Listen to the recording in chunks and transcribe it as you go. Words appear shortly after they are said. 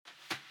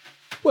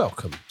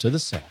Welcome to the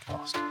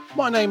Sencast.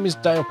 My name is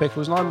Dale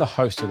Pickles and I'm the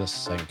host of the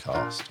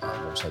Sencast.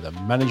 I'm also the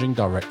managing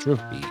director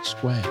of B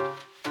Squared.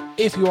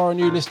 If you are a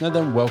new listener,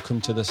 then welcome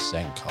to the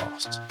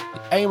Sencast.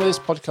 The aim of this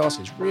podcast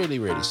is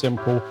really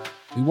simple.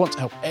 We want to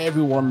help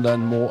everyone learn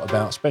more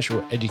about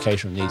special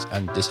educational needs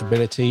and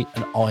disability,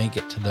 and I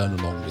get to learn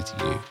along with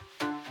you.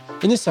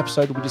 In this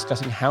episode, we'll be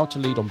discussing how to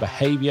lead on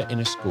behaviour in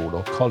a school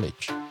or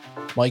college.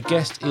 My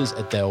guest is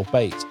Adele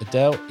Bates.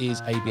 Adele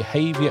is a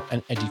behaviour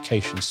and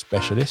education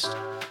specialist.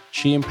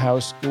 She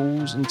empowers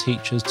schools and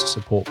teachers to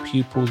support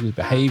pupils with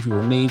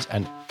behavioural needs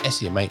and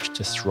SEMH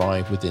to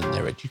thrive within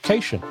their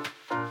education.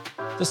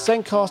 The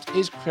Sencast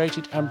is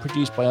created and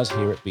produced by us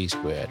here at B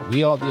Squared.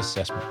 We are the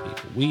assessment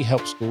people. We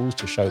help schools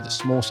to show the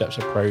small steps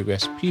of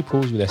progress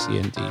pupils with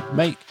SEND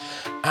make,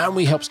 and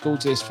we help schools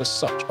do this for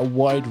such a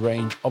wide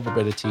range of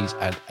abilities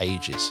and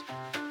ages.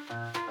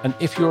 And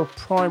if you're a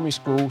primary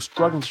school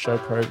struggling to show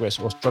progress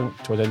or struggling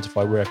to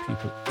identify where a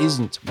pupil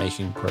isn't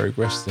making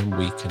progress, then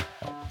we can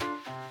help.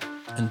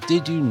 And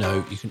did you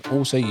know you can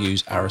also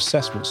use our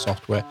assessment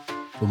software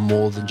for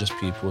more than just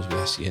pupils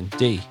with SEND?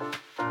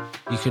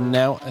 You can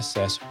now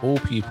assess all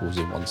pupils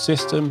in one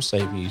system,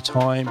 saving you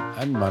time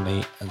and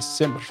money and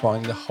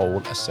simplifying the whole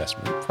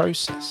assessment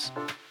process.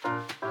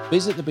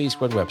 Visit the B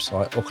Squared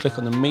website or click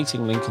on the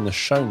meeting link in the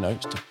show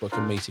notes to book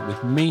a meeting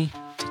with me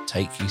to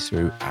take you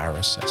through our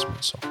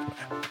assessment software.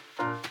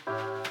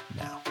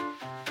 Now,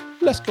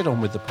 let's get on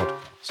with the podcast.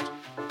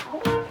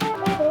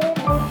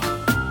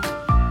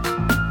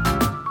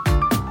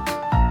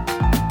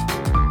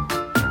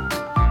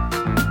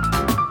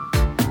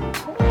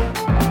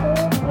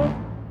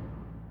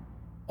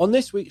 On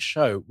this week's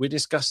show, we're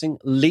discussing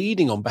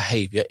leading on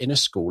behaviour in a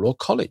school or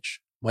college.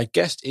 My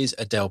guest is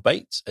Adele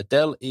Bates.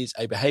 Adele is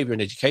a behaviour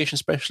and education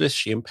specialist.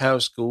 She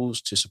empowers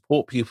schools to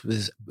support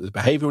pupils with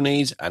behavioural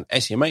needs and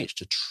SEMH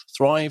to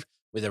thrive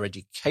with their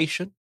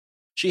education.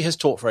 She has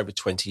taught for over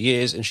 20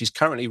 years and she's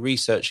currently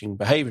researching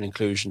behaviour and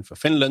inclusion for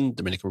Finland,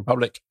 Dominican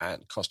Republic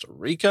and Costa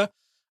Rica.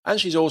 And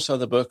she's also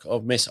the book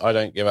of Miss I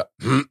Don't Give Up,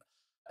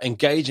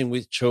 Engaging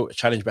with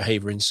Challenge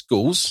Behaviour in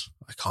Schools.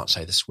 I can't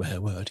say the swear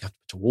word. You have to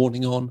put a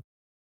warning on.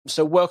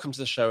 So welcome to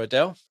the show,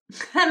 Adele.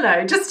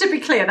 Hello. Just to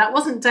be clear, that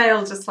wasn't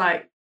Dale just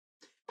like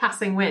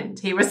passing wind.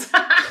 He was...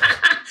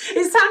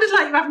 It sounded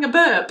like you were having a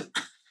burp.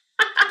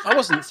 I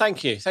wasn't.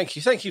 Thank you. Thank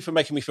you for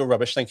making me feel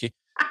rubbish. Thank you.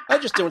 I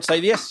just didn't want to say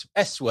the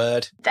S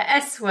word. The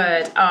S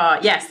word.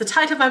 Yes. The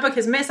title of my book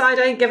is Miss I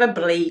Don't Give a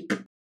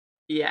Bleep.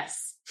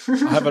 Yes.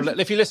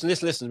 If you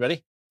listen.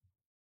 Ready?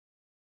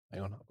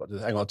 Hang on.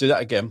 I'll do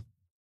that again.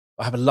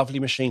 I have a lovely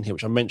machine here,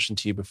 which I mentioned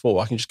to you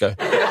before. I can just go...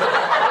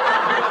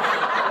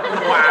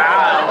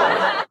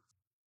 Wow.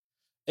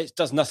 It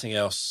does nothing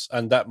else,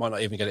 and that might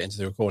not even get it into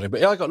the recording.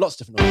 But yeah, I got lots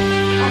of different ones.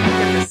 Oh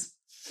my goodness.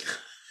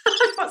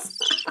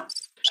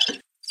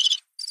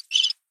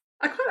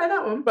 I quite like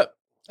that one. But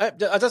I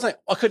don't think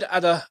I could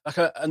add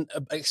an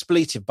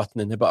expletive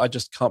button in there, but I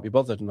just can't be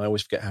bothered, and I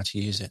always forget how to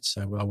use it,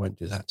 so I won't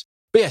do that.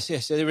 But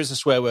yes, there is a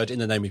swear word in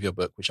the name of your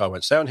book, which I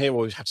won't say on here.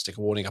 Or we have to stick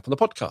a warning up on the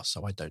podcast,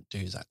 so I don't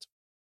do that.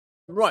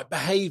 Right,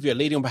 behaviour,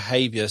 leading on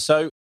behaviour.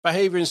 So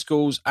behaviour in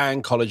schools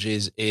and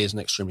colleges is an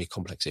extremely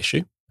complex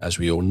issue, as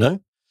we all know,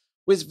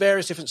 with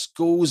various different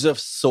schools of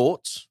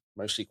thought,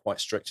 mostly quite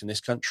strict in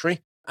this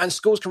country. And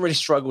schools can really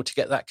struggle to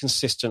get that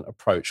consistent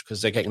approach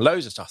because they're getting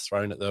loads of stuff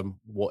thrown at them.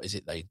 What is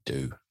it they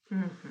do?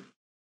 Mm-hmm.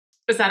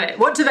 Is that it?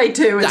 What do they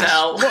do,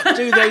 Adele? What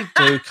do they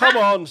do? Come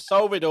on,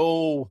 solve it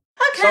all.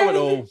 Okay. Solve it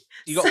all.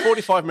 You got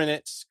 45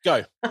 minutes.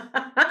 Go.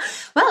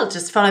 Well,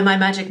 just follow my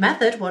magic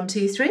method. 1,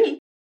 2, 3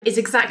 is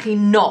exactly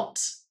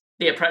not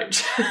the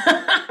approach,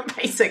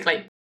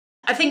 basically.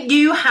 I think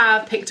you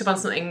have picked up on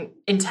something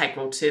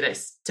integral to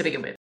this to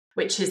begin with,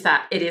 which is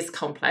that it is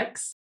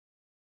complex.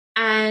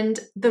 And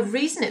the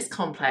reason it's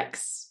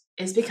complex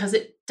is because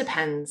it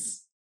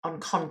depends on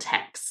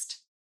context.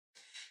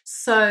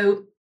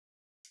 So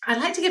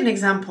I'd like to give an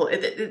example.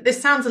 This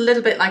sounds a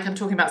little bit like I'm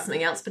talking about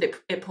something else, but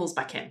it pulls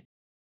back in.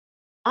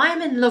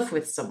 I'm in love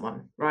with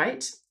someone,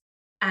 right?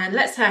 And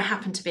let's say I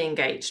happen to be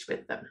engaged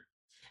with them,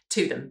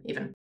 to them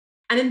even.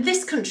 And in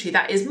this country,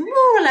 that is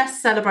more or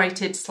less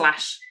celebrated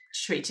 /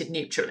 treated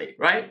neutrally,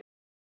 right?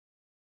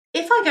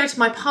 If I go to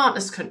my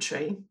partner's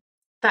country,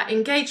 that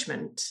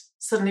engagement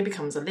suddenly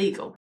becomes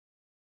illegal.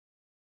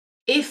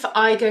 If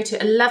I go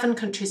to 11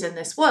 countries in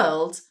this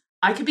world,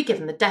 I could be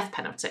given the death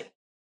penalty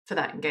for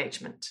that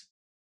engagement.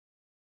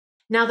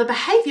 Now, the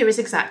behaviour is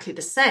exactly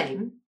the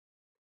same.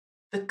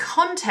 The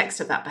context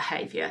of that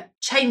behaviour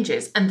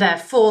changes, and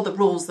therefore the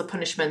rules, the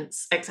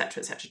punishments,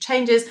 etc.,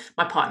 changes.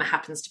 My partner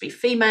happens to be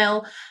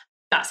female.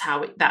 That's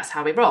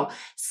how we roll.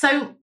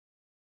 So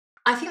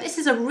I think this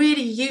is a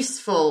really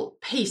useful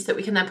piece that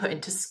we can then put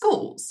into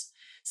schools.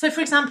 So, for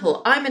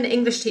example, I'm an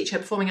English teacher,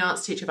 performing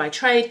arts teacher by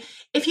trade.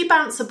 If you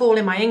bounce a ball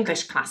in my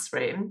English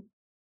classroom,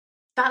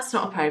 that's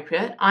not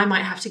appropriate. I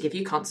might have to give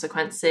you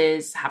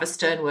consequences, have a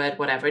stern word,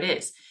 whatever it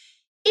is.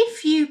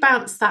 If you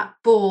bounce that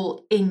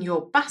ball in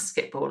your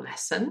basketball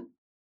lesson,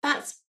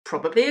 that's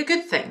probably a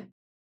good thing.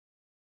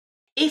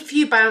 If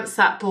you bounce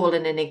that ball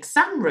in an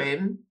exam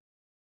room,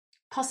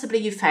 possibly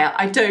you fail?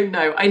 I don't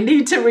know. I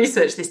need to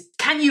research this.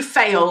 Can you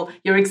fail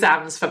your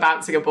exams for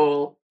bouncing a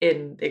ball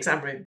in the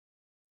exam room?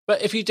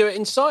 But if you do it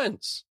in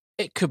science,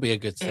 it could be a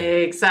good thing.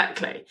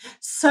 Exactly.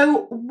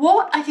 So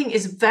what I think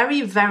is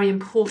very, very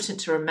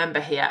important to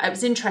remember here, it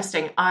was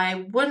interesting.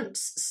 I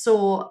once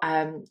saw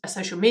a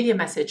social media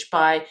message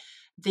by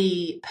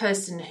the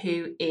person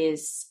who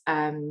is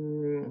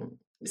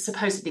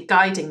supposedly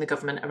guiding the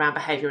government around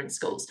behaviour in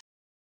schools.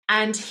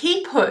 And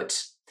he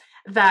put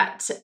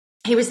that,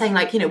 he was saying,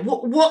 like,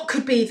 what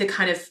could be the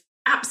kind of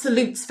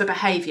absolutes for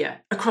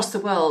behaviour across the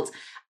world?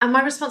 And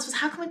my response was,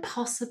 how can we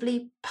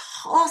possibly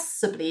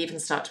even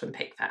start to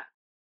unpick that?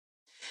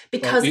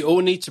 Because we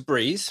all need to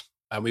breathe,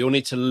 and we all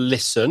need to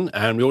listen,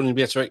 and we all need to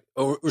be able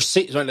to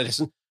receive. Don't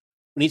listen.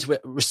 We need to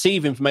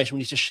receive information. We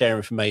need to share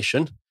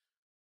information.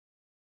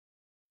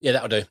 Yeah,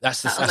 that'll do.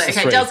 That's the okay,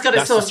 three. Dale's got it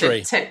That's the sorted.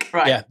 three. Tick.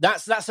 Right. Yeah,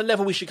 that's the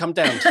level we should come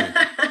down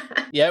to.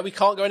 Yeah, we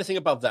can't go anything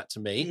above that, to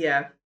me.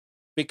 Yeah.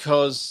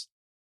 Because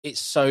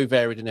it's so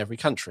varied in every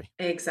country.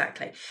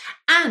 Exactly.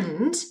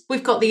 And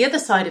we've got the other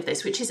side of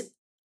this, which is,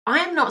 I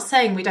am not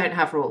saying we don't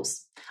have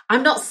rules.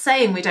 I'm not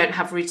saying we don't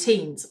have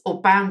routines or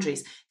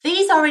boundaries.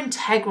 These are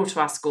integral to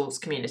our schools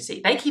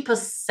community. They keep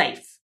us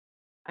safe.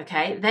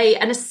 Okay.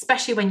 And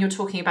especially when you're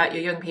talking about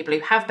your young people who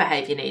have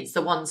behaviour needs,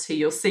 the ones who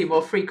you'll see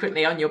more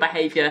frequently on your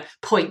behaviour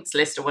points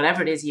list or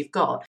whatever it is you've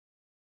got.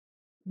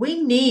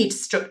 We need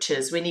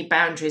structures, we need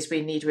boundaries,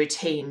 we need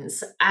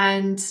routines.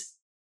 And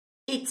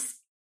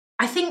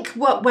I think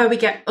where we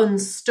get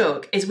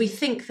unstuck is we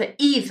think that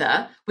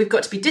either we've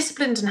got to be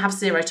disciplined and have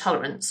zero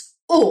tolerance,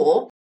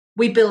 or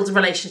we build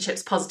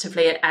relationships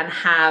positively and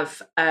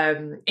have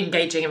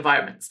engaging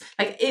environments.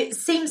 Like, it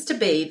seems to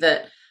be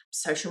that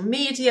social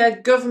media,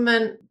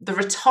 government, the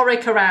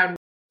rhetoric around,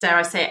 dare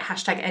I say it,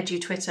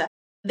 #EduTwitter,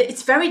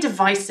 it's very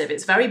divisive,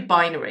 it's very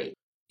binary.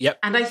 Yep.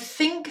 And I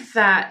think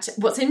that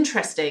what's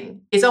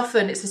interesting is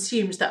often it's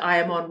assumed that I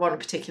am on one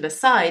particular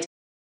side.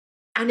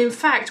 And in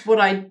fact,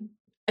 what I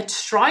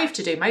strive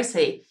to do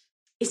mostly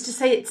is to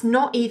say it's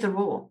not either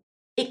or.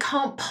 It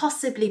can't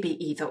possibly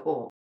be either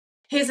or.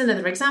 Here's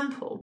another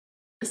example.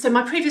 So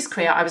my previous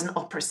career, I was an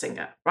opera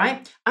singer,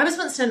 right? I was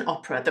once in an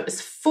opera that was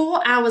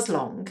 4 hours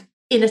long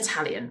in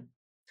Italian.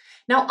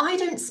 Now, I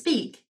don't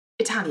speak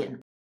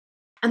Italian.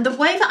 And the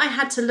way that I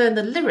had to learn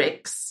the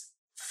lyrics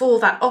for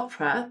that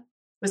opera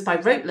was by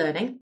rote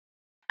learning.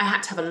 I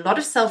had to have a lot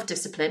of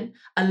self-discipline,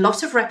 a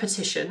lot of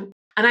repetition,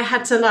 and I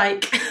had to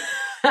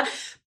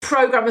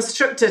program a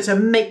structure to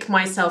make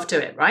myself do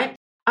it, right?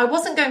 I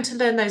wasn't going to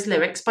learn those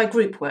lyrics by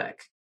group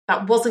work.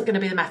 That wasn't going to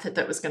be the method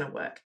that was going to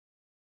work.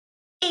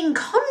 In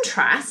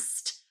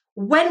contrast,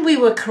 when we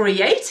were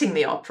creating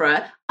the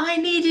opera, I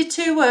needed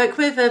to work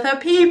with other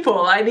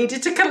people. I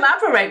needed to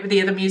collaborate with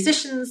the other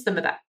musicians, the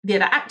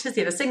other actors,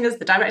 the other singers,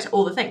 the director,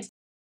 all the things.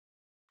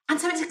 And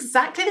so it's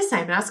exactly the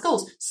same in our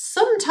schools.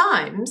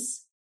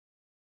 Sometimes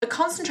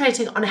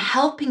concentrating on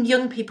helping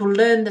young people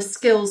learn the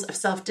skills of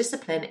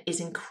self-discipline is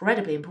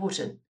incredibly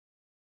important.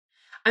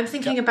 I'm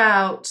thinking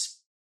about,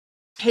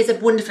 here's a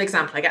wonderful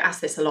example. I get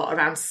asked this a lot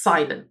around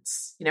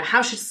silence.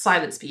 How should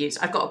silence be used?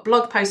 I've got a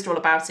blog post all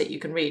about it. You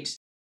can read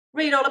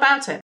all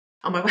about it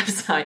on my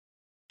website.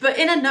 But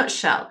in a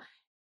nutshell,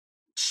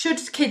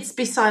 should kids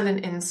be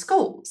silent in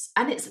schools?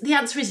 And the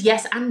answer is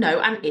yes and no,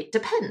 and it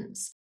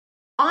depends.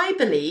 I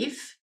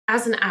believe,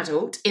 as an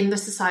adult in the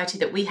society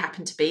that we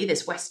happen to be,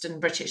 this Western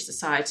British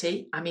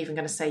society, I'm even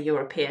going to say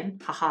European,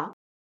 haha,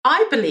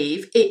 I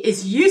believe it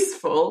is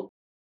useful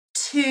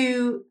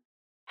to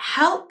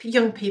help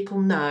young people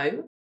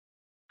know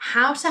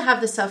how to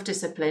have the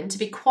self-discipline to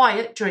be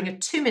quiet during a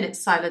 2-minute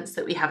silence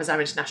that we have as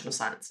our international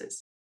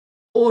silences,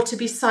 or to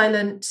be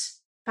silent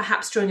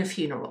perhaps during a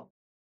funeral,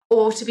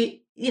 or to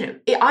be,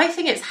 I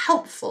think it's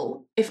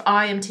helpful if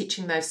I am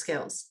teaching those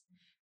skills.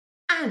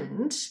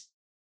 And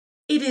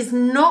it is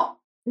not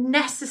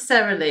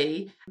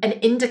necessarily an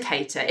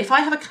indicator. If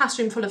I have a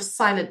classroom full of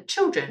silent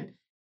children,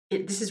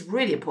 this is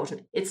really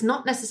important. It's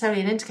not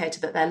necessarily an indicator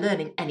that they're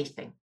learning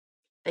anything.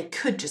 They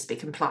could just be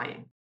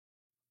complying.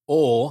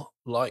 Or,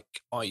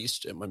 like I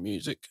used to in my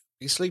music,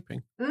 be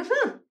sleeping.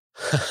 Mm-hmm.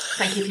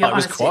 Thank you for your I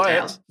was honesty,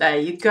 quiet. Dale. There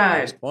you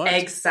go.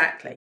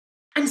 Exactly.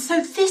 And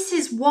so this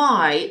is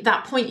why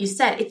that point you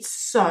said, it's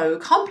so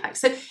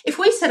complex. So if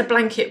we set a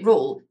blanket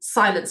rule,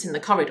 silence in the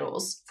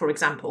corridors, for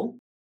example,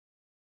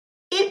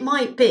 it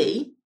might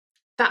be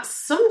that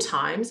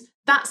sometimes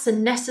that's a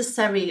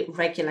necessary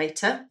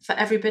regulator for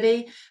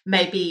everybody.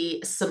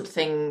 Maybe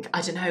something,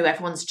 I don't know,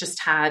 everyone's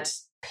just had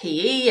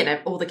PE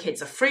and all the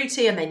kids are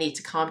fruity and they need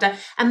to calm down.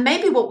 And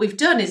maybe what we've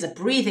done is a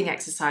breathing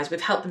exercise.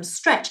 We've helped them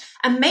stretch.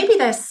 And maybe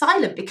they're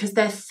silent because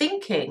they're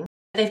thinking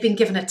they've been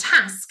given a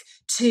task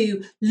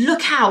to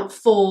look out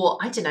for,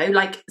 I don't know,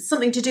 like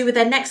something to do with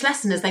their next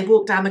lesson as they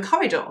walk down the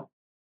corridor.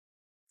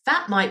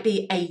 That might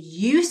be a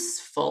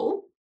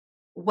useful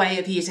way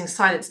of using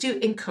silence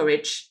to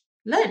encourage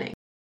learning.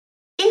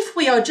 If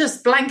we are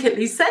just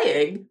blanketly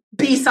saying,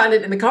 be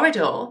silent in the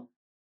corridor,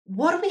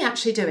 what are we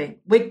actually doing?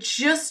 We're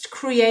just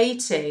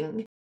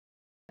creating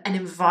an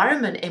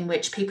environment in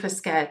which people are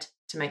scared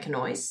to make a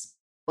noise.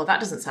 Well, that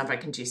doesn't sound very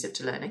conducive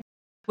to learning.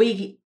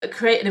 We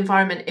create an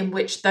environment in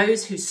which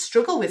those who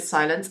struggle with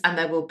silence, and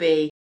there will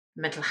be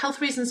mental health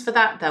reasons for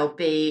that, there'll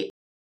be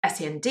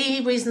SEND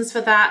reasons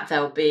for that,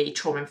 there'll be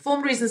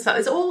trauma-informed reasons for that,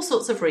 there's all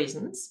sorts of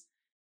reasons.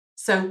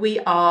 So we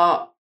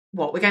are,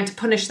 we're going to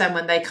punish them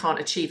when they can't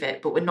achieve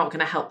it, but we're not going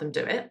to help them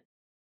do it.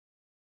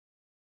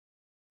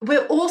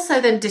 We're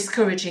also then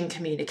discouraging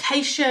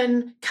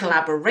communication,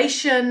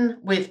 collaboration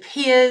with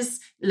peers,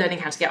 learning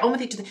how to get on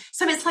with each other.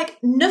 So it's like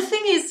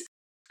nothing is,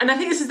 and I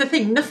think this is the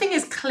thing, nothing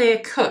is clear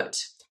cut.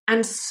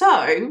 And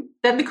so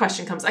then the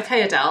question comes,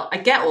 okay, Adele, I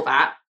get all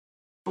that,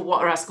 but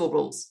what are our school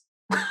rules?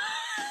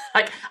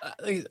 I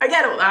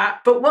get all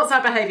that, but what's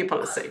our behaviour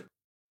policy?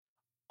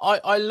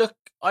 I look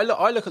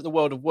at the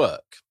world of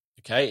work,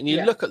 okay? And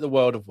you look at the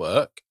world of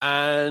work,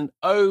 and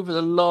over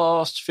the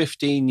last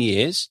 15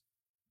 years,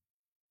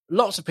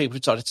 lots of people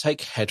decided to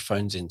take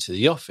headphones into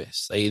the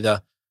office. They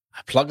either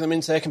plug them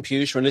into their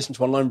computer and listen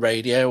to online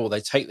radio, or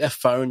they take their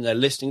phone and they're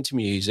listening to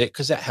music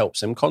because that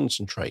helps them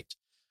concentrate.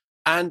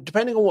 And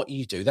depending on what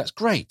you do, that's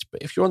great.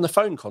 But if you're on the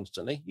phone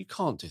constantly, you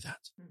can't do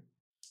that.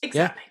 Exactly.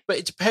 Yeah? But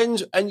it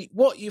depends. And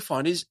what you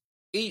find is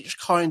each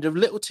kind of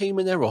little team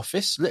in their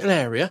office, little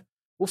area,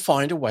 will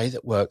find a way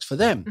that works for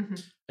them. Mm-hmm.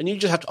 And you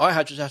just have to,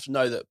 I just have to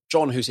know that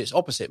John, who sits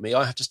opposite me,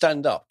 I have to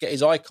stand up, get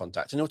his eye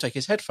contact, and he'll take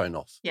his headphone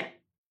off. Yeah.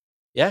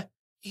 Yeah.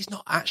 He's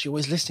not actually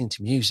always listening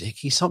to music.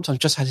 He sometimes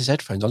just has his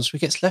headphones on, so he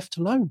gets left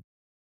alone.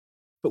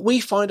 But we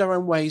find our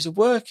own ways of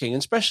working, and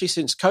especially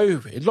since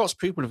COVID, lots of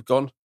people have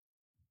gone,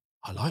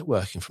 I like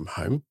working from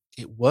home.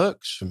 It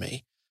works for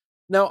me.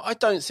 Now, I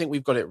don't think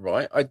we've got it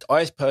right.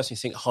 I personally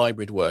think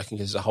hybrid working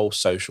is a whole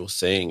social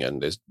thing,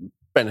 and there's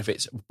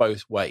benefits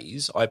both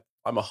ways.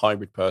 I'm a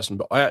hybrid person,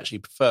 but I actually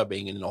prefer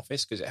being in an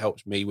office because it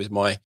helps me with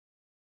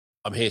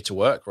I'm here to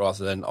work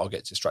rather than I'll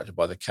get distracted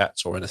by the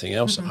cats or anything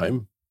else at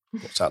home.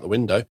 What's out the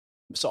window.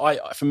 So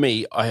for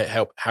me, I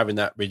help having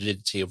that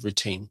rigidity of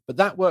routine, but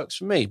that works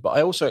for me. But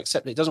I also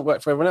accept it doesn't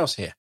work for everyone else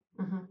here.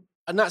 Mm-hmm.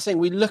 And that's saying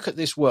we look at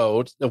this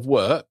world of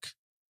work,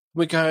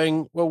 we're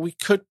going, well, we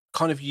could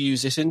kind of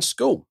use this in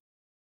school.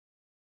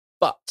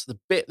 But the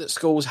bit that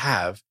schools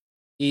have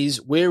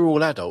is we're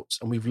all adults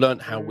and we've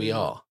learned how we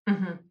are.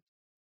 Mm-hmm.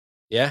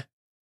 Yeah.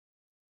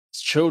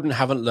 Children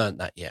haven't learned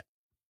that yet.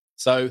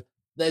 So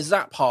there's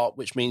that part,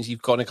 which means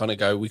you've got to kind of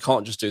go, we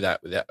can't just do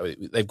that with that.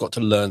 They've got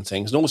to learn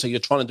things. And also you're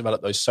trying to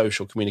develop those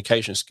social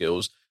communication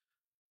skills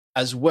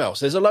as well.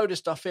 So there's a load of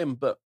stuff in,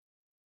 but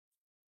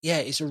yeah,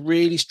 it's a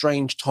really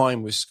strange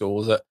time with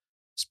school that,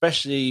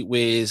 especially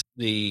with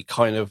the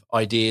kind of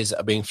ideas that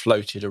are being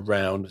floated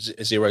around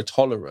zero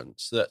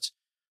tolerance, that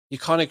you're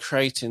kind of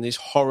creating this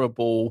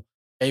horrible,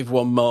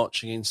 everyone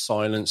marching in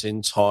silence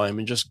in time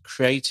and just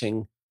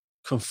creating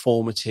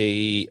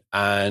conformity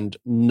and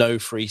no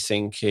free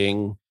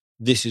thinking.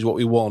 This is what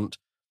we want.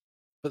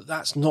 But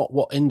that's not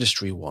what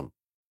industry want.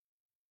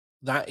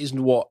 That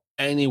isn't what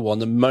anyone,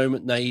 the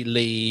moment they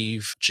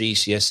leave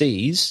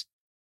GCSEs,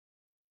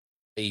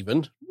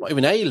 not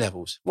even A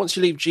levels, once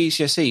you leave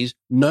GCSEs,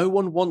 no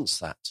one wants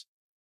that.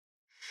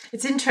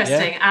 It's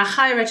interesting. Yeah. Our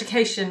higher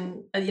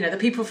education, the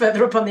people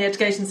further up on the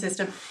education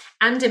system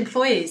and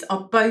employees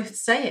are both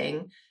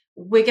saying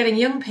we're getting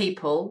young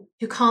people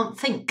who can't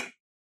think.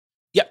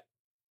 Yep.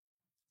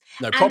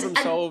 No problem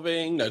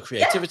solving, no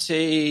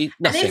creativity,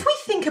 nothing. And if we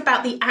think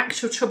about the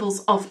actual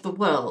troubles of the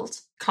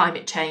world,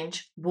 climate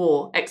change,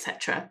 war,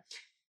 etc.,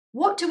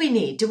 what do we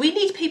need? Do we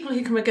need people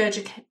who can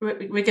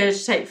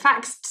regurgitate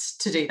facts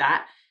to do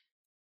that?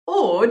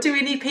 Or do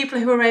we need people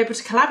who are able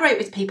to collaborate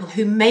with people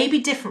who may be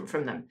different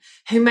from them,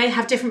 who may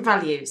have different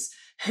values,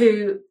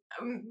 who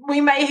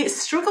we may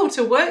struggle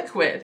to work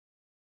with?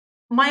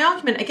 My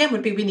argument, again,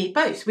 would be we need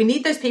both. We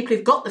need those people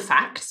who've got the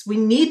facts, we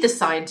need the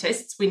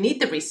scientists, we need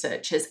the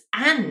researchers,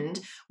 and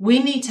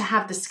we need to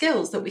have the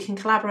skills that we can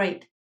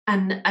collaborate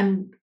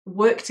and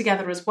work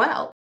together as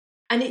well.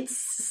 And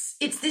it's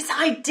this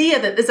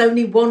idea that there's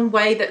only one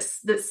way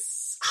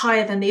that's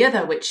higher than the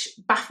other, which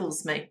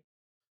baffles me.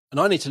 And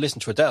I need to listen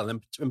to Adele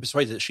and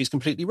persuade her that she's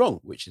completely wrong,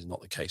 which is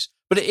not the case.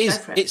 But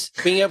it's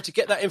being able to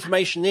get that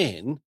information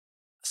in,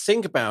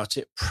 think about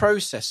it,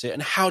 process it,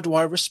 and how do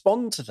I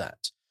respond to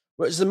that?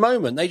 Whereas at the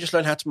moment, they just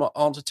learn how to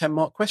answer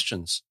 10-mark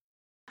questions.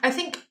 I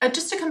think,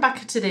 just to come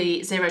back to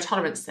the zero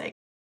tolerance thing,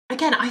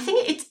 again, I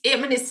think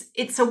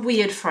it's a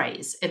weird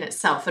phrase in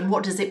itself. And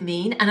what does it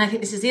mean? And I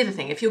think this is the other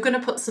thing. If you're going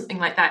to put something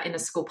like that in a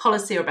school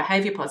policy or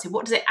behaviour policy,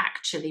 what does it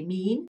actually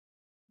mean?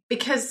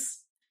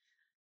 Because,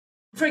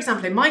 for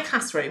example, in my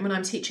classroom, when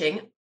I'm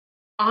teaching,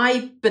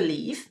 I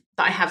believe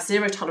that I have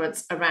zero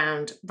tolerance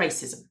around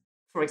racism,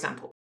 for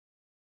example.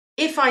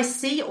 If I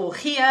see or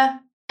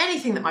hear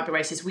anything that might be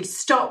racist, we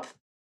stop.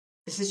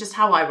 This is just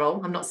how I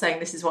roll. I'm not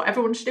saying this is what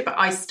everyone should do, but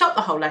I stop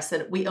the whole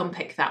lesson. We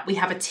unpick that. We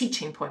have a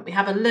teaching point. We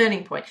have a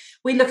learning point.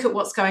 We look at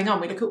what's going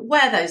on. We look at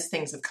where those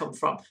things have come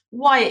from,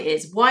 why it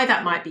is, why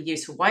that might be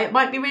useful, why it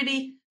might be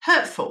really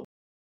hurtful.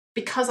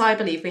 Because I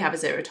believe we have a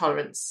zero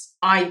tolerance.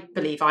 I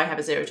believe I have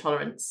a zero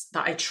tolerance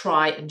that I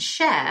try and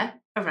share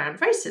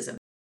around racism.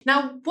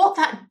 Now, what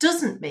that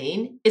doesn't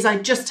mean is I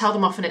just tell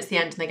them off and it's the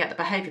end and they get the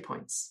behaviour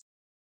points.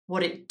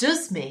 What it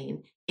does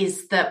mean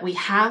is that we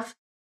have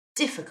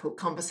difficult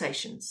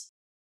conversations.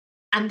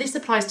 And this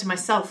applies to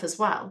myself as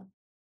well.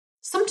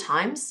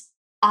 Sometimes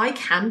I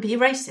can be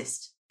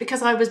racist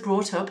because I was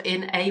brought up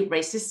in a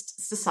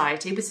racist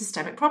society with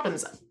systemic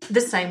problems.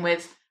 The same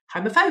with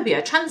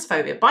homophobia,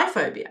 transphobia,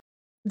 biphobia.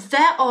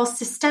 There are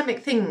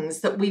systemic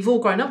things that we've all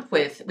grown up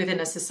with within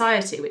a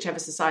society, whichever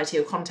society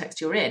or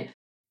context you're in.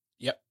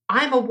 Yep.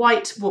 I'm a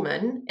white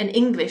woman, an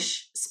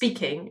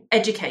English-speaking,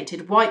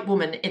 educated white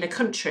woman in a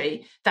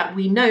country that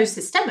we know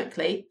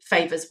systemically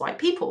favours white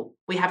people.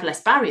 We have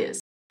less barriers.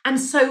 And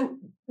so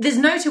there's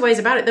no two ways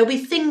about it. There'll be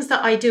things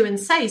that I do and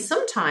say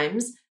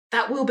sometimes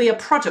that will be a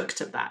product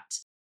of that.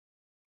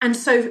 And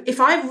so if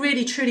I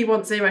really, truly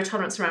want zero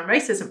tolerance around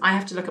racism, I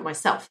have to look at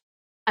myself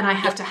and I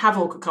have to have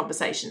awkward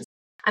conversations.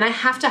 And I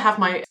have to have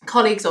my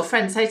colleagues or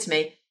friends say to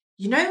me,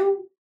 you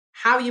know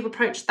how you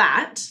approach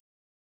that?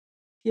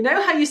 You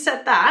know how you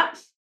said that?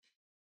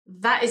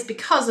 That is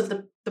because of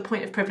the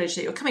point of privilege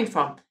that you're coming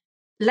from.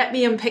 Let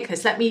me unpick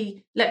this. Let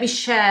me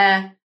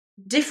share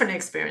different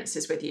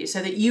experiences with you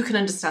so that you can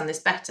understand this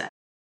better.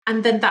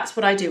 And then that's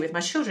what I do with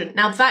my children.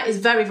 Now, that is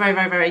very, very,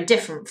 very, very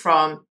different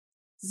from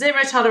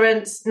zero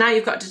tolerance. Now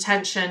you've got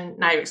detention.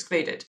 Now you're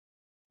excluded.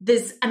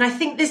 And I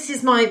think this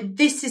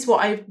is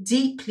what I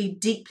deeply,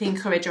 deeply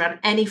encourage around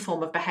any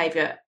form of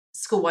behaviour,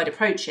 school-wide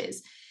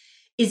approaches,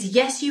 is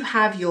yes, you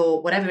have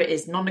your, whatever it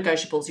is,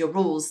 non-negotiables, your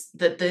rules,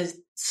 the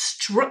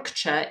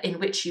structure in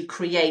which you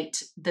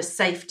create the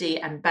safety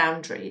and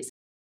boundaries.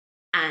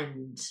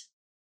 And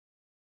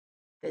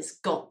there's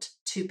got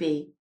to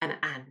be an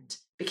and.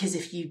 Because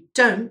if you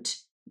don't,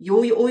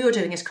 all you're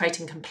doing is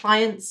creating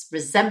compliance,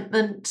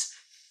 resentment,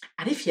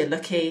 and if you're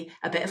lucky,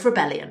 a bit of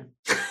rebellion.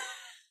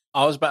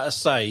 I was about to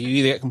say, you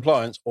either get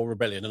compliance or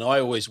rebellion. And I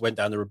always went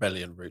down the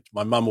rebellion route.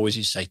 My mum always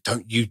used to say,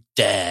 don't you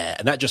dare.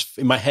 And that just,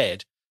 in my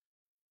head,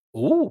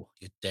 oh,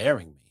 you're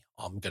daring me.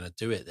 I'm going to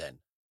do it then.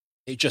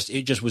 It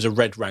just was a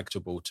red rag to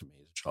bull to me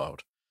as a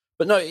child.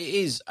 But no, it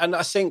is. And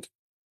I think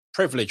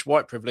privilege,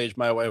 white privilege,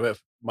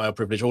 male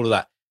privilege, all of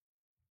that.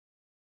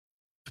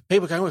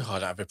 People go, oh, I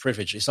don't have a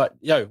privilege. It's like,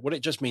 what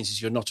it just means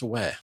is you're not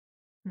aware.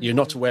 Mm-hmm. You're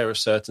not aware of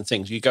certain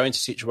things. You go into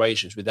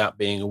situations without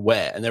being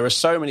aware. And there are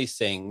so many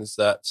things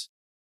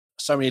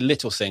so many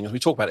little things, we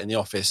talk about it in the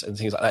office and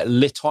things like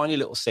that, tiny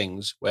little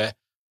things where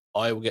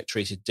I will get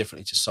treated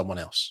differently to someone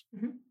else.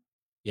 Mm-hmm.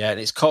 Yeah,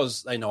 and it's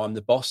because they know I'm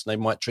the boss and they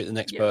might treat the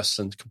next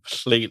person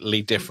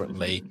completely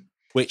differently,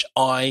 which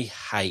I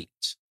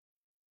hate.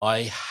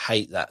 I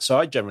hate that. So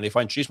I generally, if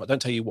I introduce myself, I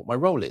don't tell you what my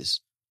role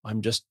is.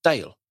 I'm just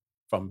Dale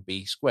from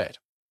B Squared.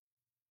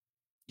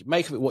 You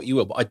make of it what you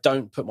will, but I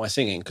don't put my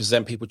thing in because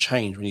then people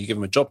change. When you give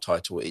them a job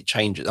title, it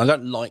changes. I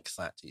don't like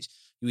that.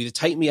 You either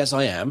take me as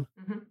I am,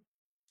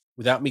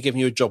 without me giving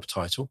you a job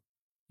title.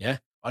 Yeah.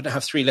 I don't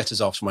have 3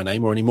 letters after my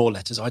name or any more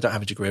letters. I don't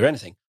have a degree or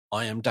anything.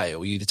 I am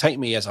Dale. You either take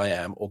me as I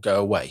am or go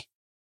away.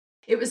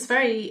 It was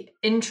very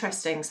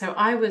interesting. So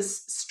I was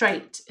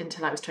straight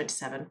until I was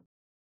 27.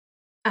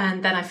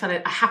 And then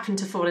I happened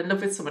to fall in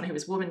love with someone who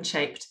was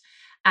woman-shaped.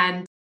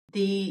 And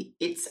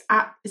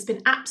it's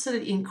been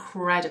absolutely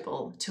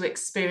incredible to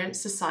experience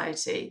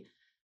society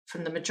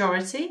from the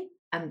majority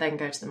and then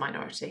go to the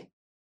minority,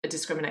 a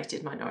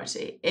discriminated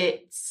minority.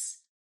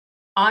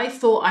 I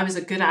thought I was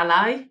a good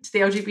ally to the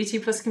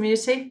LGBT plus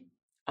community.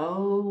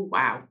 Oh,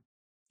 wow.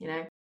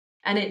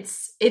 And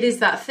it is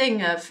that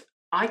thing of,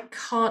 I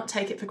can't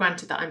take it for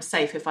granted that I'm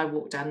safe if I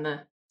walk down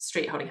the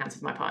street holding hands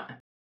with my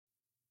partner.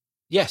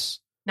 Yes.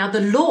 Now,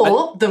 the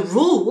law, the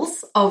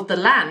rules of the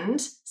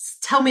land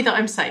tell me that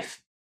I'm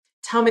safe.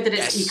 Tell me that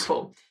it's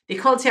equal. The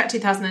Equality Act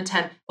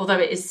 2010, although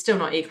it is still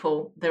not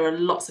equal, there are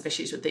lots of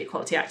issues with the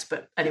Equality Act.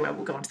 But anyway,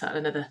 we'll go on to that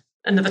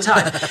another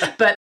time.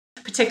 But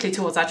particularly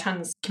towards our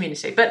trans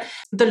community. But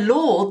the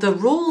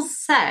rules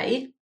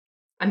say,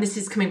 and this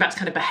is coming back to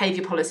kind of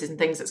behaviour policies and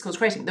things that schools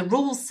creating, the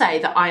rules say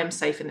that I am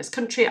safe in this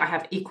country. I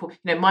have equal,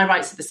 my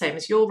rights are the same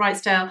as your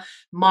rights, Dale.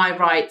 My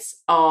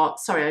rights are,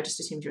 sorry, I just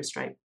assumed you were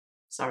straight.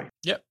 Sorry.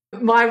 Yep.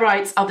 My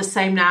rights are the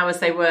same now as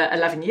they were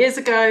 11 years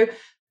ago.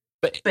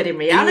 But in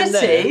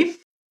reality,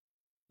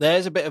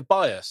 there's a bit of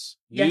bias.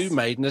 You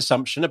made an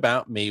assumption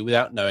about me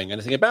without knowing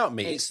anything about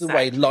me. Exactly. It's the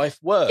way life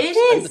works. It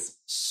is. And as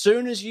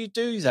soon as you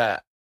do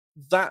that,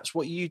 that's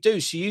what you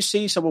do. So you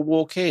see someone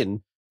walk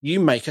in,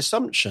 you make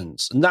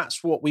assumptions. And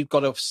that's what we've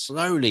got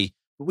to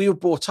we were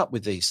brought up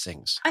with these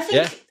things. I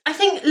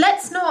think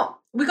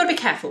we've got to be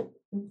careful.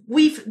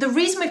 The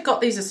reason we've got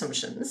these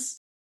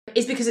assumptions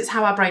is because it's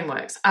how our brain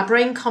works. Our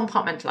brain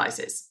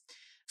compartmentalizes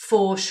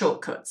for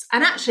shortcuts.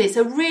 And actually, it's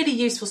a really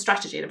useful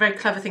strategy and a very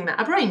clever thing that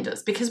our brain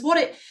does. Because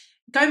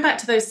going back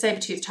to those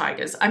saber-toothed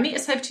tigers, I meet a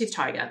saber-toothed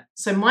tiger.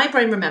 So my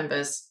brain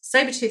remembers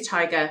saber-toothed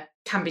tiger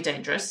can be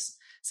dangerous.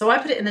 So I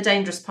put it in the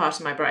dangerous part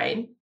of my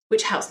brain,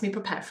 which helps me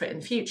prepare for it in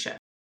the future.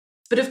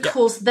 But of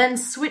course, then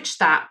switch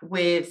that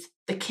with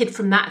the kid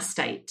from that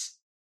estate.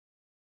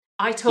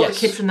 I taught a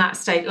kid from that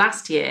estate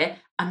last year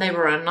and they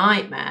were a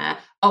nightmare.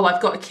 Oh,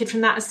 I've got a kid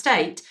from that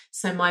estate.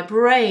 So my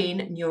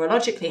brain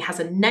neurologically has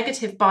a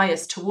negative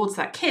bias towards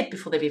that kid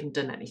before they've even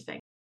done anything.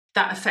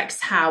 that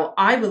affects how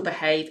I will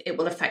behave. It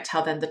will affect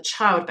how then the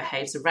child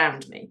behaves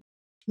around me.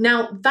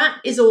 Now, that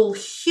is all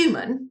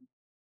human.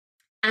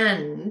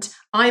 And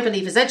I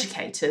believe as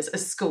educators,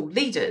 as school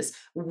leaders,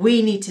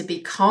 we need to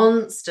be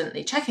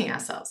constantly checking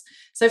ourselves.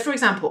 So, for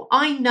example,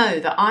 I know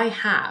that I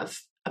have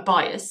a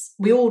bias.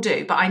 We all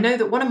do. But I know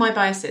that one of my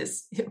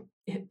biases,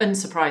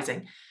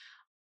 unsurprising,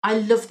 I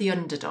love the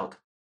underdog.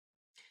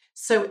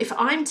 So if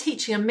I'm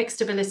teaching a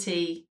mixed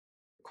ability,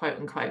 quote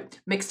unquote,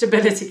 mixed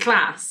ability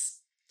class,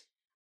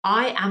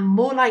 I am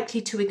more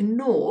likely to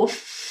ignore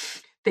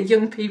the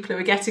young people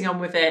who are getting on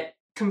with it,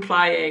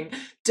 complying,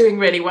 doing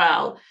really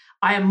well.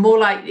 I am more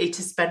likely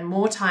to spend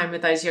more time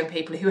with those young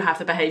people who have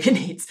the behaviour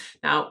needs.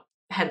 Now,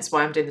 hence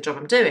why I'm doing the job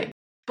I'm doing.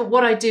 But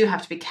what I do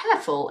have to be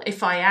careful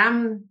if I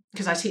am,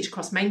 because I teach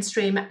across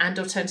mainstream and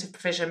alternative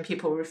provision,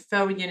 pupil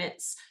referral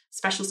units,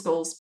 special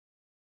schools,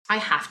 I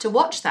have to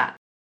watch that.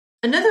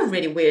 Another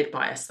really weird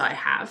bias that I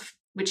have,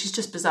 which is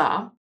just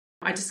bizarre,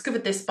 I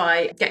discovered this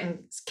by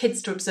getting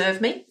kids to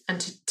observe me and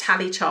to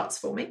tally charts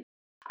for me.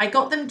 I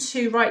got them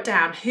to write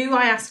down who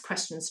I asked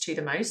questions to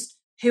the most,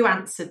 who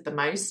answered the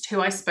most,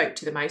 who I spoke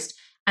to the most,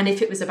 and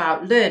if it was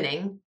about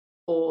learning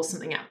or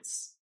something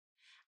else.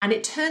 And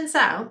it turns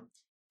out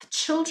the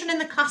children in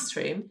the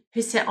classroom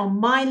who sit on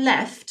my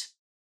left,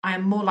 I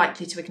am more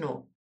likely to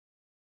ignore.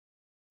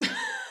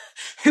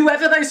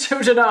 Whoever those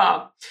children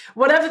are,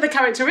 whatever the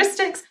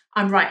characteristics,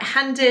 I'm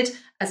right-handed.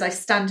 As I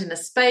stand in a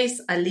space,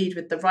 I lead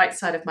with the right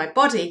side of my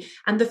body.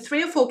 And the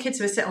 3 or 4 kids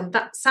who are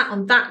sat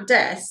on that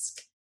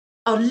desk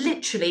are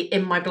literally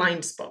in my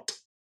blind spot.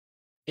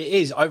 It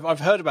is. I've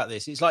heard about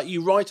this. It's like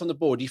you write on the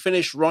board, you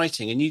finish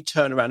writing and you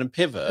turn around and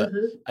pivot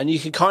and you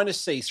can kind of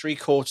see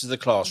 3/4 of the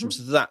classroom.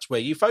 So that's where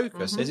you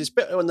focus. There's this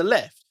bit on the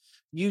left.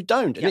 You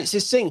don't. And it's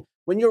this thing,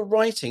 when you're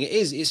writing,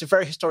 it's a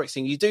very historic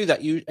thing. You do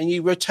that,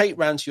 you rotate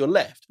round to your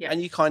left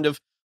and you kind of,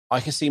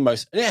 I can see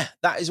most. Yeah,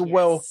 that is a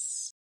well.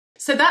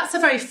 So that's a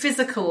very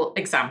physical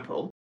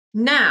example.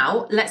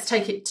 Now let's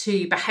take it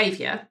to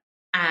behaviour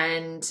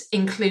and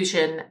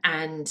inclusion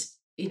and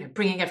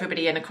bringing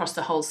everybody in across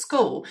the whole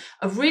school.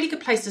 A really good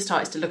place to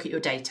start is to look at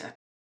your data.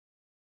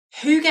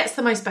 Who gets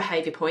the most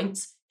behaviour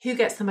points? Who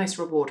gets the most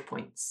reward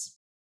points?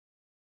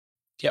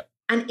 Yep.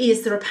 And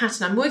is there a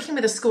pattern? I'm working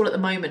with a school at the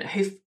moment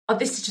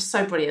this is just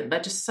so brilliant.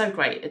 They're just so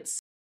great. It's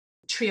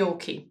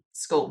Treorchy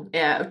School,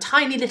 a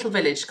tiny little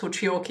village called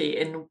Treorchy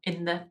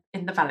in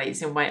the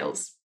valleys in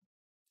Wales.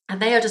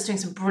 And they are just doing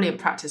some brilliant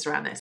practice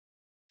around this.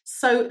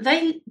 So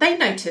they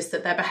noticed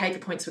that their behaviour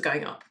points were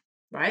going up,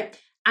 right?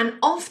 And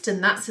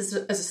often that's as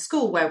a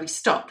school where we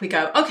stop. We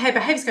go, okay,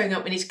 behaviour's going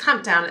up. We need to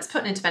clamp down. Let's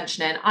put an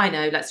intervention in. I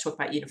know. Let's talk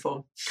about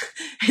uniform.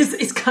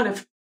 It's kind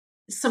of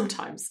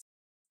sometimes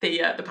the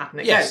pattern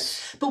that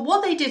goes. But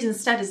what they did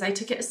instead is they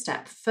took it a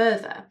step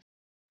further.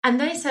 And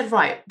they said,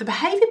 right, the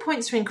behaviour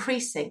points are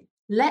increasing.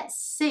 Let's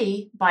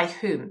see by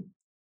whom.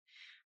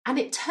 And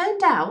it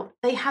turned out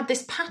they had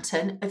this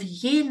pattern of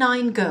Year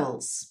 9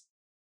 girls.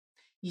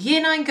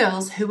 Year 9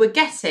 girls who were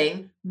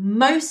getting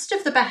most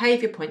of the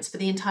behaviour points for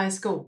the entire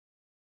school.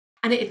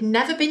 And it had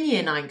never been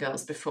Year 9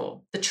 girls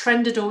before. The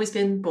trend had always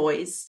been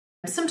boys,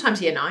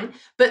 sometimes Year 9.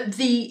 But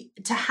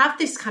to have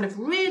this kind of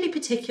really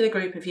particular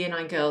group of Year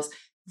 9 girls,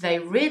 they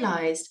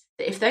realised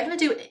that if they're going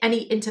to do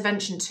any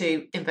intervention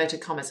to,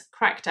 inverted commas,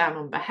 crack down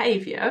on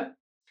behaviour,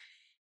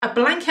 a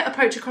blanket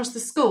approach across the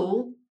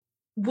school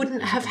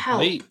wouldn't have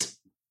helped.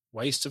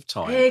 Waste of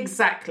time.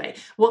 Exactly.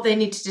 What they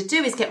needed to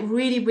do is get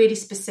really, really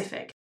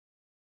specific.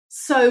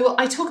 So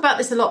I talk about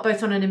this a lot,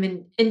 both on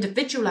an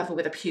individual level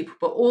with a pupil,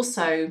 but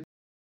also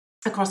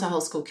across a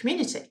whole school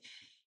community.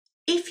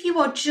 If you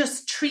are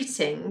just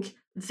treating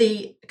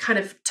the kind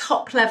of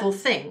top level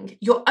thing,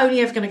 you're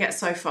only ever going to get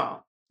so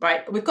far,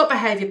 right? We've got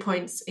behaviour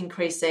points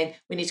increasing.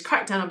 We need to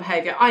crack down on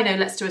behaviour. I know,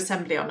 let's do an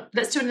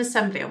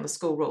assembly on the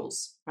school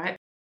rules, right?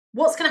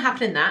 What's going to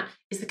happen in that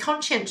is the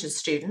conscientious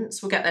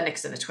students will get their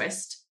knickers in a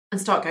twist and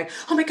start going,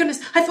 oh my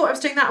goodness, I thought I was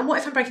doing that. And what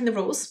if I'm breaking the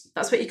rules?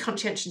 That's what your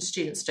conscientious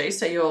students do.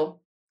 So you're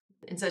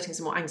inserting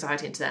some more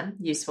anxiety into them.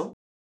 Useful.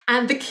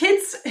 And the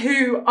kids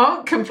who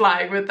aren't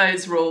complying with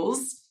those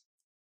rules,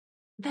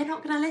 they're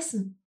not going to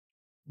listen.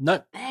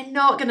 No. They're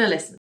not going to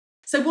listen.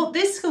 So what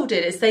this school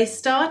did is they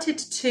started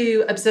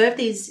to observe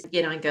these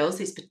Year 9 girls,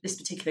 this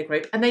particular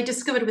group, and they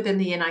discovered within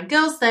the Year 9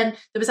 girls then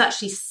there was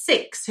actually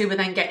 6 who were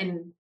then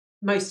getting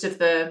most of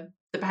the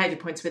behaviour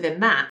points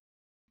within that.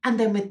 And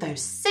then with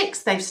those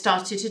 6, they've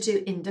started to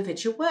do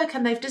individual work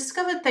and they've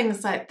discovered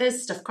things like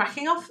there's stuff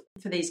cracking off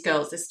for these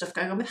girls, there's stuff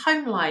going on with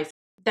home life.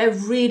 They're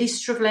really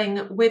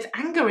struggling with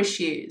anger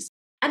issues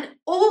and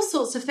all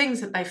sorts of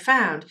things that they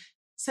found.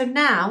 So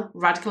now,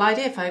 radical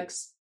idea,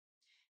 folks,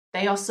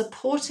 they are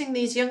supporting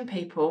these young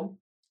people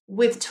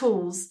with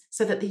tools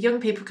so that the young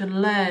people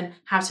can learn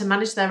how to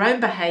manage their own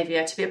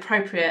behaviour to be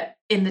appropriate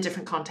in the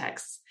different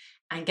contexts.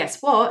 And guess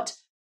what?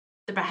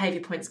 The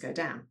behaviour points go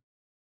down.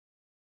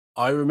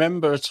 I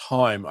remember a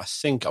time, I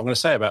think, I'm going to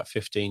say about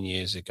 15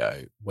 years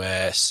ago,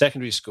 where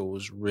secondary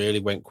schools really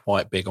went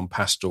quite big on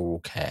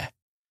pastoral care.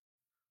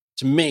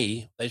 To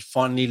me, they'd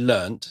finally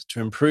learnt to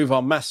improve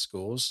our maths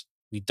scores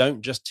we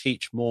don't just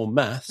teach more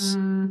maths.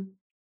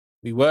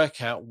 We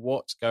work out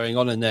what's going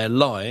on in their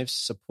lives,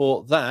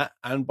 support that,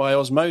 and by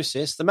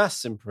osmosis, the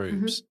maths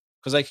improves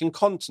because they can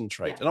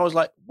concentrate. Yeah. And I was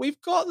like,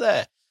 we've got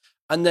there.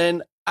 And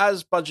then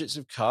as budgets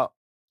have cut,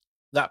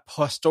 that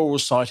pastoral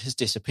side has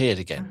disappeared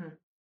again.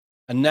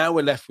 And now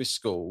we're left with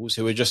schools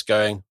who are just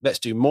going, let's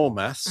do more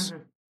maths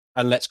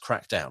and let's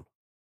crack down.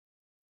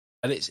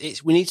 And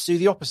it's we need to do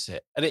the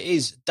opposite. And it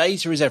is,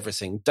 data is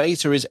everything.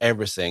 Data is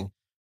everything.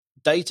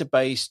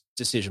 Data-based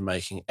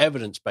decision-making,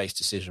 evidence-based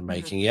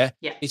decision-making, yeah?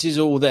 It is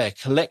all there.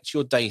 Collect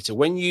your data.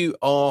 When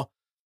your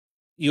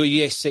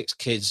year 6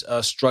 kids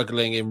are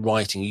struggling in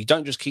writing, you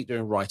don't just keep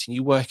doing writing.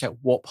 You work out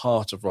what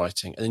part of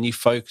writing, and then you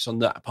focus on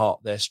that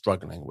part they're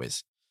struggling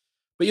with.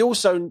 But you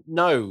also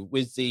know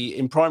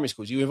in primary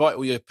schools, you invite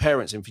all your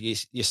parents in for your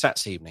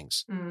SATs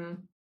evenings.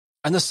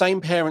 And the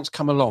same parents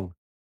come along.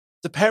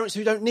 The parents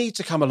who don't need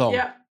to come along.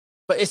 Yeah.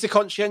 But it's the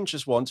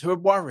conscientious ones who are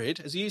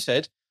worried, as you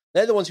said,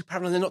 they're the ones who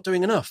probably they're not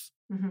doing enough.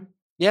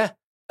 Yeah.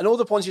 And all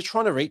the points you're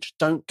trying to reach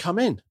don't come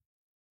in.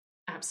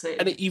 Absolutely.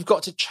 And you've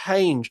got to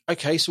change.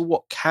 Okay, so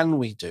what can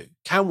we do?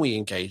 Can we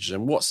engage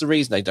them? What's the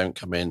reason they don't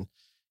come in?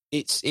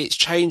 It's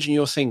changing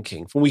your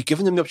thinking. From we've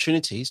given them the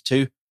opportunities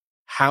to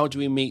how do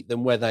we meet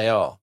them where they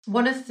are?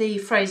 One of the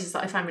phrases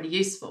that I find really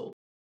useful,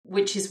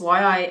 which is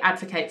why I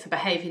advocate for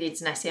behaviour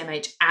needs and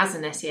SEMH as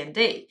an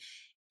SEND,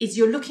 is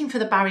you're looking for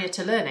the barrier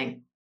to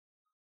learning.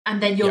 And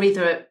then you're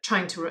either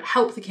trying to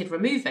help the kid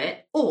remove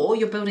it, or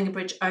you're building a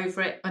bridge over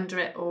it, under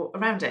it, or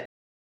around it.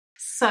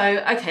 So,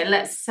 okay,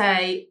 let's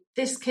say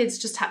this kid's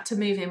just had to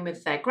move in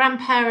with their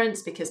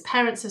grandparents because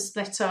parents have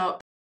split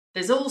up.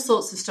 There's all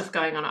sorts of stuff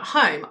going on at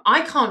home.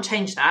 I can't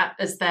change that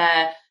as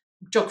their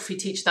geography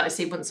teacher that I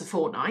see once a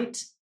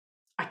fortnight.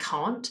 I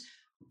can't.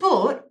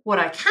 But what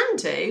I can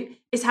do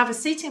is have a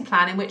seating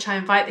plan in which I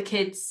invite the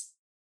kids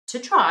to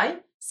try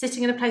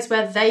sitting in a place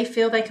where they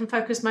feel they can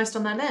focus most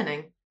on their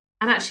learning.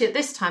 And actually at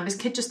this time, this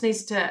kid just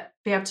needs to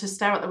be able to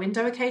stare out the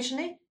window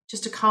occasionally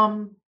just to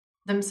calm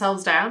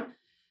themselves down.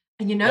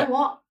 And you know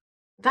what?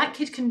 That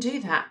kid can do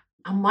that.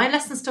 And my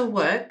lesson still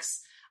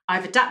works.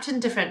 I've adapted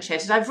and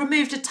differentiated. I've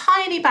removed a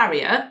tiny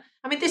barrier.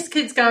 I mean, this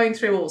kid's going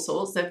through all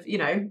sorts of,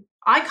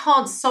 I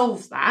can't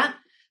solve that.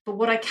 But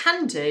what I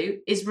can do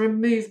is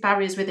remove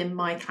barriers within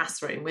my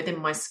classroom,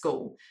 within my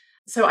school.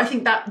 So I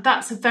think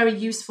that's a very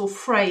useful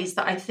phrase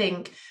that I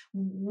think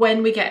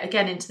when we get,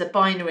 again, into the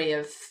binary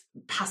of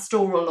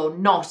pastoral or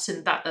not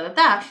and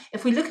that,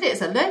 if we look at it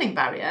as a learning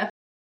barrier,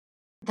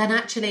 then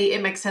actually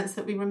it makes sense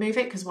that we remove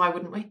it, because why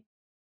wouldn't we?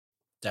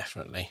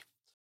 Definitely.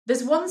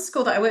 There's one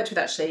school that I worked with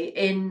actually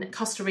in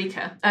Costa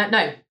Rica,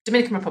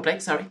 Dominican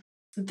Republic, sorry.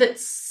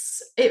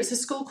 It was a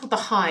school called The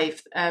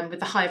Hive, with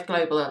the Hive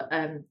Global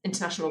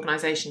international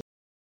organisation.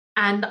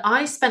 And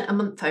I spent a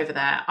month over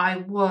there. I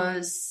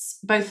was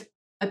both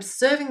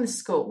observing the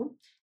school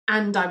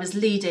and I was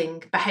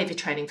leading behaviour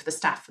training for the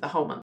staff for the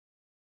whole month.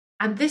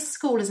 And this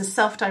school is a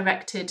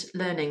self-directed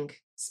learning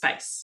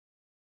space.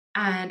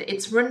 And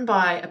it's run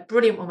by a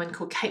brilliant woman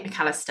called Kate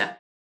McAllister,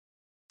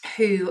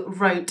 who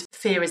wrote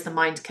Fear is the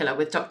Mind Killer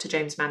with Dr.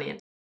 James Mannion.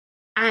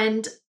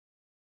 And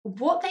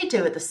what they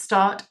do at the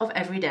start of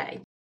every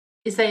day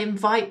is they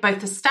invite both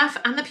the staff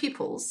and the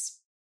pupils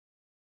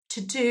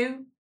to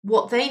do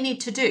what they need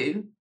to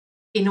do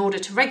in order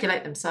to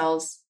regulate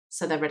themselves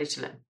so they're ready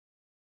to learn.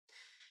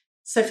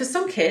 So for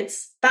some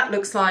kids, that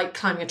looks like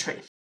climbing a tree.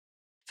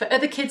 For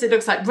other kids, it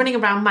looks like running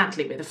around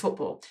madly with a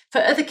football.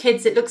 For other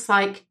kids, it looks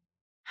like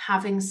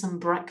having some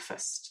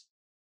breakfast.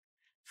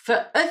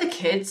 For other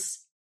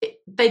kids,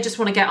 they just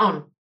want to get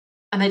on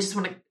and they just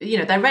want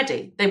to, they're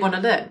ready. They want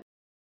to learn.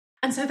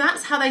 And so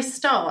that's how they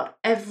start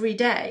every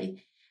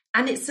day.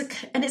 And it's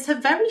a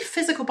very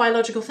physical,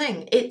 biological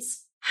thing.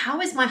 It's, how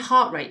is my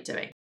heart rate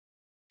doing?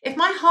 If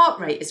my heart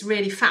rate is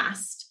really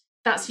fast,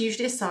 that's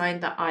usually a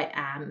sign that I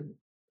am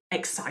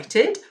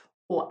excited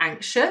or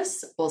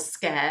anxious or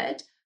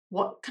scared.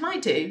 What can I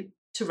do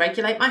to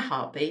regulate my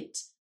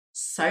heartbeat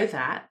so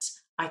that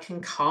I can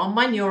calm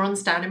my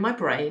neurons down in my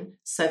brain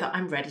so that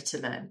I'm ready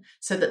to learn?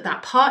 So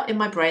that part in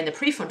my brain, the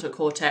prefrontal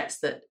cortex,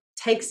 that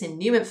takes in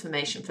new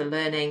information for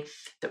learning,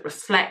 that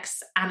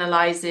reflects,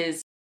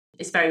 analyzes,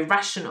 is very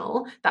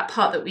rational, that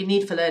part that we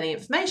need for learning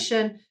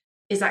information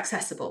is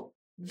accessible.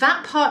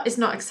 That part is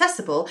not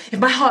accessible if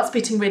my heart's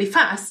beating really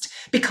fast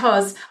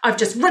because I've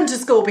just run to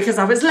school because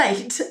I was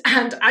late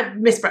and I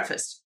missed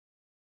breakfast.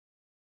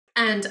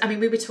 And I mean,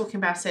 we were talking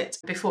about it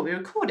before we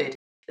recorded.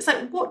 It's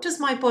like, what does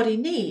my body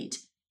need?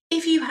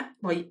 If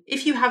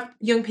you have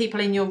young people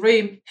in your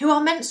room who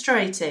are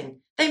menstruating,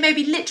 they may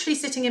be literally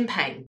sitting in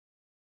pain,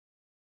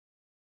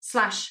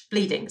 /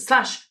 bleeding,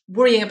 /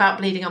 worrying about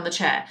bleeding on the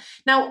chair.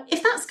 Now,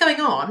 if that's going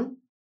on,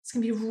 it's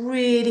going to be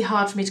really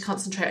hard for me to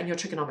concentrate on your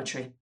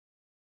trigonometry.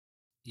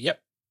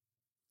 Yep.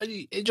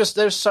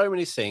 There's so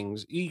many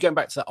things. You go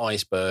back to the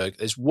iceberg,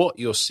 there's what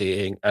you're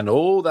seeing and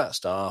all that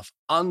stuff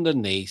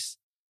underneath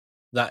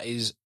that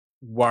is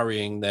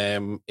worrying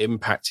them,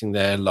 impacting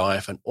their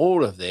life and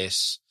all of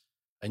this.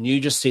 And you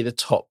just see the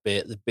top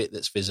bit, the bit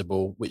that's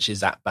visible, which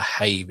is that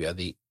behaviour,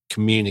 the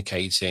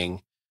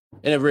communicating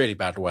in a really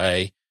bad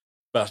way,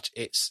 but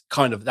it's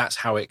kind of, that's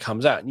how it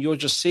comes out. And you're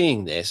just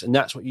seeing this, and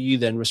that's what you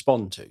then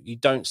respond to. You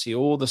don't see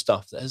all the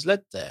stuff that has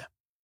led there.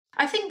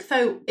 I think,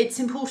 though, it's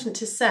important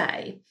to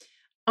say,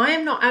 I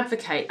am not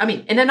advocate. I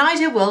mean, in an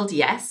ideal world,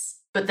 yes,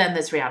 but then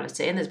there's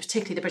reality, and there's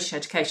particularly the British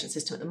education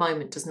system at the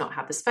moment does not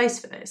have the space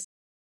for this.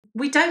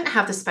 We don't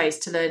have the space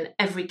to learn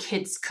every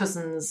kid's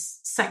cousin's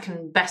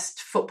second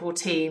best football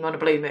team on a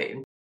blue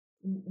moon.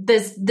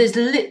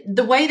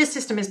 The way the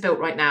system is built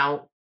right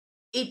now,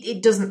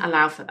 it doesn't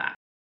allow for that.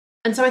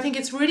 And so I think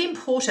it's really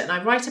important, and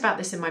I write about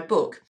this in my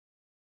book,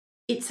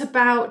 it's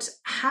about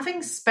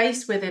having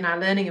space within our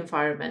learning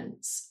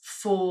environments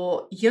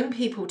for young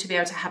people to be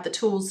able to have the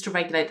tools to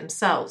regulate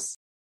themselves.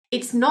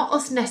 It's not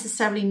us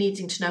necessarily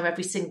needing to know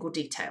every single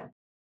detail.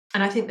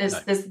 And I think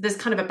there's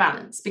kind of a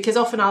balance, because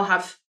often I'll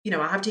have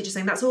teachers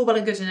saying, that's all well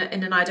and good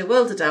in an ideal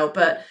world, Adele,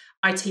 but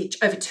I teach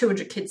over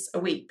 200 kids a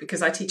week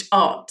because I teach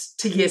art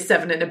to year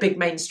 7 in a big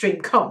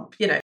mainstream comp,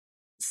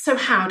 So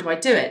how do I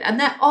do it? And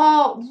there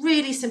are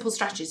really simple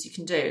strategies you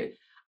can do.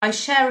 I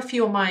share a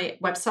few on my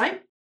website.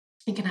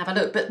 You can have a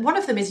look. But one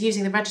of them is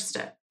using the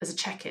register as a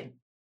check-in.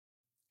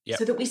 Yep.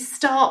 So that we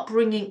start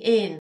bringing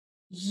in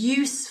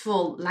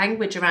useful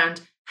language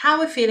around how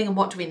we're feeling and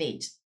what do we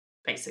need,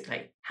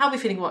 basically. How are we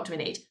feeling and what do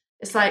we need?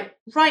 It's like,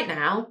 right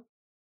now,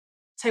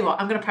 tell you what,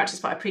 I'm going to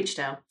practice what I preach,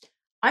 Dale.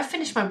 I've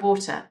finished my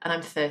water and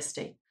I'm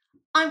thirsty.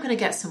 I'm going to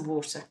get some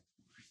water.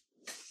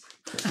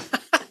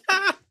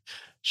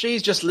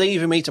 She's just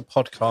leaving me to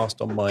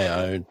podcast on my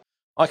own.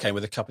 I came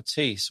with a cup of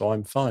tea, so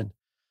I'm fine.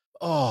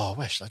 Oh,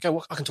 where should I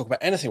go? I can talk about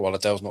anything while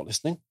Adele's not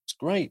listening. It's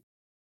great.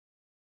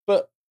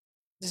 But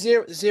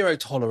zero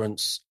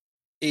tolerance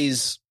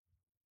is,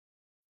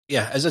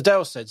 as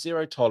Adele said,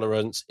 zero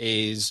tolerance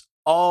is,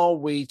 are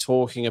we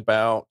talking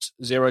about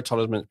zero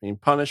tolerance being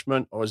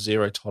punishment, or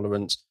zero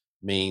tolerance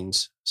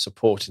means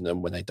supporting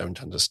them when they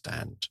don't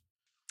understand?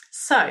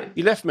 So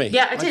you left me.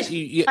 Yeah, I did.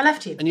 I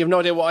left you. And you have no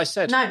idea what I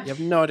said. No. You have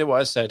no idea what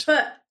I said.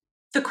 But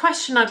the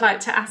question I'd like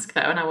to ask,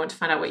 though, and I want to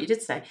find out what you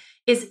did say,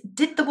 is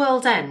did the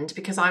world end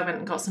because I went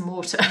and got some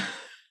water?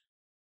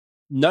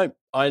 No,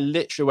 I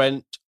literally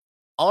went,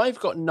 I've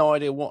got no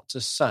idea what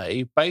to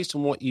say based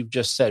on what you've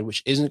just said,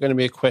 which isn't going to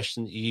be a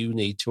question that you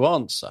need to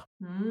answer.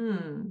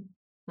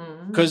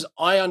 Because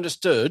I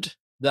understood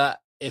that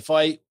if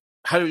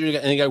how do you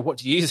get, and you go, what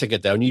do you think,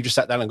 Adele? And you just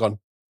sat down and gone,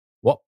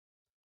 what?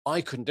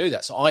 I couldn't do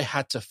that. So I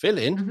had to fill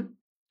in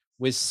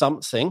with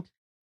something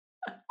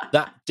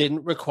that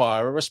didn't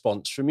require a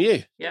response from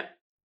you. Yeah.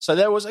 So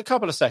there was a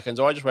couple of seconds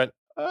where I just went,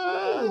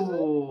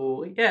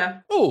 oh,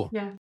 yeah. Oh.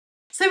 Yeah.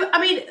 So, I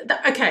mean,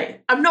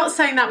 okay, I'm not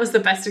saying that was the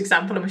best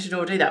example and we should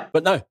all do that.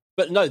 But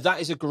no, that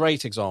is a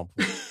great example.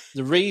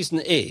 The reason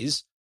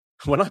is,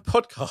 when I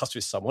podcast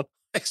with someone,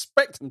 I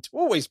expect them to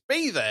always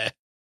be there.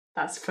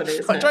 That's funny,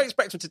 isn't it? I don't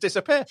expect them to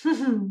disappear.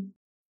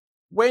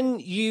 When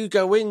you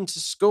go into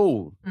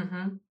school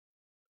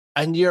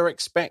and you're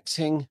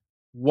expecting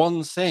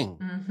one thing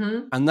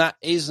and that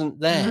isn't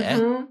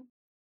there,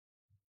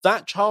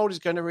 that child is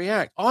going to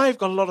react. I've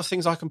got a lot of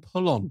things I can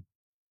pull on.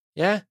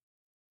 Yeah.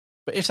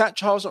 But if that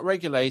child's not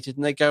regulated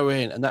and they go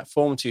in and that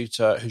form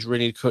tutor who's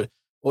really good,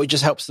 or it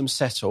just helps them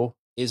settle,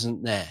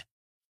 isn't there.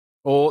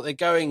 Or they're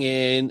going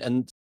in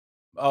and,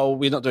 oh,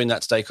 we're not doing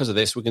that today because of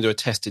this. We're going to do a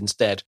test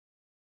instead.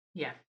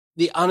 Yeah.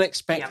 The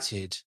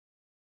unexpected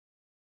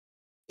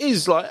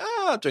is like,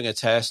 doing a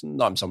test,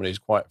 and I'm somebody who's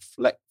quite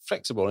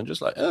flexible and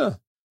just like,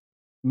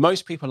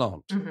 most people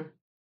aren't.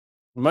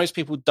 Most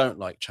people don't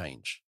like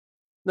change.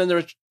 Then there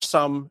are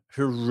some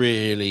who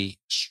really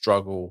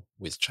struggle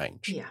with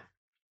change. Yeah.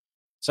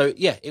 So,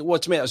 it was,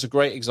 to me, that was a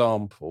great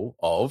example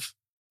of,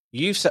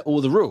 you've set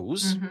all the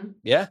rules.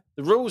 Yeah.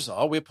 The rules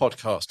are, we're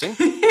podcasting,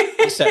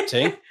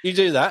 accepting, you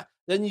do that.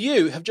 Then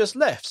you have just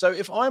left. So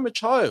if I'm a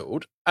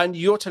child and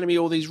you're telling me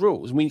all these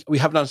rules, and we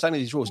have an understanding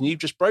of these rules, and you've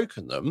just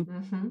broken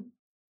them,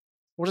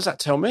 what does that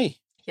tell me?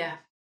 Yeah,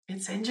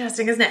 it's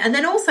interesting, isn't it? And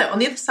then also on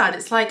the other side,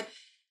 it's like,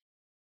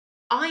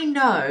 I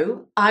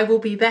know I will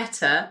be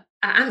better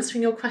at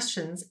answering your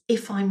questions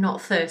if I'm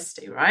not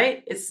thirsty,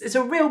 right? It's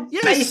a real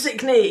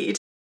basic need.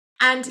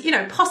 And,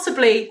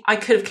 possibly I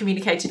could have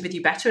communicated with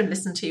you better and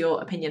listened to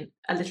your opinion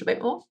a little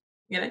bit more,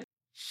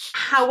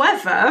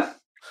 However,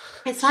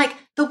 it's like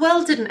the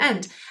world didn't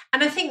end.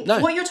 And I think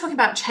what you're talking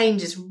about,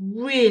 change, is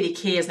really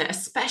key, isn't it?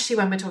 Especially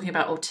when we're talking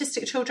about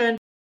autistic children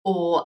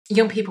or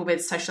young people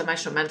with social,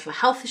 emotional, mental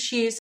health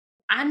issues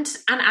and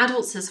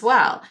adults as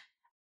well.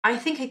 I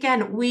think,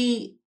 again,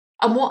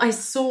 and what I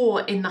saw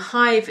in the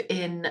Hive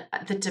in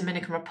the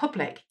Dominican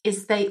Republic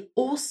is they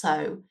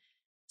also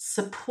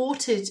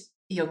supported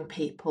young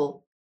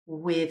people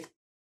with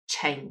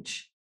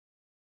change,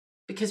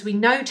 because we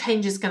know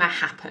change is going to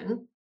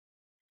happen.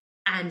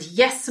 And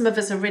yes, some of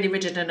us are really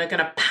rigid and are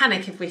going to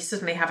panic if we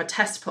suddenly have a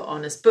test put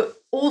on us. But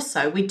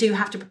also, we do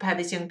have to prepare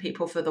these young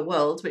people for the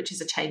world, which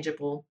is a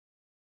changeable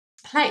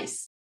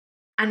place.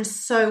 And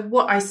so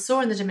what I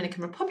saw in the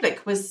Dominican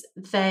Republic was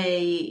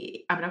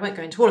I won't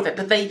go into all of it,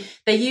 but they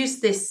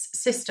used this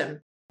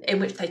system in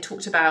which they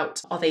talked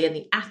about, are they in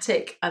the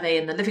attic? Are they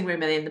in the living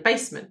room? Are they in the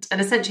basement? And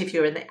essentially, if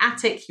you're in the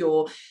attic,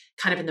 you're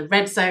kind of in the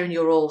red zone,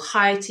 you're all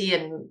highty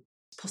and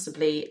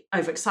possibly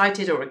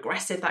overexcited or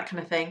aggressive, that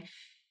kind of thing.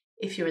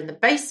 If you're in the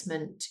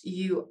basement,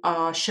 you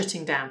are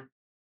shutting down.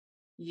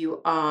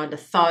 You are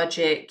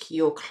lethargic,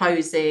 you're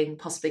closing,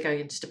 possibly going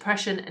into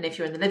depression. And if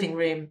you're in the living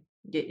room,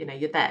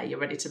 you're there, you're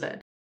ready to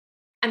learn.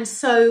 And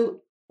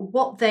so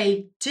what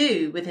they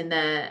do within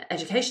their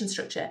education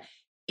structure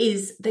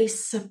is they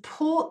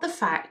support the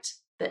fact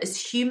that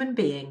as human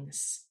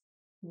beings,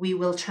 we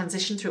will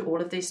transition through all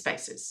of these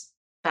spaces.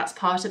 That's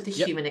part of the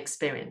human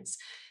experience.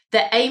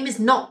 The aim is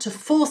not to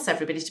force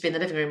everybody to be in the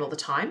living room all the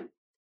time,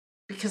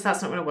 because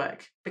that's not going to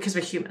work, because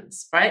we're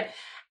humans, right?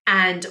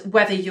 And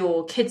whether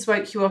your kids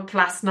woke you up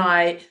last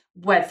night,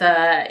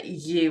 whether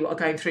you are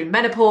going through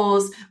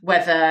menopause,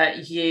 whether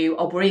you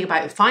are worrying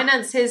about your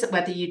finances,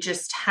 whether you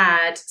just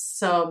had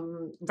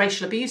some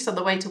racial abuse on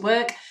the way to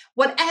work,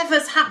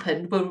 whatever's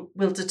happened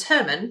will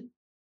determine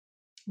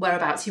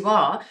whereabouts you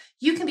are.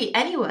 You can be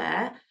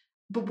anywhere,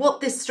 but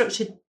what this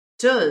structure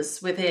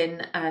does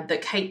within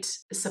that Kate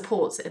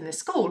supports in this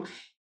school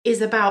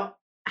is about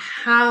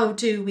how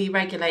do we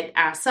regulate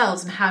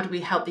ourselves and how do we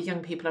help the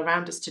young people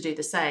around us to do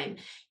the same,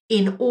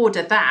 in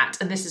order that,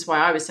 and this is why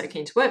I was so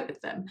keen to work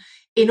with them,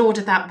 in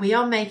order that we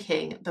are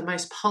making the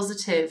most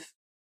positive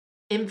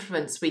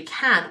influence we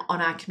can on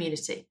our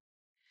community.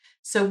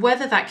 So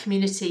whether that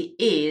community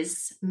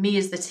is me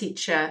as the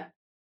teacher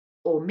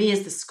or me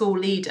as the school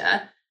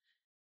leader,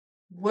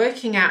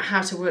 working out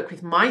how to work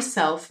with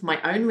myself, my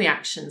own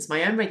reactions,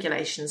 my own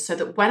regulations, so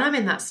that when I'm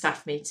in that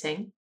staff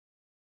meeting,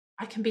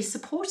 I can be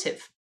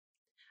supportive.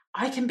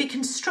 I can be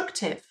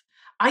constructive.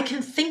 I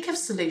can think of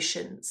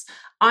solutions.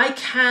 I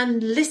can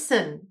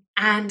listen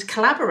and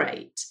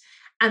collaborate.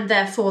 And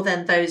therefore,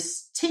 then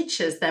those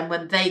teachers, then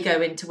when they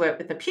go in to work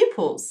with the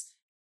pupils,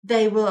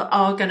 they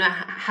are going to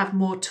have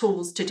more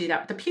tools to do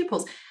that with the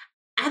pupils.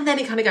 And then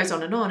it kind of goes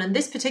on. And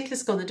this particular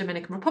school in the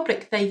Dominican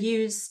Republic, they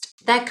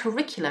used their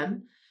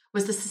curriculum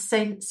was the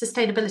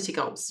sustainability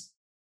goals.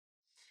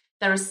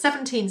 There are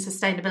 17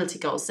 sustainability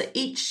goals. So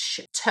each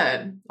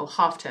term or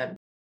half term,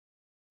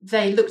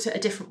 they looked at a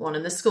different one,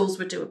 and the schools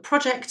would do a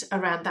project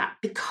around that,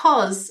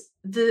 because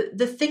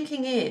the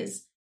thinking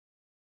is,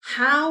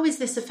 how is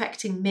this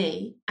affecting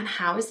me and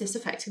how is this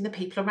affecting the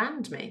people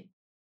around me?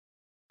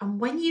 And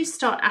when you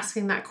start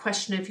asking that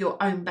question of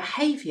your own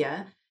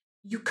behaviour,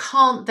 you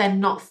can't then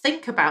not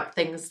think about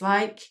things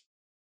like,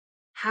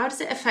 how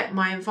does it affect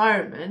my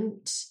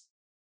environment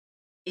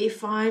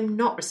if I'm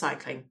not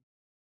recycling?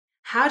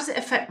 How does it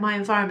affect my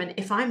environment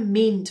if I'm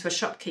mean to a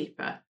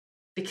shopkeeper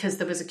because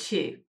there was a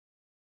queue?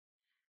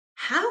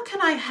 How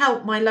can I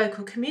help my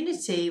local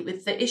community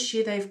with the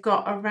issue they've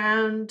got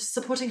around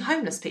supporting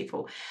homeless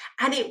people?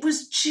 And it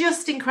was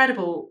just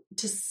incredible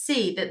to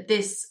see that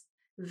this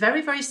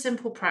very, very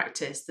simple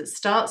practice that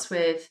starts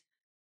with,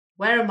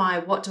 where am I?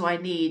 What do I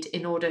need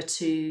in order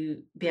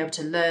to be able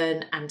to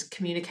learn and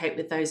communicate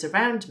with those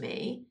around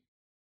me?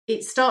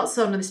 It starts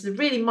on this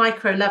really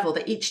micro level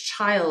that each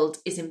child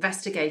is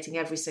investigating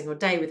every single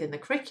day within the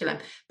curriculum,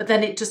 but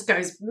then it just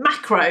goes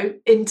macro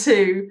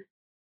into,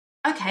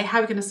 okay, how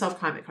are we going to solve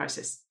climate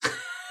crisis?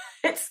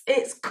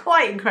 It's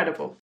quite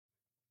incredible.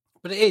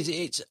 But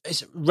it's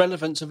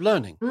relevance of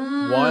learning.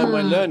 Why am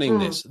I learning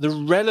this? The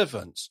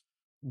relevance.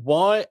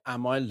 Why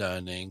am I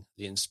learning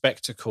the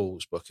Inspector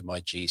Calls book in my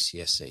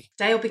GCSE?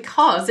 Dale,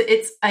 because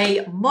it's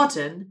a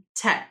modern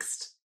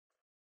text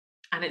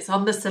and it's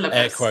on the syllabus.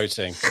 Air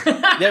quoting.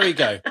 There we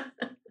go.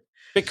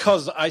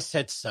 Because I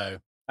said so.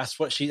 That's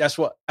what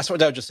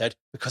Dale just said.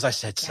 Because I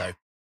said so.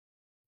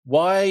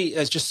 Why?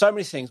 There's just so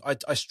many things.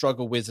 I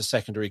struggle with the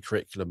secondary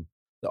curriculum.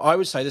 I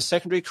would say the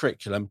secondary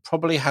curriculum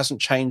probably hasn't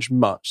changed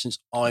much since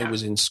I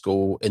was in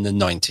school in the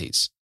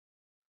 90s.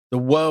 The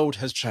world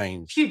has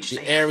changed. Hugely.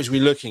 The areas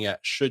we're looking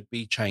at should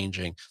be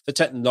changing. The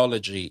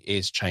technology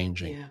is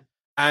changing. Yeah.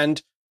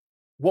 And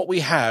what we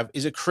have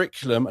is a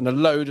curriculum and a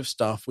load of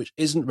stuff which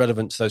isn't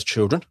relevant to those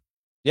children.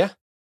 Yeah?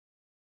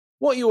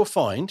 What you will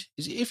find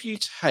is if you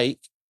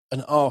take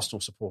an Arsenal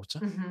supporter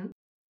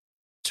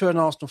to an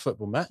Arsenal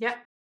football match,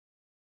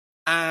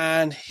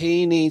 and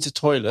he needs a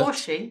toilet.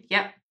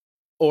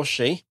 Or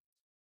she,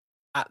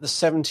 at the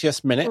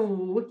 70th minute.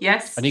 Ooh,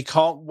 yes. And he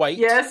can't wait.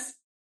 Yes.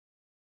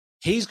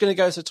 He's going to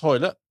go to the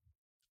toilet,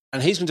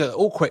 and he's going to do it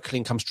all quickly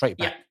and come straight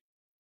back.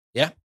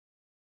 Yeah?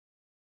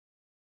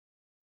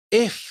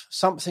 If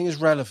something is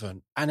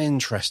relevant and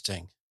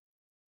interesting,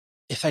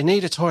 if they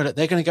need a toilet,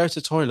 they're going to go to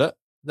the toilet.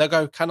 They'll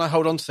go, can I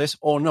hold on to this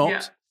or not?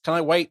 Yeah. Can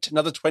I wait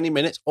another 20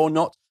 minutes or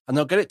not? And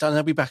they'll get it done and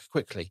they'll be back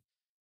quickly.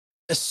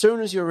 As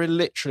soon as you're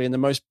literally in the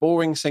most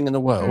boring thing in the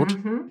world,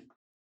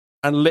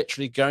 and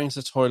literally going to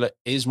the toilet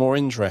is more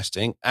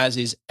interesting, as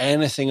is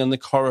anything in the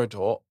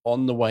corridor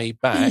on the way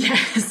back.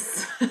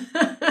 Yes.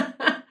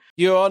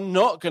 You are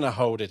not going to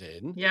hold it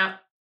in. Yeah.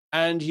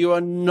 And you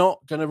are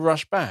not going to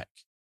rush back.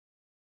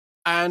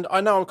 And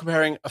I know I'm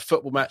comparing a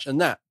football match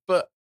and that,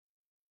 but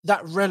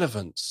that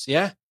relevance,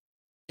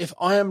 if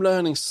I am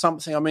learning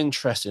something I'm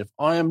interested in, if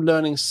I am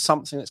learning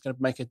something that's going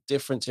to make a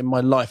difference in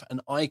my life,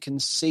 and I can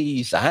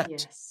see that,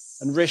 Yes.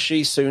 and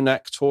Rishi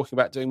Sunak talking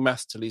about doing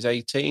maths till he's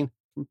 18,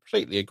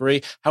 completely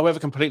agree. However,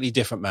 completely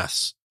different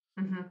maths.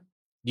 Mm-hmm.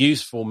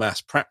 Useful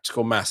maths,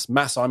 practical maths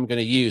I'm going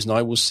to use, and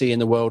I will see in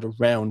the world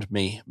around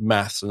me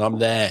maths, and I'm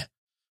there.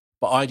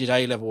 But I did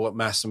A-level at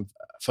maths and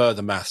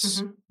further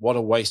maths. Mm-hmm. What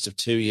a waste of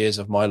 2 years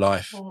of my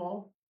life.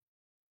 Oh.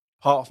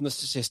 Apart from the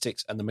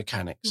statistics and the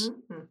mechanics.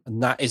 Mm-hmm.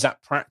 And that is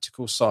that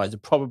practical side, the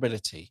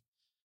probability.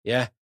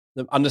 Yeah.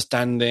 The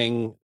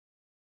understanding,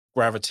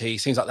 gravity,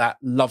 things like that.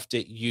 Loved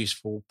it,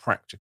 useful,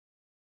 practical.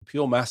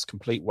 Pure maths,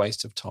 complete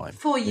waste of time.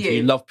 For you. If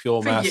you love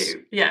pure For maths,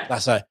 you. Yeah.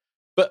 that's it.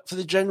 But for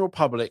the general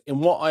public,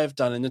 in what I have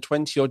done in the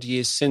 20 odd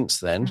years since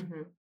then,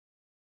 Mm-hmm.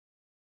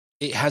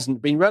 it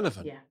hasn't been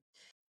relevant. Yeah.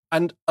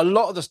 And a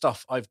lot of the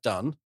stuff I've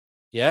done,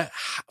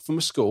 from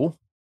a school,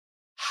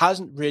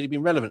 hasn't really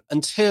been relevant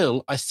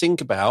until I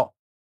think about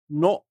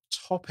what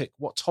topic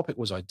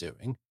was I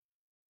doing?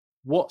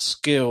 What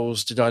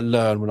skills did I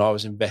learn when I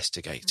was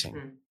investigating?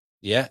 Mm-hmm.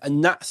 Yeah.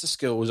 And that's the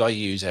skills I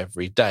use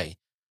every day.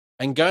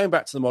 And going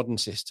back to the modern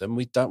system,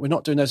 we're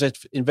not doing those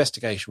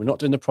investigation. We're not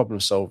doing the problem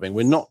solving.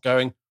 We're not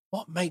going,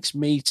 what makes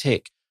me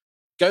tick?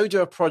 Go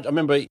do a project. I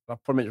remember I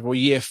promised for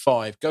year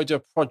 5, go do a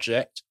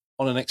project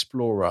on an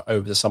explorer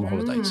over the summer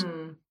holidays.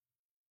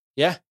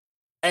 Yeah.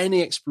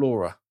 Any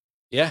explorer.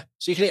 Yeah.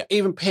 So you can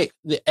even pick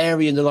the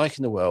area and the like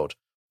in the world,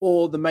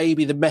 or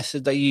maybe the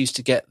method they used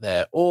to get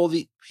there, or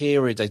the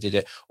period they did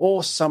it,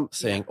 or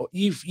something. Or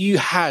you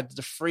had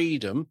the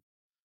freedom.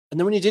 And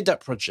then when you did that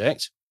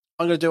project,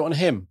 I'm going to do it on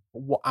him.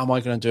 What am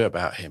I going to do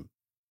about him?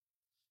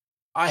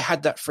 I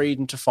had that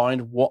freedom to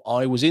find what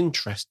I was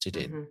interested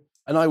in. Mm-hmm.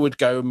 And I would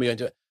go and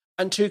do it.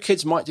 And 2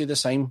 kids might do the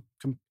same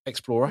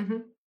explorer, Mm-hmm.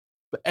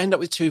 but end up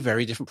with 2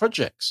 very different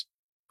projects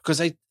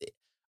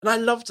and I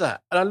loved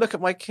that. And I look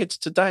at my kids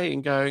today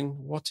and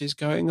going, what is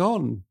going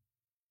on?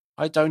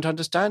 I don't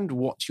understand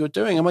what you're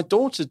doing. And my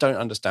daughters don't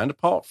understand,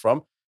 apart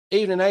from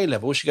even in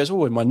A-level, she goes,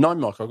 oh, in my 9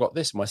 mark, I got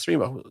this. In my 3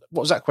 mark, what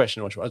was that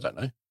question? I don't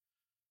know.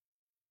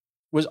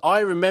 I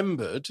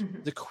remembered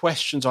the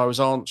questions I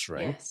was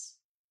answering. Yes.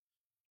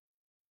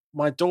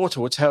 My daughter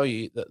will tell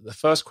you that the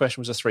first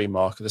question was a 3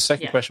 marker, the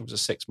second question was a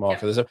 6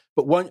 marker,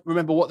 but won't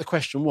remember what the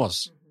question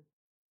was.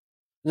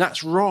 And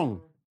that's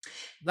wrong.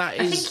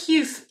 I think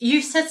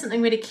you've said something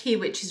really key,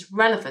 which is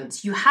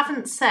relevance. You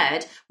haven't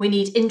said we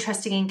need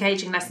interesting,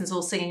 engaging lessons,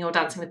 all singing or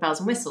dancing with bells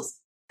and whistles.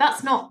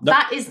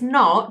 That is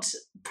not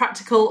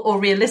practical or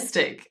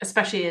realistic,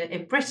 especially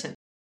in Britain.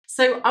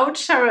 So I would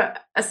share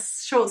a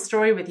short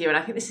story with you, and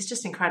I think this is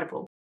just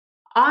incredible.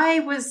 I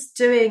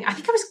think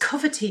I was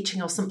cover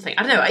teaching or something.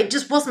 I don't know. It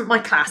just wasn't my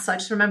class. I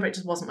just remember it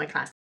just wasn't my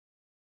class.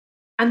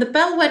 And the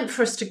bell went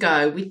for us to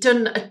go. We'd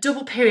done a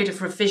double period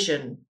of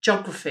revision,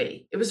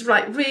 geography. It was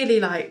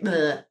really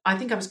ugh. I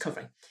think I was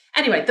covering.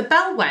 Anyway, the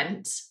bell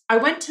went. I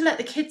went to let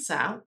the kids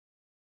out.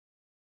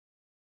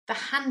 The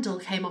handle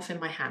came off in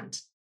my hand.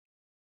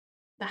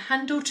 The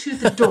handle to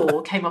the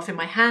door came off in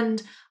my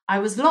hand. I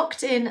was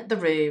locked in the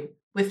room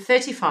with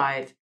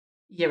 35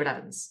 year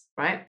 11s,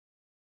 right?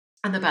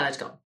 And the bell had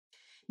gone.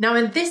 Now,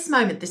 in this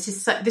moment, it's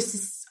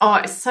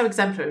so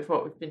exemplary of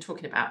what we've been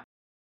talking about.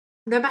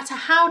 No matter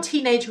how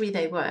teenagery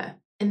they were,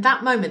 in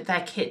that moment,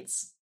 they're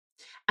kids.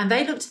 And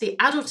they looked to the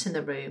adult in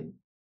the room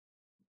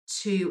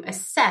to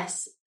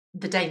assess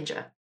the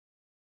danger,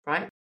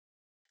 right?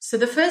 So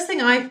the first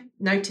thing I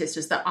noticed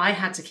was that I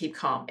had to keep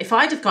calm. If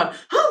I'd have gone,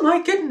 oh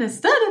my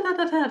goodness,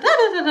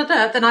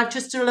 then I've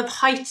just have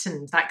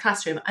heightened that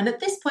classroom. And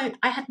at this point,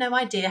 I had no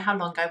idea how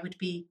long I would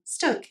be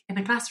stuck in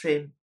a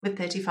classroom with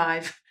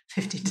 35,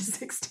 15 to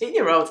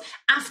 16-year-olds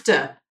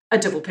after a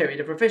double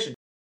period of revision.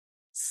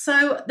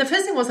 So the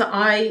first thing was that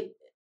I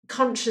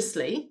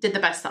consciously did the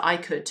best that I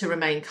could to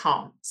remain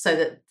calm so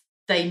that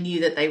they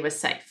knew that they were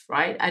safe,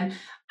 right?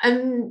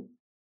 And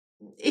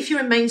if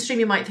you're in mainstream,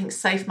 you might think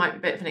safe might be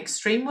a bit of an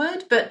extreme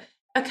word, but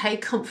okay,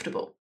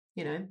 comfortable,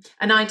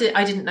 And I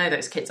didn't know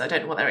those kids. I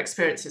don't know what their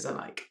experiences are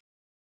like.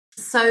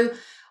 So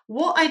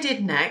what I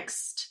did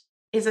next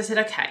is I said,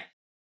 okay,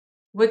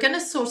 we're going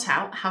to sort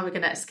out how we're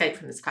going to escape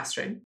from this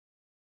classroom.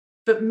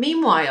 But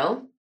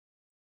meanwhile,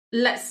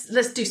 let's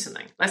do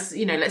something. Let's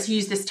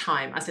use this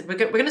time. I said, we're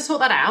going to sort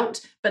that out,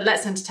 but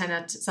let's entertain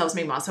ourselves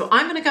meanwhile. So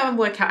I'm going to go and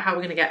work out how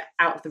we're going to get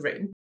out of the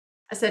room.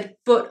 I said,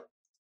 but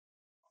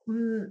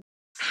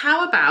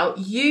how about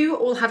you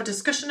all have a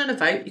discussion and a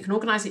vote? You can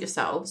organise it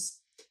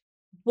yourselves.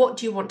 What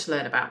do you want to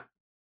learn about?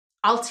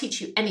 I'll teach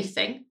you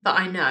anything that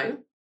I know.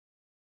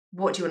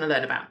 What do you want to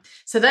learn about?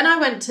 So then I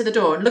went to the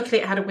door, and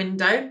luckily it had a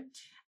window,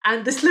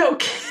 and this little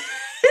kid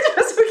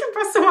was looking for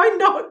us, so I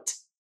knocked.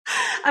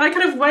 And I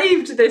kind of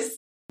waved this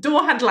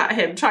door handle at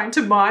him, trying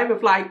to mime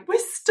of we're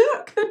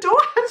stuck, the door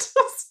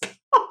handle's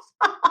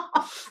gone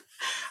off.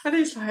 And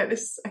he's like,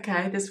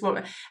 this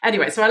woman.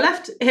 Anyway, so I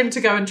left him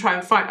to go and try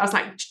and find, I was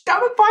like,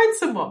 go and find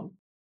someone.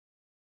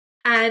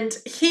 And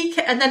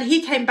then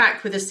he came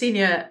back with a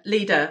senior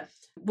leader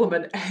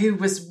woman who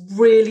was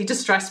really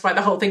distressed by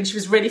the whole thing. She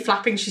was really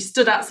flapping. She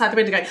stood outside the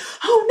window going,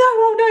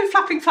 oh no,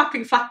 flapping,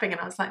 flapping, flapping.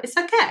 And I was like, it's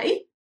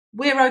okay.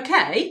 We're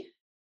okay.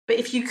 But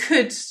if you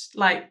could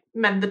like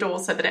mend the door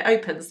so that it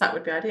opens, that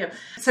would be ideal.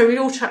 So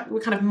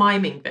we're kind of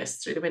miming this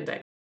through the window.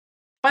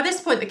 By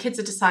this point, the kids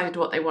had decided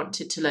what they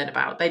wanted to learn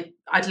about.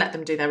 I'd let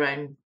them do their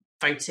own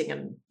voting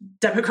and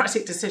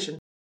democratic decision.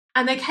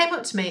 And they came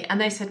up to me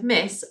and they said,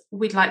 Miss,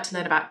 we'd like to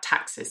learn about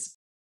taxes.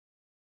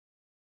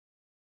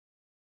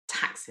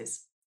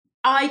 Taxes.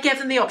 I gave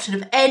them the option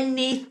of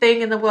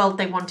anything in the world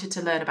they wanted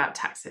to learn about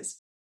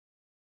taxes.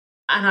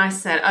 And I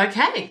said,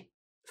 okay,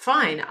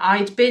 fine.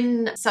 I'd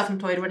been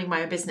self-employed running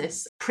my own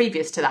business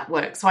previous to that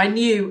work. So I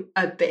knew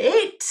a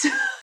bit.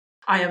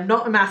 I am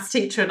not a maths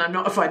teacher and I'm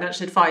not a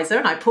financial advisor.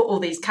 And I put all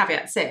these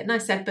caveats in. I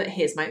said, but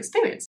here's my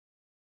experience.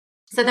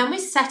 So then we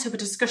set up a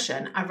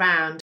discussion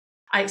around,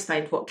 I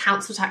explained what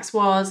council tax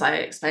was. I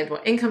explained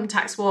what income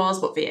tax was,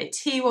 what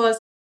VAT was.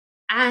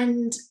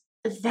 And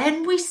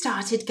then we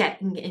started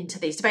getting into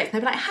these debates.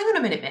 And they were like, hang on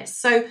a minute, miss.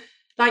 So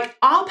like,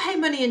 I'll pay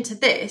money into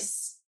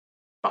this,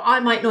 but I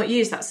might not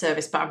use that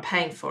service, but I'm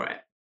paying for it.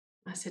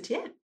 I said,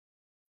 yeah,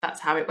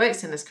 that's how it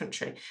works in this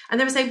country. And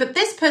they were saying, but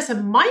this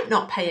person might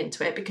not pay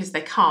into it because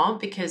they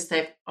can't, because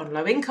they're on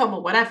low income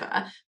or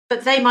whatever,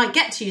 but they might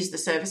get to use the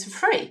service for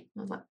free.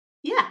 I was like,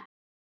 yeah.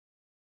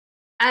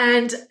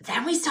 And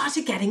then we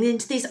started getting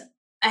into these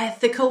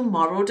ethical,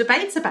 moral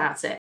debates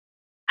about it.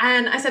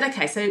 And I said,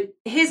 okay, so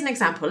here's an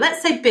example.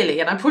 Let's say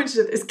Billy, and I pointed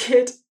at this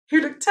kid who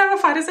looked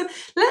terrified. I said,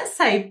 let's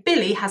say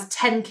Billy has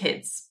 10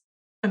 kids.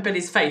 And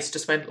Billy's face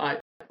just went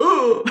like,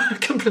 oh,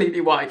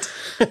 completely white.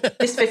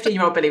 This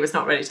 15-year-old Billy was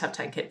not ready to have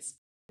 10 kids.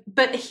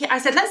 But I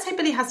said, let's say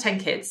Billy has 10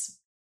 kids.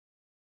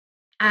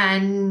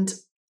 And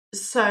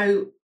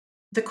so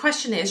the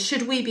question is,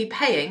 should we be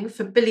paying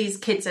for Billy's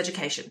kids'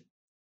 education?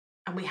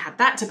 And we had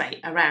that debate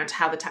around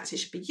how the taxes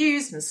should be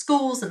used and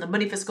schools and the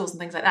money for schools and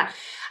things like that.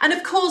 And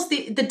of course,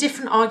 the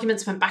different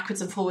arguments went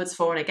backwards and forwards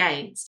for and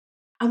against.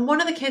 And one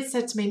of the kids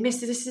said to me, Miss,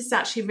 this is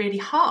actually really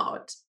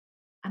hard.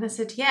 And I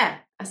said, yeah.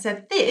 I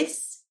said,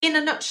 this, in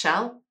a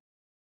nutshell,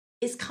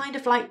 is kind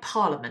of like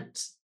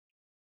Parliament.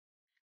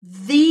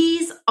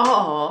 These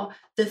are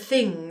the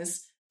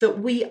things that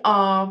we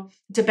are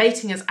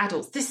debating as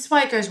adults. This is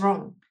why it goes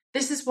wrong.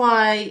 This is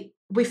why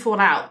we fall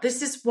out.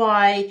 This is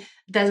why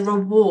there are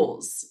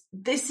wars.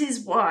 This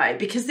is why,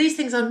 because these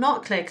things are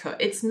not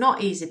clear-cut. It's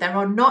not easy. There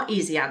are not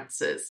easy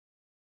answers.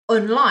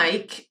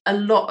 Unlike a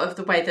lot of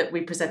the way that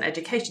we present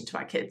education to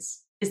our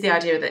kids is the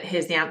idea that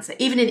here's the answer.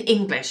 Even in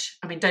English,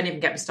 I mean, don't even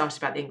get me started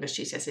about the English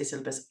GCSE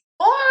syllabus.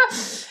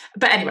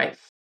 But anyway,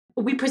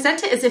 we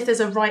present it as if there's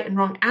a right and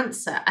wrong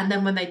answer. And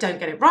then when they don't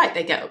get it right,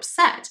 they get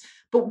upset.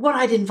 But what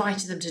I'd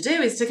invited them to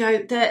do is to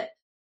go, there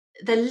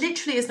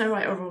literally is no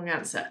right or wrong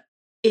answer.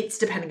 It's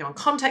depending on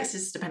context,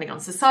 it's depending on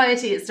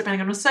society, it's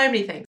depending on so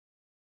many things.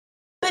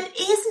 But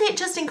isn't it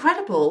just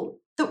incredible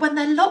that when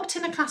they're locked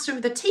in a classroom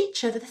with a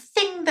teacher, the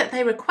thing that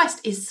they request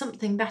is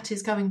something that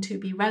is going to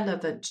be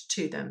relevant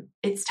to them?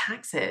 It's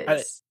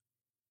taxes.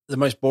 The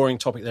most boring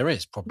topic there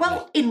is, probably.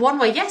 Well, in one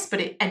way, yes, but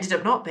it ended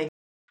up not being.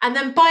 And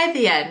then by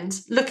the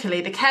end,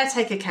 luckily, the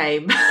caretaker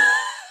came.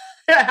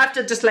 I have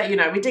to just let you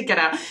know, we did get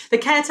out. The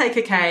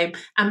caretaker came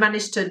and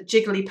managed to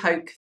jiggly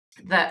poke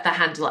the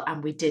handle,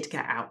 and we did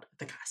get out of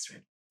the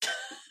classroom.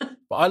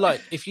 But I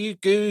like, if you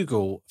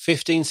Google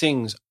 15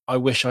 things I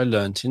wish I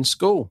learnt in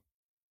school,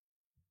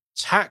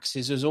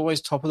 taxes is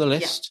always top of the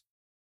list.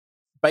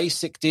 Yeah.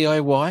 Basic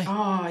DIY.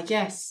 Oh,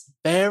 yes.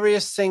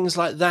 Various things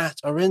like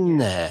that are in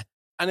there.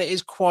 And it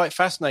is quite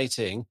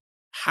fascinating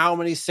how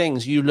many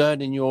things you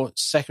learn in your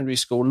secondary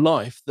school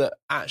life that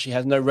actually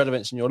has no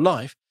relevance in your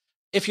life.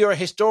 If you're a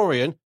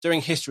historian,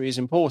 doing history is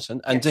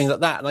important and things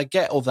like that. And I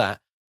get all that.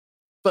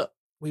 But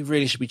we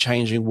really should be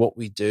changing what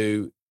we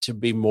do to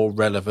be more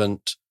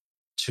relevant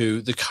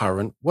to the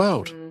current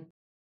world.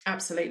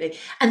 Absolutely.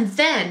 And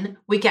then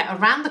we get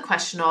around the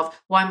question of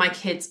why my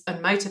kids are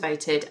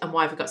unmotivated and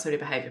why we've got so many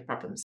behaviour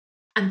problems.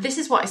 And this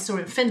is what I saw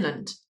in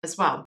Finland as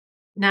well.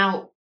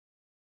 Now,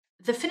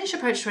 the Finnish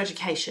approach to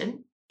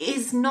education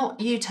is not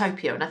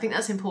utopia. And I think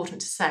that's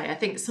important to say. I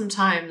think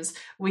sometimes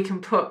we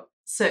can put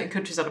certain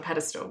countries on a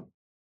pedestal.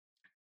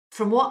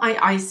 From what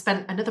I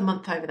spent another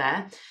month over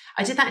there.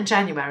 I did that in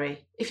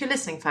January. If you're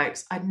listening,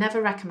 folks, I'd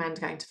never recommend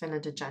going to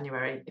Finland in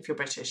January if you're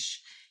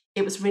British.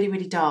 It was really,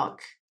 really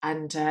dark.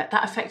 And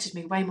that affected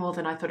me way more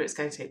than I thought it was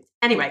going to.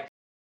 Anyway,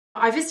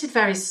 I visited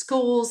various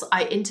schools.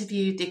 I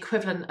interviewed the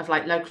equivalent of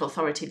like local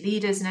authority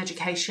leaders in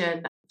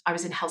education. I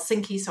was in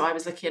Helsinki, so I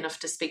was lucky enough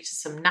to speak to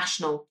some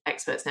national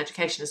experts in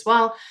education as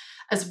well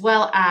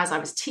as I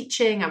was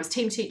teaching. I was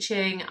team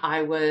teaching.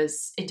 I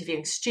was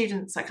interviewing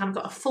students. I kind of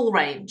got a full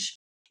range.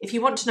 If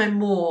you want to know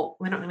more,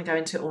 we're not going to go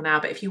into it all now,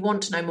 but if you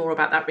want to know more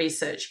about that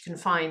research, you can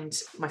find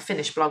my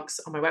Finnish blogs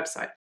on my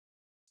website.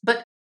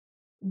 But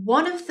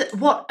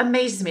what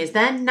amazes me is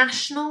their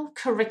national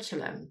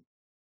curriculum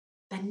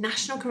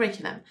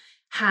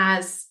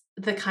has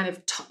the kind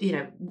of,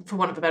 for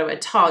want of a better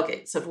word,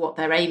 targets of what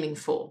they're aiming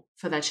for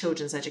their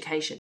children's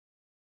education.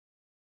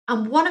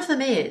 And one of them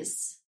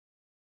is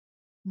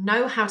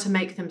know how to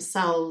make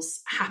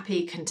themselves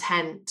happy,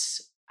 content,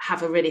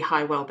 have a really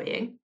high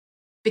well-being.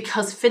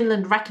 Because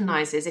Finland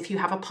recognises if you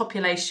have a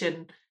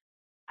population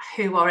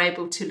who are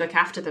able to look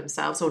after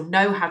themselves or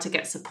know how to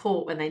get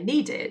support when they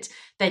need it,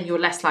 then you're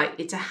less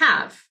likely to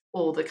have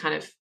all the kind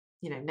of,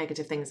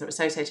 negative things that are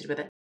associated with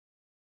it.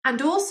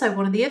 And also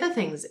one of the other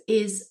things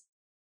is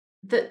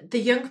that the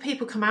young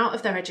people come out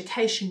of their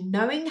education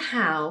knowing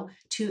how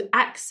to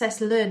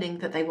access learning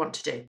that they want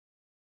to do.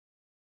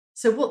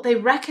 So what they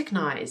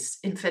recognise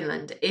in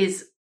Finland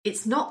is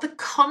it's not the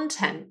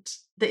content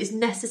that is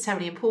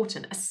necessarily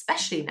important,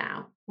 especially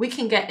now. We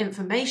can get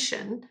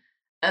information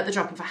at the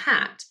drop of a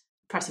hat,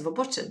 press of a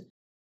button.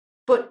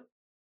 But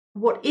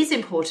what is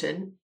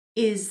important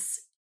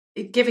is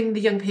giving the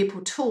young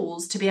people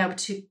tools to be able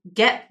to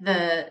get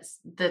the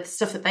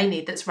stuff that they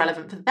need that's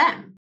relevant for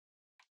them.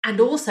 And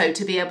also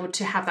to be able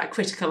to have that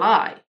critical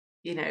eye,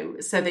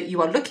 so that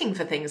you are looking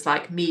for things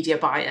like media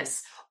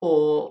bias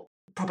or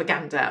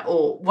propaganda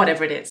or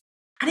whatever it is.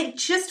 And it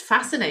just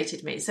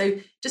fascinated me. So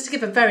just to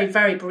give a very,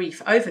 very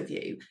brief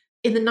overview,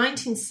 in the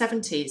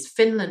 1970s,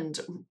 Finland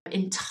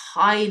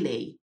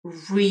entirely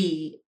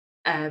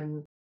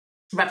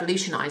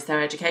revolutionised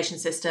their education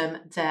system,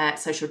 their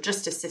social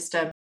justice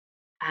system,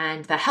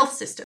 and their health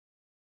system.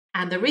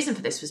 And the reason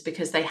for this was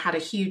because they had a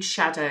huge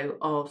shadow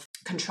of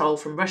control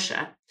from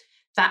Russia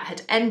that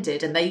had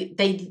ended, and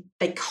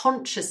they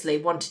consciously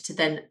wanted to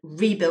then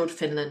rebuild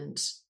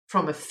Finland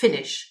from a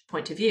Finnish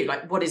point of view,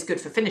 like what is good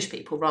for Finnish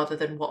people rather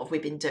than what have we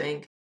been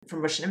doing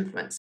from Russian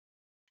influence.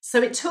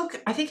 So it took,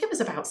 I think it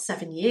was about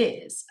 7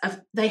 years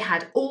they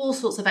had all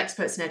sorts of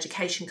experts in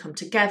education come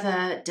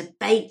together,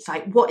 debate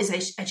like what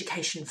is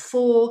education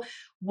for,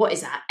 what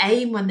is our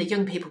aim when the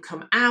young people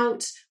come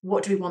out,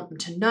 what do we want them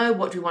to know,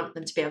 what do we want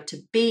them to be able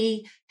to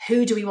be,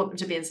 who do we want them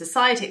to be in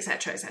society,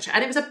 etc., etc.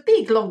 And it was a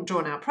big, long,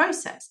 drawn-out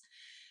process.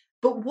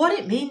 But what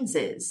it means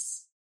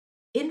is,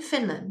 in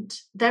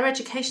Finland, their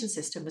education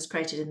system was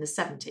created in the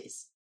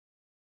 70s.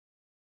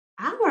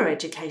 Our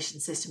education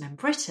system in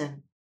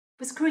Britain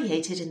was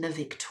created in the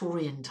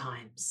Victorian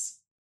times.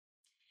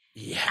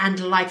 Yeah. And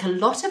like a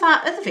lot of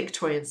our other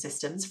Victorian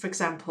systems, for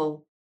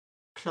example,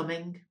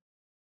 plumbing,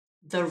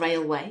 the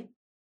railway,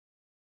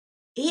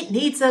 it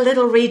needs a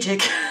little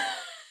rejig.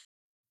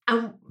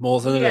 And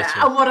more than a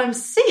little. And what I'm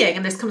seeing,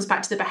 and this comes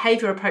back to the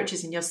behaviour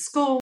approaches in your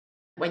school,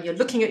 when you're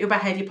looking at your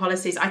behaviour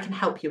policies, I can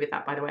help you with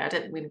that, by the way. I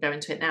don't think we're going to go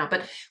into it now.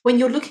 But when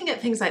you're looking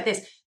at things like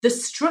this, the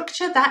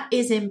structure that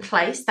is in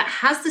place, that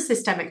has the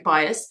systemic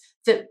bias,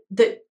 that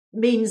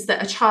means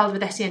that a child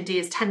with SEND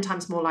is 10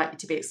 times more likely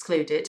to be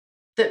excluded,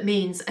 that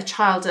means a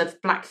child of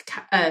Black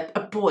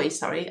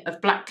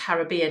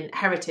Caribbean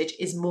heritage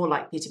is more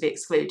likely to be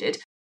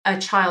excluded, a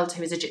child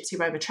who is a Gypsy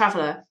Roma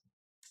traveller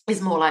is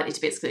more likely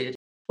to be excluded.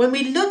 When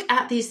we look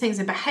at these things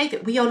in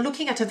behaviour, we are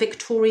looking at a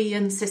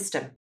Victorian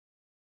system.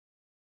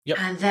 Yep.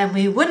 And then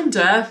we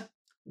wonder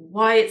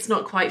why it's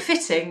not quite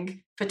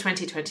fitting for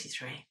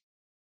 2023.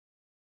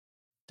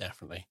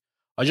 Definitely.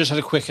 I just had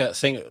a quick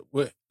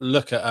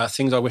look at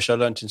things I wish I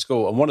learned in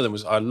school. And one of them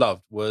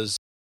was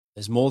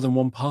there's more than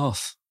one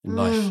path in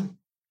life.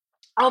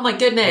 Oh my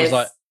goodness. I was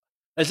like,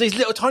 there's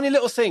these tiny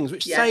little things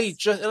which say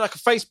just like a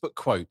Facebook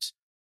quote.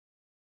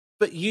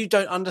 But you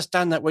don't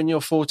understand that when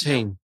you're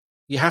 14. No.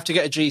 You have to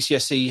get a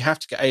GCSE, you have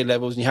to get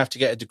A-levels, and you have to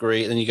get a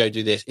degree, and then you go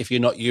do this. If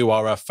you're not, you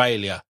are a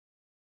failure.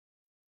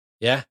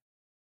 Yeah?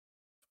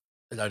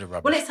 A load of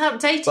rubbish. Well, it's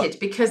outdated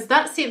because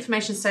that's the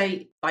information,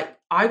 say, like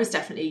I was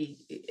definitely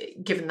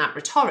given that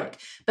rhetoric,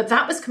 but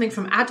that was coming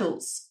from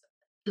adults,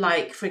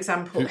 like, for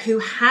example, who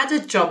had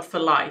a job for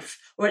life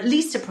or at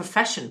least a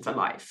profession for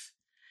life.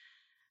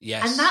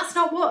 Yes. And that's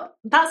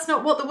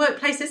not what the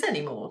workplace is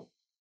anymore.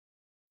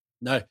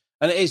 No.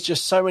 And it is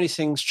just so many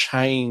things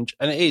change.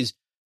 And it is.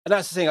 And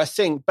that's the thing. I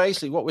think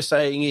basically what we're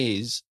saying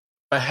is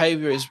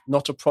behaviour is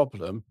not a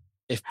problem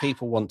if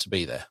people want to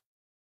be there.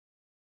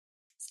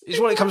 It's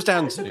what it comes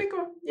down to. It's a big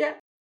one,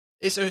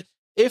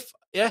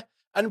 yeah.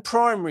 And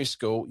primary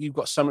school, you've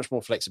got so much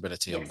more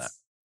flexibility on that.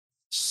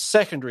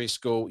 Secondary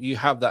school, you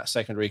have that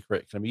secondary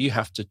curriculum. You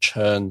have to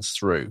churn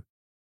through.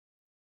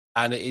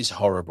 And it is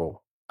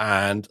horrible.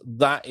 And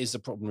that is the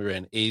problem we're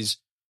in, is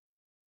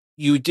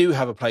you do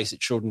have a place that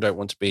children don't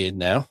want to be in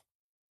now.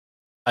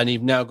 And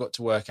you've now got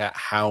to work out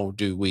how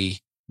do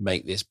we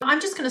make this. I'm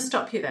just going to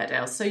stop you there,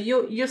 Dale. So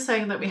you're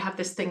saying that we have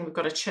this thing we've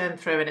got to churn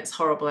through and it's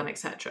horrible and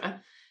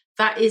etc.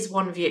 That is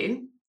one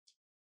view.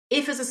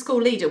 If as a school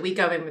leader we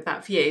go in with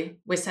that view,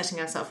 we're setting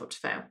ourselves up to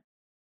fail,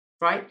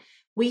 right?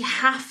 We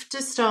have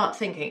to start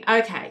thinking,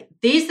 okay,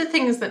 these are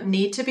things that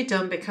need to be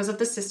done because of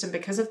the system,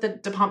 because of the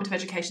Department of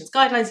Education's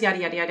guidelines, yada,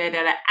 yada, yada,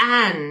 yada.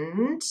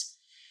 And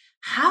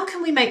how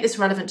can we make this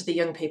relevant to the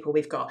young people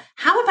we've got?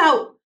 How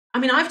about,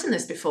 I've done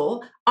this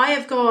before. I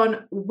have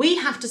gone, we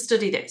have to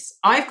study this.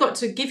 I've got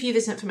to give you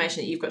this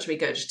information that you've got to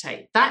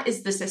regurgitate. That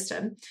is the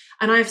system.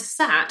 And I've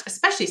sat,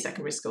 especially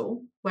secondary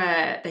school,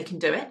 where they can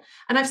do it.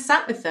 And I've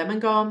sat with them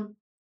and gone,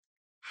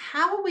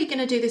 how are we going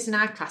to do this in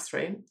our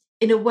classroom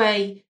in a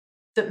way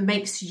that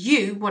makes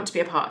you want to be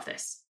a part of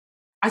this?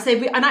 I say,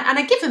 and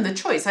I give them the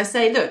choice. I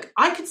say, look,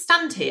 I could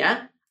stand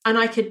here and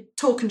I could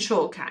talk and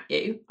talk at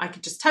you. I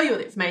could just tell you all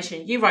the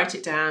information, you write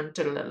it down,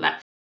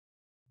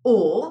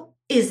 or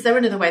is there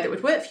another way that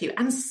would work for you?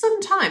 And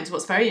sometimes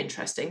what's very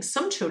interesting,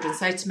 some children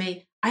say to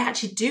me, I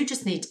actually do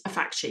just need a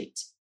fact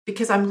sheet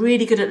because I'm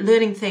really good at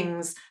learning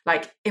things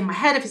like in my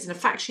head. If it's in a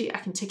fact sheet, I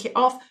can tick it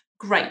off.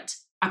 Great.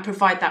 I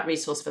provide that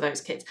resource for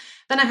those kids.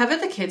 Then I have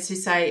other kids who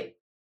say,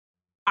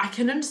 I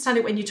can understand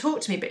it when you talk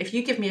to me, but if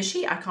you give me a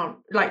sheet, I can't,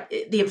 like,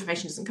 the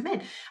information doesn't come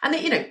in.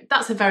 And,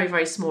 that's a very,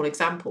 very small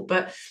example.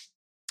 But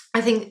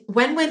I think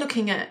when we're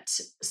looking at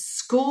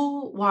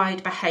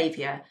school-wide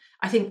behaviour,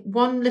 I think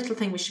one little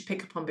thing we should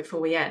pick up on before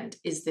we end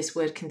is this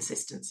word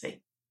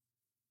consistency.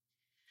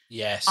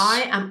 Yes.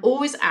 I am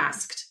always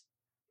asked,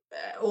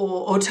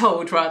 or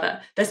told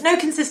rather, there's no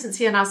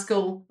consistency in our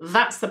school.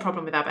 That's the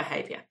problem with our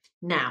behaviour.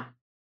 Now,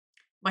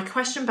 my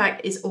question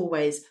back is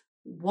always,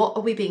 what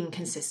are we being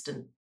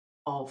consistent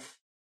of?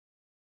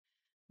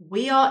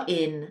 We are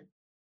in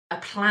a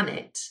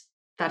planet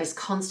that is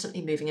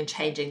constantly moving and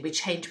changing. We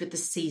change with the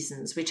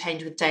seasons, we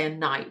change with day and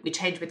night, we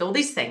change with all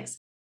these things.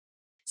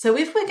 So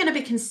if we're going to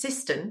be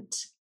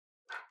consistent,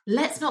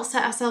 let's not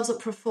set ourselves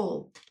up for a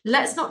fall.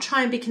 Let's not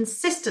try and be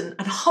consistent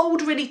and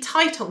hold really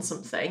tight on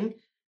something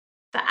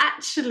that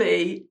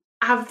actually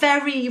our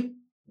very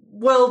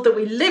world that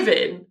we live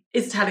in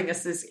is telling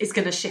us is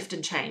going to shift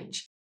and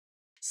change.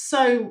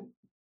 So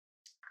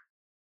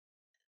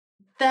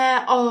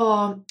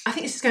I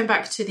think this is going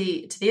back to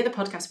the other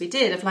podcast we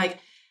did of like,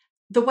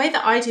 the way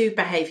that I do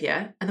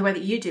behaviour and the way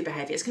that you do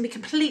behaviour is going to be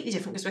completely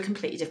different because we're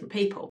completely different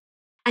people.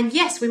 And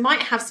yes, we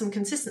might have some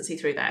consistency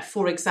through there.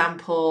 For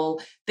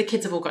example, the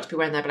kids have all got to be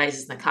wearing their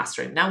blazers in the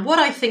classroom. Now, what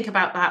I think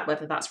about that,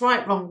 whether that's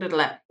right, wrong,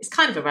 it's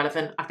kind of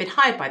irrelevant. I've been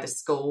hired by the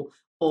school,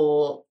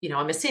 or,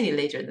 I'm a senior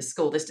leader in the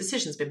school. This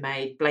decision's been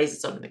made,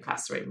 blazers on in the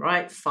classroom,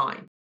 right?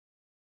 Fine.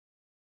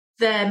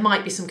 There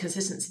might be some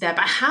consistency there.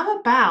 But how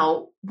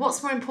about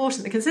what's more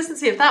important, the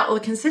consistency of that or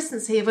the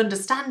consistency of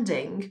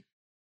understanding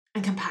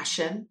and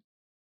compassion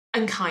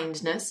and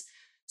kindness,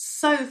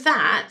 so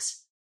that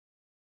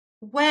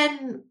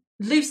when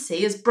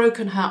Lucy has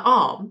broken her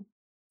arm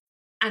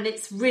and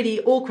it's really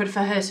awkward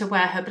for her to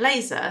wear her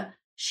blazer,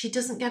 she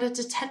doesn't get a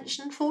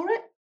detention for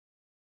it?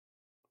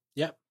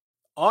 Yeah.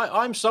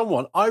 I'm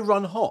someone, I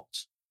run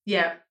hot.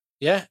 Yeah.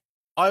 Yeah.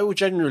 I will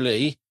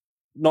generally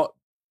not,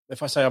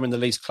 if I say I'm in the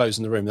least clothes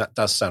in the room, that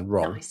does sound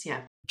wrong. Nice,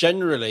 yeah.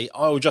 Generally,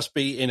 I will just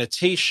be in a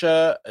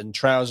T-shirt and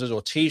trousers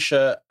or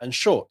T-shirt and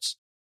shorts.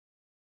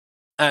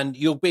 And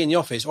you'll be in the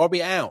office, or I'll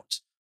be out.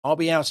 I'll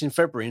be out in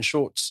February in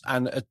shorts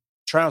and a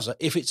trouser.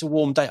 If it's a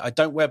warm day, I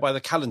don't wear by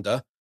the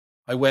calendar.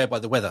 I wear by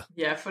the weather.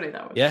 Yeah, funny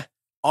that one. Yeah.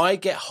 I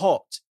get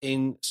hot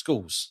in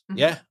schools. Mm-hmm.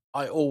 Yeah.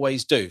 I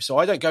always do. So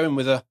I don't go in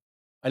with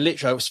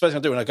first thing I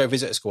do when I go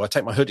visit a school, I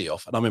take my hoodie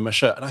off and I'm in my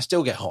shirt and I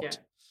still get hot. Yeah.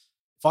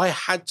 If I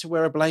had to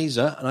wear a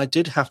blazer, and I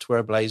did have to wear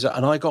a blazer,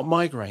 and I got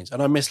migraines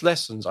and I missed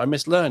lessons, I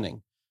missed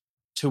learning,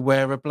 to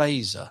wear a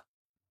blazer.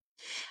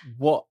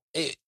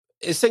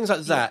 It's things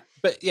like that.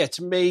 But yeah,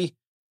 to me,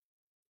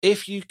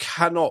 if you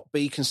cannot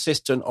be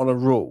consistent on a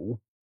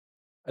rule,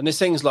 and there's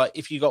things like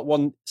if you got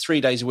 3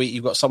 days a week,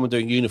 you've got someone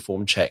doing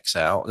uniform checks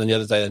out, and then the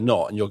other day they're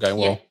not, and you're going,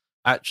 well,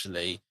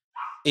 actually,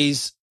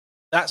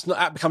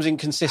 that becomes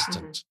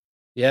inconsistent.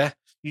 Mm-hmm. Yeah.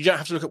 You don't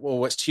have to look at,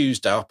 well, it's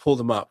Tuesday, I'll pull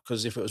them up,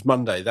 because if it was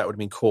Monday, that would have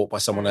been caught by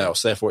someone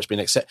else. Therefore, it's been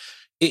accepted.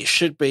 It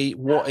should be,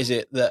 what is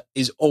it that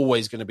is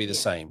always going to be the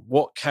same?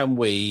 What can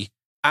we,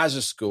 as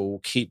a school,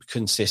 keep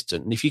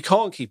consistent? And if you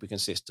can't keep it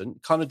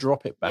consistent, kind of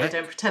drop it back.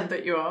 Yeah, don't pretend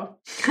that you are,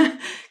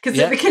 because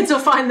the kids will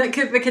find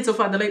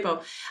the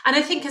loophole. And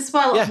I think as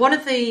well, one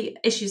of the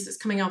issues that's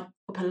coming up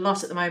a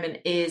lot at the moment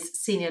is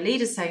senior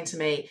leaders saying to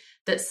me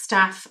that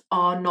staff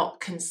are not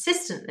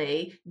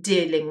consistently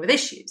dealing with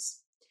issues.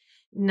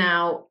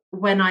 Now,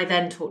 when I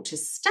then talk to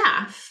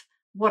staff,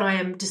 what I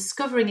am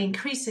discovering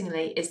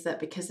increasingly is that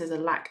because there's a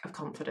lack of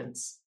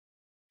confidence.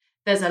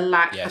 There's a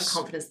lack of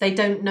confidence. They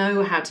don't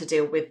know how to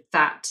deal with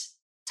that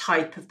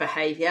type of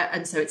behaviour,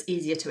 and so it's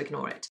easier to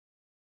ignore it.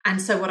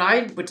 And so what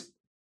I would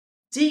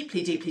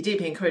deeply, deeply,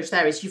 deeply encourage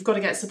there is you've got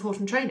to get support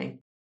and training.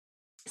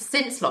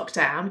 Since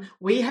lockdown,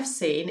 we have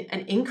seen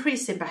an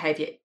increase in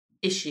behaviour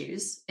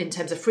issues in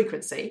terms of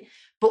frequency,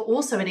 but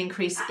also an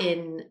increase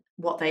in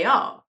what they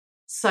are.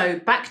 So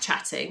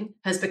backchatting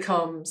has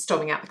become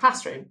storming out the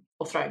classroom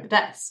or throwing the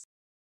desk.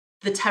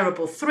 The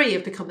terrible 3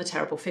 have become the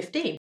terrible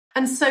 15.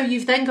 And so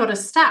you've then got a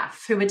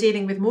staff who are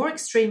dealing with more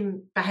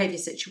extreme behaviour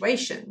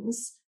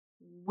situations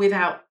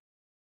without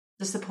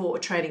the support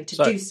or training to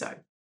do so.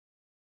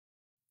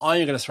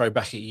 I'm going to throw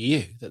back at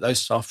you that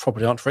those staff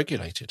probably aren't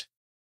regulated.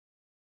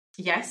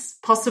 Yes,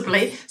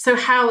 possibly. So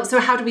how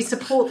do we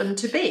support them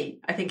to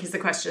be, I think is the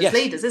question as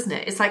leaders, isn't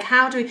it? It's like,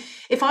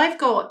 if I've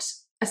got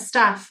a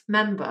staff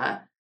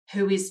member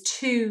who is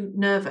too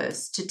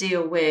nervous to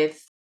deal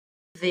with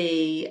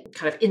the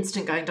kind of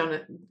incident going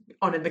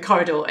on in the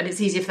corridor, and it's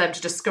easier for them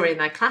to just scurry in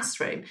their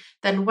classroom,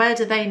 then where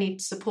do they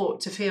need support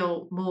to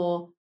feel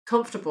more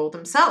comfortable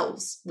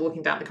themselves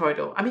walking down the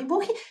corridor? I mean,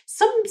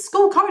 some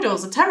school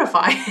corridors are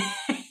terrifying.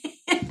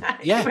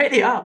 Yeah. You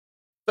really are.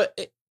 But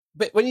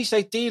when you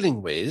say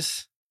dealing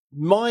with,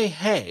 my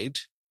head,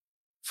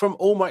 from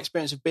all my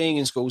experience of being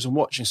in schools and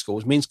watching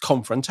schools, means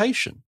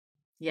confrontation.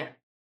 Yeah.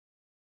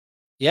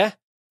 Yeah.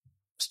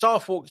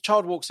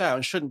 Child walks out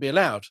and shouldn't be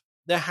allowed.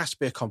 There has to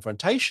be a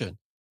confrontation.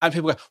 And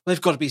people go, well,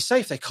 they've got to be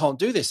safe. They can't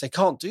do this. They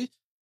can't do.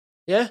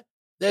 Yeah.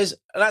 That's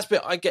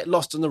bit I get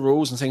lost in the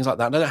rules and things like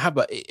that. And I don't have,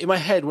 but in my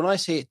head, when I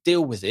see it,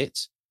 deal with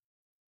it.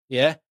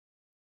 Yeah.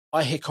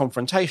 I hear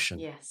confrontation.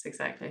 Yes,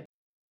 exactly.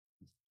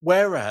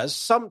 Whereas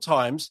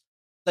sometimes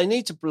they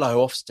need to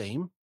blow off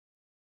steam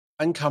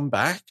and come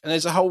back. And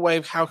there's a whole way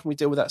of how can we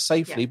deal with that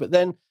safely? Yeah. But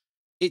then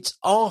it's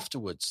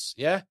afterwards.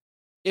 Yeah.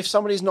 If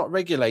somebody's not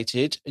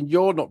regulated and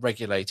you're not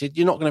regulated,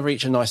 you're not going to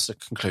reach a nicer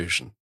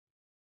conclusion.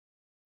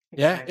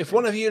 Yeah. Exactly.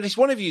 If at least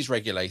one of you is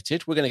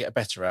regulated, we're going to get a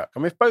better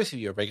outcome. If both of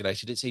you are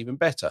regulated, it's even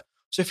better.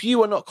 So if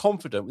you are not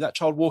confident with that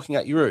child walking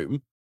out your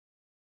room,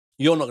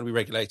 you're not going to be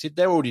regulated.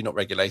 They're already not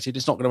regulated.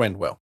 It's not going to end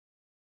well.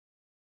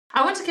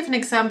 I want to give an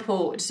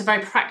example, just a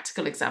very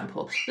practical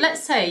example.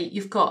 Let's say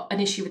you've got an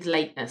issue with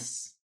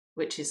lateness,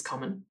 which is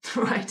common,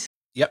 right?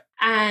 Yep.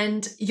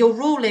 And your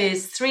rule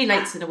is 3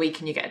 lates in a week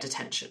and you get a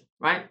detention,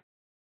 right?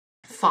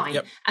 Fine.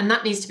 Yep. And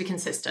that needs to be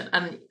consistent.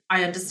 And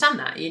I understand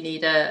that. You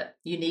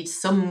need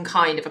some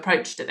kind of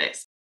approach to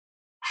this.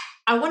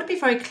 I want to be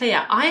very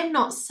clear. I am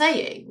not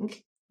saying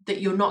that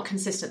you're not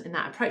consistent in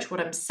that approach. What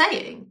I'm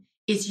saying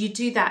is you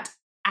do that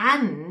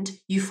and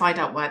you find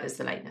out why there's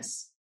the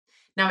lateness.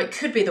 Now, it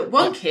could be that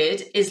one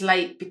kid is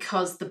late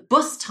because the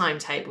bus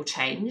timetable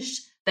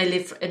changed. They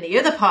live in the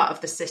other part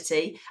of the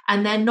city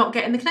and they're not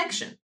getting the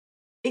connection.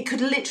 It could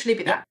literally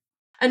be that.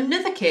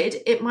 Another kid,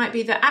 it might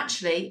be that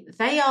actually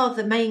they are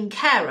the main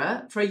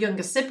carer for a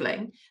younger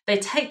sibling. They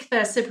take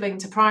their sibling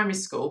to primary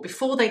school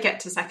before they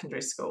get to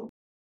secondary school.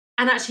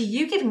 And actually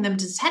you giving them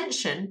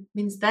detention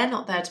means they're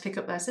not there to pick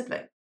up their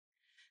sibling.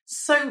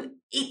 So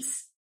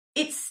it's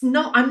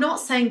not, I'm not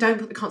saying don't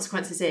put the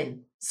consequences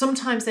in.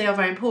 Sometimes they are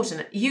very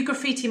important. You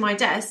graffiti my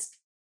desk,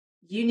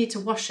 you need to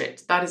wash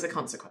it. That is a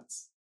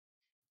consequence.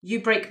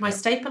 You break my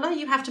stapler,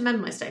 you have to mend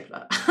my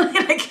stapler.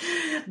 Like,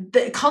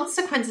 the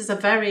consequences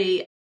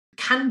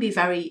can be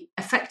very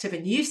effective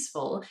and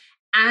useful.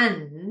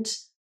 And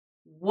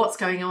what's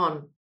going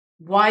on?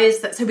 Why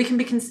is that? So we can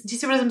be, do you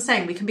see what I'm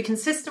saying? We can be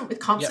consistent with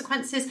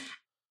consequences,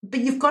 but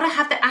you've got to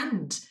have the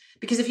and.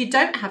 Because if you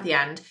don't have the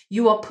and,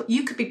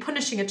 you could be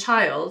punishing a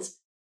child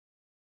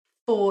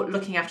for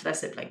looking after their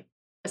sibling,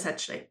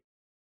 essentially.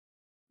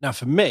 Now,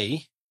 for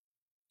me,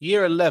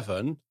 year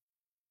 11,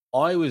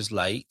 I was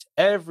late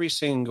every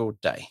single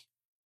day.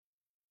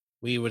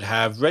 We would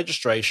have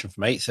registration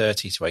from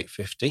 8:30 to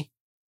 8:50.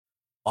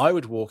 I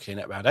would walk in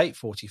at about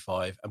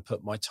 8:45 and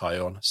put my tie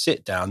on,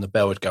 sit down, the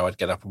bell would go, I'd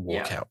get up and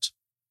walk out.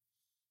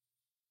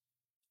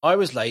 I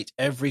was late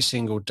every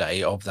single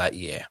day of that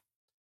year.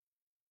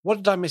 What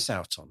did I miss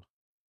out on?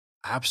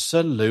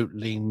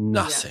 Absolutely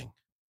nothing.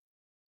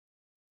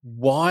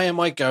 Why am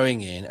I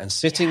going in and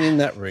sitting in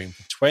that room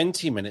for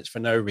 20 minutes for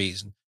no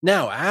reason?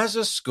 Now, as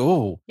a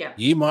school,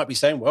 you might be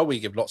saying, well, we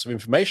give lots of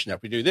information.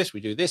 If we do this,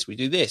 we do this, we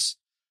do this.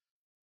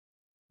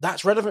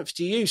 That's relevant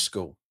to you,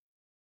 school.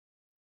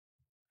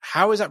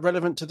 How is that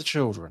relevant to the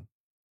children?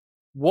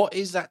 What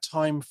is that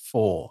time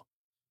for?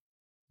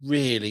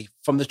 Really,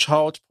 from the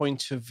child's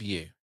point of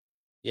view.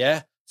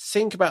 Yeah?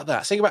 Think about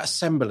that. Think about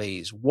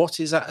assemblies. What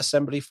is that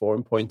assembly for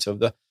in point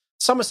of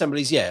some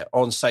assemblies,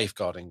 on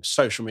safeguarding,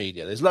 social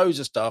media. There's loads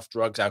of stuff,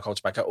 drugs, alcohol,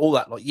 tobacco, all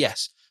that.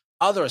 Yes.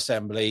 Other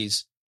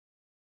assemblies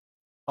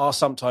are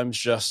sometimes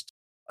just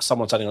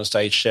someone standing on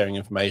stage sharing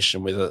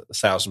information with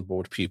 1,000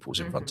 bored pupils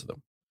in front of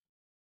them.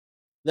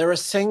 There are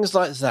things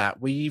like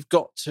that where you've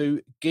got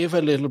to give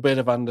a little bit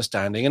of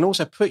understanding and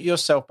also put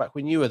yourself back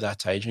when you were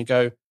that age and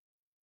go,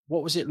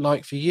 what was it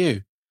like for you?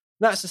 And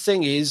that's the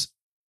thing is,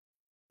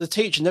 the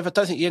teacher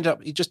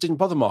he just didn't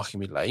bother marking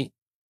me late.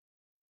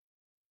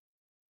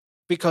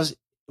 Because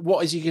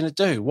what is he going to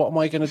do? What am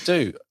I going to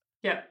do?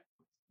 Yeah.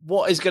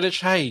 What is going to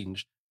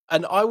change?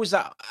 And I was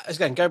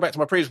again, going back to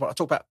my previous one, I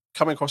talked about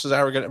coming across as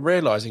arrogant and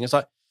realizing it's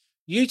like,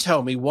 you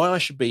tell me why I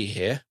should be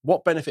here,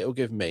 what benefit it will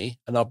give me,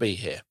 and I'll be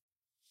here.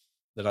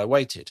 Then I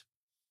waited.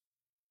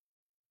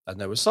 And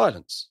there was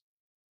silence.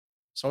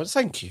 So I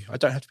said, thank you. I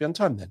don't have to be on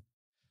time then.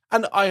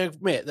 And I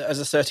admit that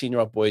as a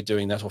 13-year-old boy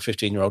doing that, or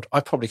 15-year-old,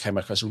 I probably came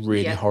across a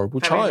really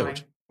horrible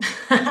child.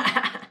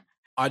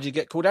 I did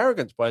get called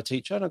arrogant by a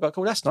teacher, and I got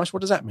called, that's nice,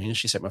 what does that mean? And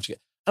she sent me off to get.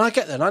 And I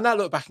get there, and I now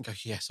look back and go,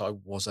 yes, I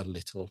was a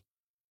little.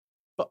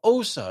 But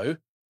also,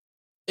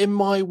 in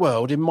my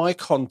world, in my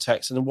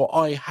context, and what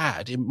I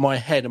had in my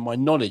head and my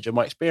knowledge and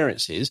my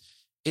experiences,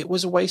 it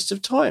was a waste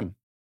of time.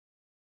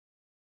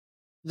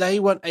 They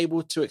weren't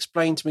able to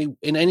explain to me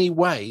in any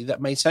way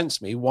that made sense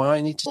to me why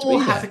I needed to be there.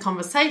 Or have the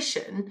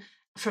conversation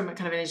from a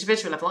kind of an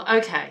individual level.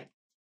 Okay,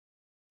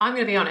 I'm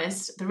going to be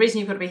honest, the reason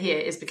you've got to be here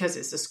is because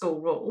it's a school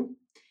rule.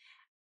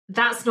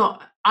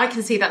 I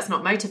can see that's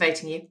not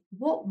motivating you.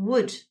 What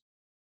would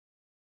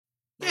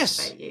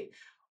motivate you?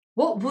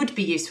 What would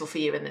be useful for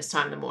you in this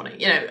time in the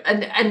morning?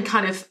 And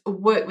kind of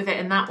work with it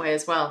in that way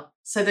as well.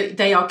 So that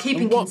they are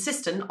keeping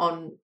consistent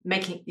on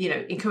making,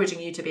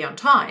 encouraging you to be on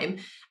time,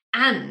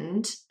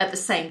 and at the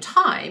same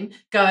time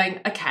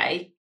going,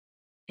 okay,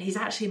 he's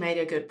actually made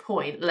a good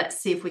point. Let's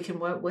see if we can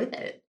work with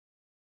it.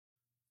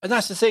 And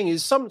that's the thing,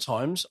 is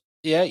sometimes,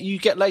 you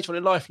get later on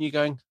in life and you're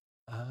going,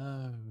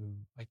 oh,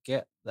 I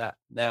get that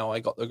now. I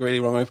got the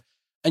really wrong move.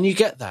 And you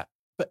get that.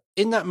 But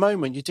in that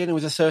moment, you're dealing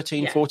with a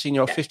 13,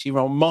 14-year-old,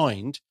 15-year-old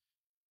mind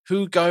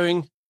who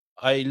going,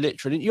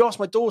 you ask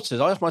my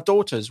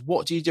daughters,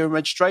 what do you do in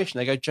registration?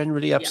 They go,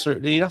 generally,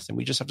 absolutely nothing.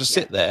 We just have to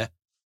sit there.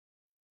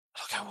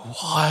 I go, well,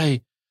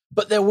 why?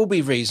 But there will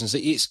be reasons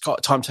that it's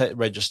got time to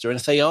register. And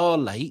if they are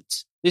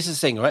late, this is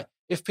the thing, right?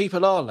 If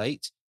people are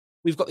late,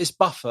 we've got this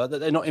buffer that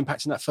they're not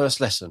impacting that first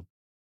lesson.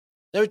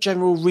 There are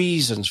general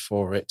reasons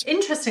for it.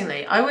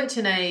 Interestingly, I worked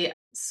in a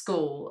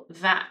school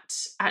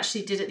that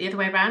actually did it the other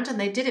way around, and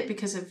they did it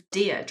because of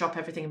DEAR, Drop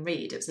Everything and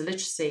Read. It was a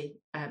literacy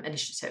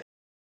initiative.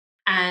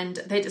 And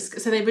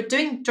they were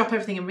doing Drop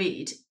Everything and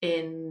Read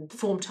in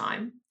form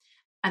time.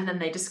 And then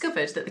they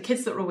discovered that the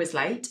kids that were always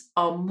late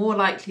are more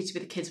likely to be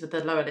the kids with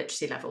the lower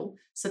literacy level.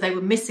 So they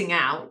were missing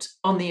out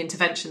on the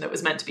intervention that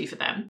was meant to be for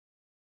them.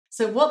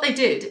 So what they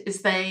did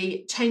is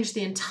they changed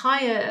the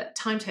entire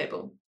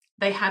timetable.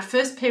 They had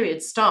first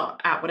period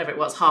start at whatever it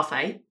was,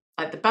 8:30.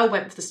 Like the bell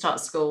went for the start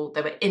of school.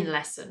 They were in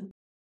lesson.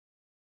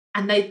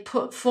 And they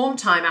put form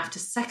time after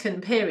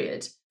second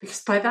period,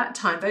 because by that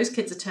time, those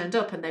kids had turned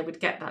up and they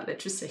would get that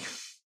literacy.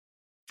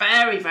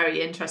 Very,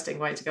 very interesting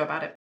way to go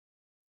about it.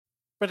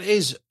 But it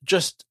is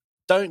just,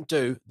 don't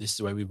do, this is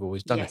the way we've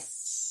always done it.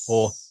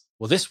 Or,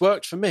 well, this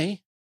worked for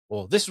me.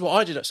 Or this is what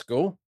I did at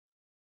school.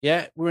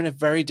 Yeah, we're in a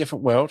very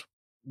different world.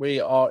 We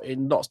are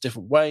in lots of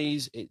different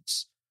ways.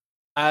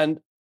 And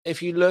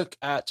if you look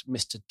at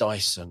Mr.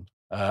 Dyson,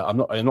 I'm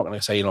not going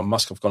to say Elon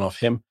Musk, have gone off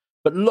him,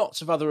 but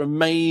lots of other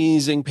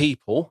amazing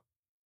people,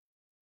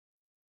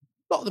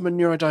 a lot of them are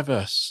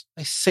neurodiverse.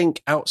 They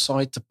think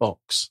outside the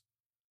box.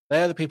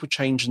 They're the people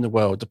changing the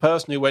world. The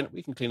person who went,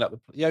 we can clean up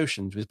the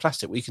oceans with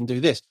plastic. We can do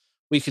this.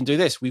 We can do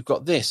this. We've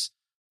got this.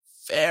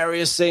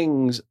 Various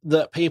things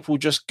that people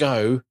just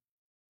go,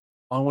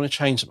 I want to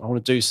change them. I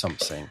want to do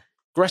something.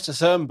 Greta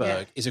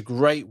Thunberg is a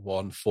great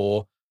one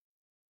for,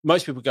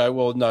 most people go,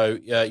 well, no,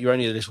 you're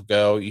only a little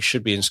girl. You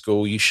should be in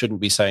school. You shouldn't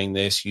be saying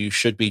this. You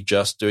should be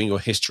just doing your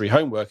history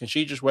homework. And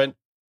she just went,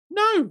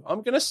 no,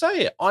 I'm going to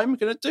say it. I'm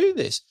going to do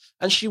this.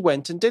 And she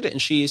went and did it.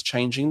 And she is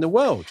changing the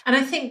world. And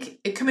I think,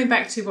 coming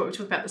back to what we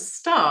talked about at the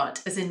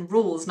start, as in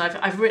rules, and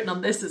I've written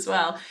on this as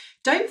well,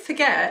 don't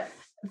forget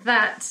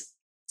that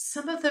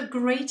some of the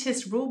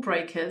greatest rule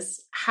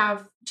breakers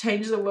have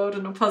changed the world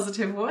in a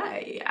positive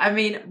way. I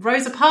mean,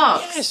 Rosa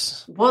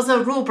Parks was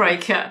a rule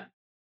breaker.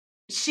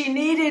 She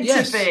needed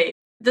to be.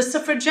 The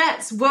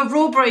suffragettes were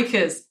rule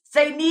breakers.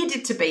 They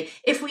needed to be.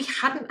 If we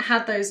hadn't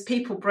had those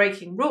people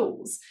breaking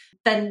rules,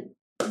 then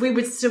we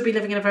would still be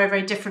living in a very,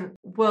 very different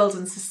world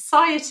and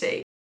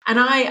society. And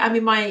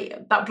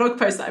that blog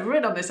post that I've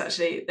written on this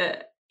actually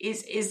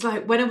is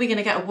like, when are we going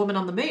to get a woman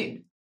on the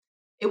moon?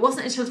 It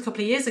wasn't until a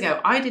couple of years ago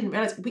I didn't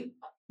realise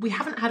we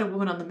haven't had a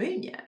woman on the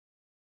moon yet.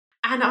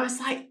 And I was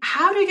like,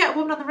 how do you get a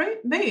woman on the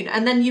moon?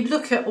 And then you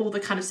look at all the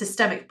kind of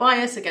systemic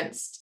bias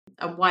against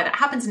and why that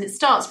happens. And it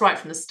starts right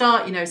from the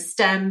start,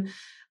 STEM,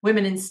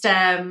 women in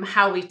STEM,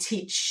 how we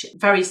teach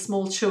very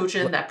small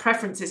children, their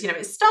preferences,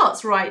 it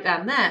starts right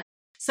down there.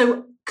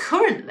 So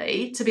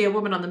currently, to be a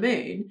woman on the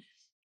moon,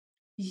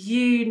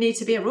 you need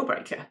to be a rule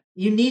breaker.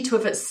 You need to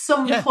have at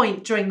some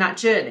point during that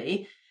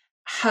journey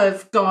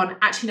have gone,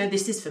 actually, no,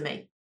 this is for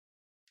me.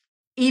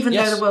 Even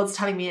though the world's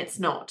telling me it's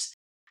not.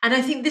 And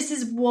I think this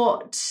is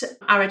what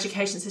our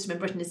education system in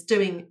Britain is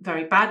doing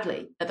very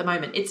badly at the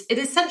moment. It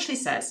essentially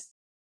says,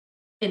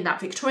 in that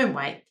Victorian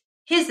way,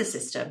 here's the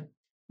system.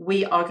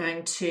 We are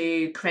going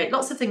to create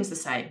lots of things the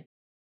same,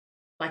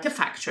 like a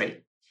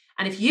factory.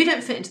 And if you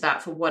don't fit into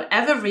that for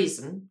whatever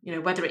reason,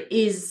 whether it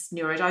is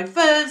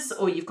neurodiverse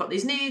or you've got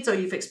these needs or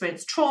you've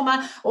experienced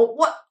trauma or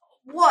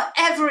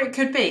whatever it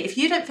could be, if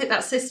you don't fit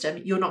that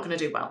system, you're not going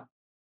to do well.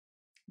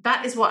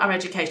 That is what our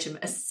education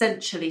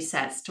essentially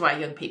says to our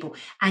young people.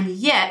 And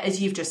yet, as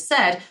you've just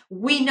said,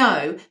 we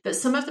know that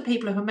some of the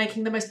people who are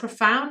making the most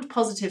profound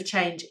positive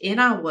change in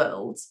our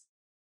world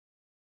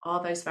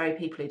are those very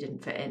people who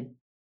didn't fit in.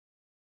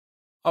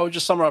 I would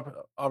just sum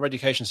up our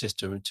education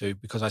system too,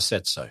 because I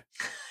said so.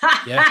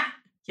 Yeah.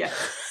 Yeah.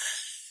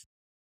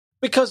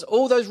 Because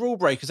all those rule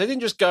breakers, they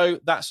didn't just go,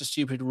 that's a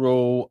stupid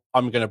rule,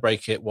 I'm going to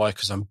break it. Why?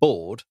 Because I'm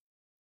bored.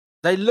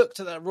 They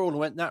looked at that rule and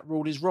went, that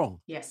rule is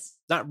wrong. Yes.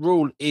 That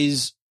rule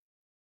is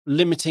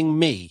limiting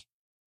me.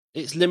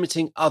 It's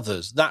limiting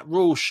others. That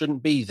rule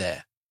shouldn't be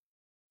there.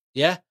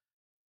 Yeah.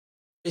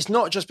 It's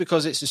not just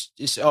because it's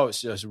just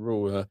a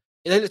rule.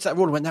 They looked at that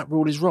rule and went, that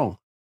rule is wrong.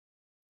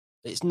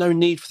 There's no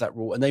need for that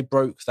rule. And they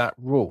broke that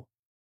rule.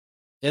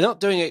 They're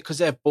not doing it because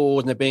they're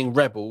bored and they're being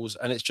rebels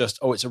and it's just,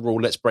 it's a rule,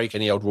 let's break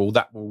any old rule.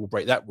 That rule will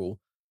break that rule.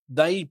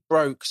 They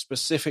broke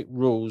specific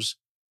rules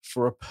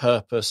for a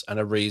purpose and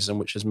a reason,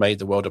 which has made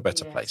the world a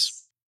better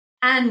place.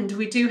 And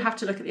we do have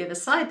to look at the other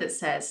side that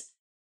says,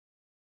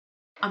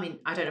 I mean,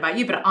 I don't know about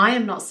you, but I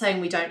am not saying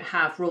we don't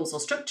have rules or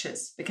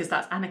structures, because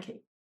that's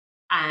anarchy.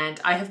 And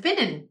I have been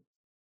in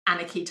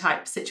anarchy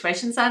type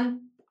situations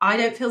and I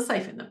don't feel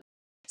safe in them.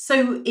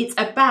 So it's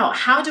about,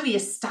 how do we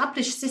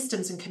establish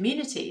systems and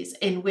communities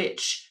in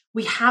which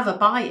we have a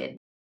buy-in?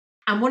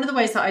 And one of the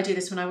ways that I do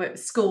this when I work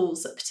with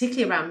schools,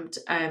 particularly around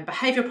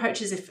behaviour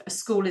approaches, if a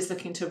school is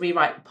looking to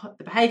rewrite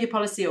the behaviour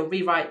policy or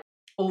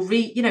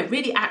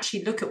really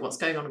actually look at what's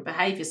going on in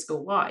behaviour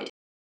school-wide,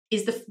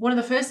 is one of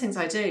the first things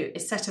I do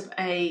is set up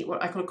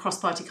what I call a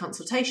cross-party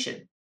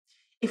consultation.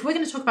 If we're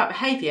going to talk about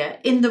behaviour,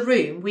 in the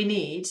room, we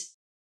need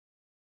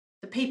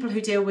the people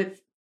who deal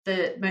with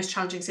the most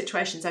challenging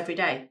situations every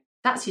day.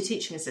 That's your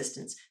teaching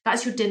assistants.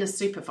 That's your dinner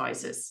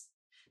supervisors.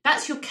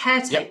 That's your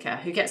caretaker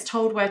who gets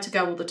told where to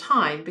go all the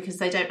time because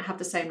they don't have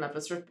the same level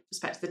of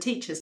respect to the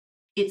teachers.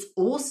 It's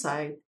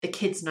also the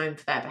kids known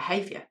for their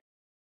behaviour.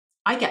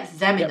 I get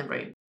them in the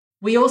room.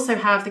 We also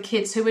have the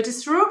kids who are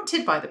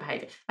disrupted by the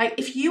behaviour. Like,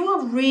 if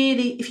you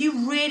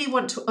really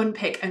want to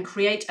unpick and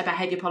create a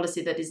behaviour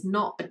policy that is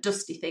not a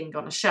dusty thing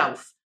on a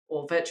shelf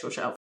or virtual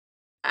shelf,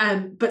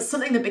 but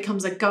something that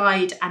becomes a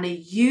guide and a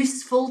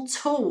useful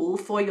tool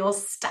for your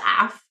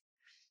staff,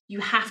 you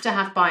have to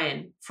have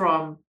buy-in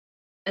from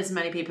as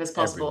many people as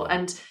possible. Everyone.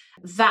 And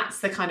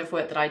that's the kind of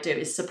work that I do,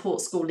 is support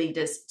school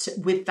leaders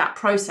with that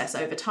process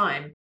over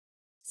time,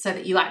 so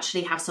that you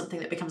actually have something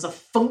that becomes a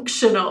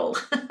functional,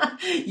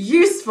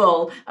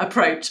 useful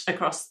approach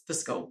across the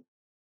school.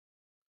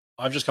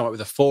 I've just come up with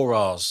the 4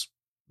 R's.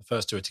 The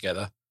first 2 are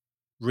together: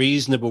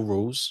 reasonable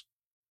rules,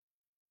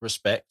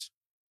 respect,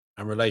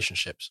 and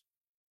relationships.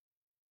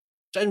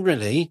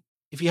 Generally,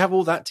 if you have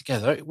all that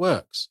together, it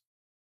works.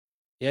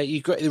 Yeah,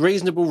 you've got the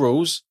reasonable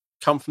rules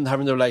come from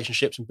having the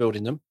relationships and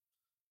building them,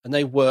 and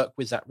they work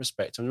with that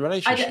respect and the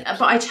relationships.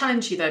 But I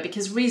challenge you, though,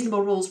 because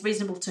reasonable rules,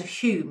 reasonable to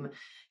whom?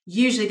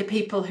 Usually the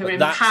people who are in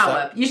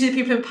power. Usually the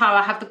people in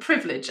power have the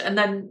privilege, and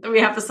then we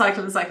have the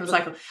cycle and cycle and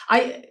cycle.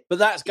 But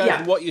that's going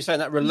from what you're saying.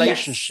 That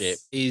relationship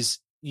is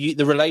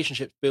the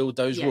relationships build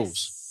those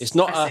rules. It's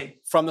not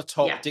from the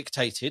top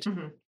dictated.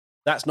 Mm-hmm.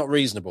 That's not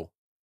reasonable.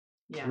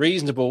 Yeah.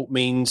 Reasonable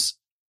means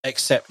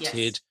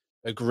accepted,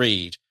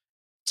 agreed.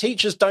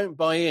 Teachers don't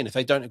buy in if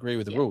they don't agree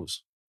with the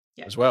rules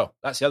as well.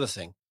 That's the other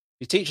thing.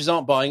 If teachers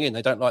aren't buying in,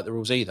 they don't like the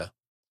rules either.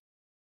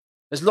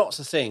 There's lots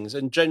of things,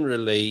 and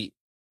generally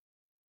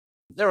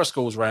there are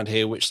schools around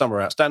here which some are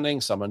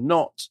outstanding, some are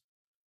not.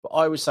 But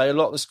I would say a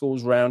lot of the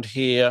schools around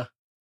here,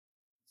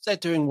 they're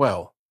doing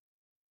well.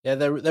 Yeah,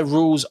 their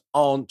rules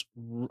aren't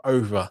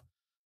over.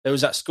 There was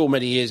that school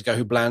many years ago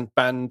who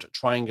banned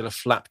triangular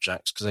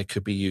flapjacks because they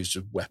could be used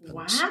as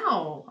weapons.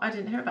 Wow, I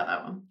didn't hear about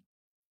that one.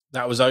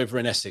 That was over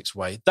in Essex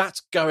way.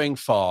 That's going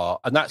far,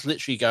 and that's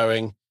literally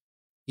going,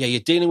 you're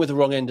dealing with the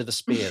wrong end of the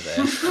spear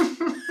there.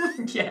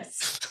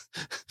 Yes.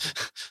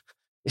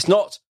 It's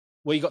not,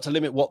 you got to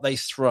limit what they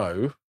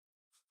throw.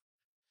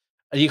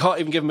 And you can't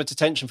even give them a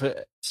detention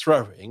for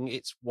throwing.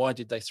 It's, why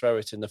did they throw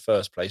it in the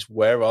first place?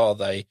 Where are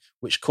they?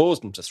 Which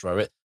caused them to throw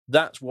it?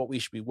 That's what we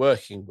should be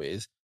working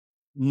with,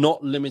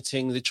 not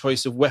limiting the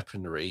choice of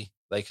weaponry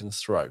they can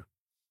throw.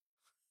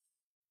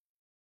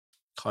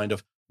 Kind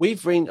of.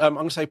 We've been, I'm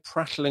going to say,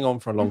 prattling on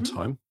for a long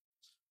time.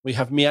 We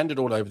have meandered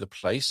all over the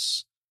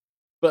place.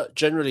 But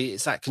generally,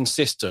 it's that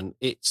consistent.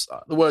 It's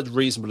the word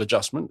reasonable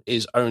adjustment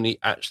is only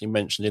actually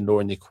mentioned in Law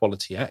and the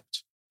Equality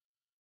Act,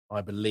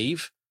 I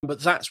believe.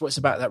 But that's what it's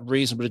about, that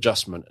reasonable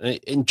adjustment.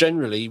 And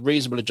generally,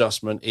 reasonable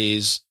adjustment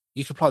is,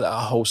 you can apply that at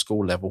a whole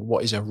school level.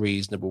 What is a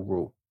reasonable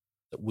rule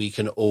that we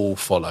can all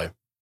follow?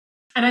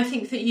 And I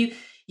think that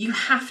you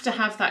have to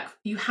have that,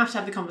 you have to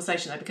have the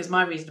conversation, though, because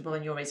my reasonable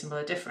and your reasonable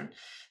are different.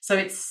 So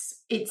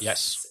it's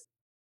yes.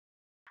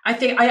 I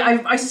think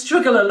I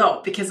struggle a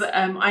lot because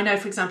I know,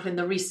 for example, in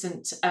the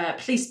recent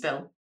police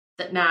bill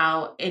that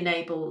now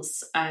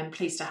enables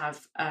police to have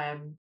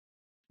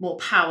more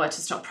power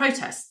to stop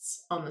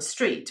protests on the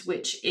street,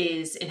 which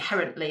is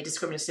inherently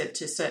discriminative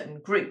to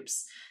certain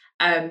groups.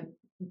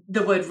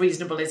 The word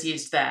reasonable is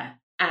used there.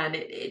 And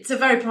it's a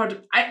very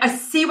broad... I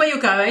see where you're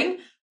going,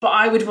 but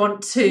I would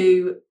want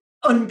to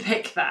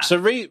unpick that. So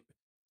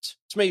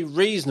to me,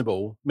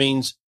 reasonable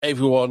means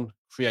everyone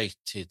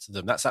created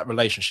them. That's that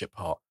relationship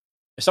part.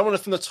 If someone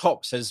from the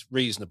top says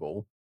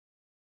reasonable,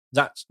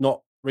 that's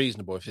not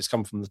reasonable if it's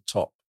come from the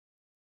top.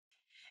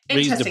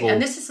 Interesting. Reasonable.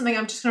 And this is something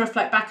I'm just going to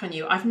reflect back on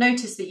you. I've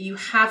noticed that you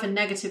have a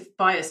negative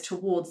bias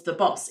towards the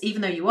boss,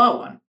 even though you are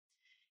one.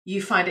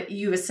 You find it,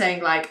 you were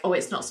saying like, oh,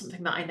 it's not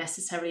something that I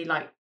necessarily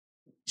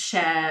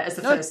share as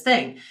the first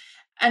thing.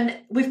 And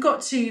we've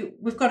got to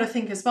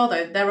think as well,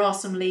 though, there are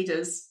some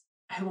leaders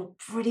who are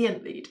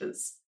brilliant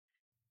leaders.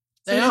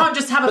 So you can't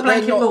just have a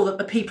blanket rule that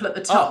the people at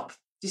the top.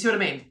 Do you see what I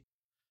mean?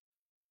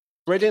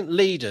 Brilliant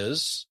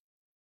leaders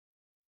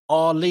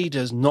are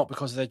leaders not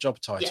because of their job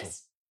title.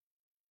 Yes.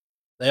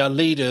 They are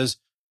leaders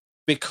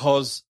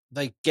because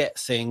they get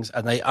things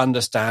and they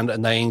understand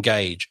and they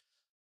engage.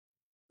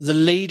 The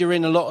leader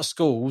in a lot of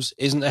schools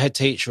isn't the head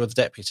teacher or the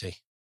deputy.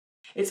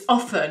 It's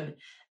often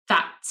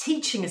that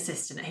teaching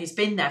assistant who's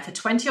been there for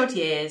 20 odd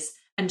years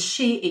And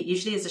it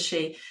usually is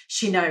a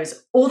she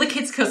knows all the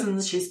kids'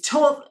 cousins. She's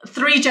taught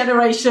 3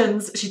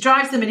 generations. She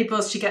drives the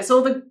minibus. She gets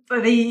all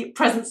the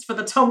presents for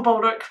the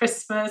tombola at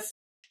Christmas.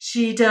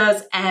 She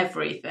does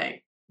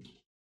everything.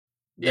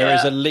 There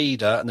is a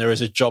leader and there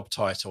is a job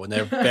title, and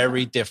they're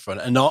very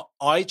different. And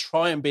I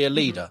try and be a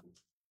leader.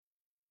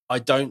 I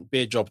don't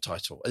be a job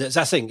title. That's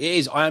that thing. It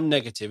is, I am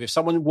negative. If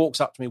someone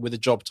walks up to me with a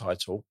job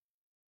title,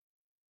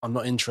 I'm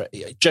not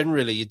interested.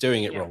 Generally, you're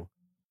doing it wrong.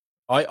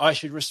 I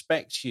should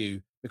respect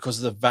you because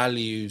of the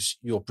values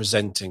you're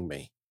presenting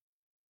me,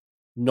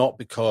 not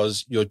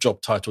because your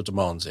job title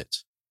demands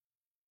it.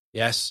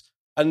 Yes.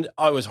 And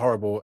I was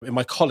horrible. In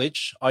my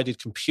college, I did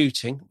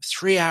computing,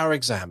 3-hour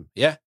exam.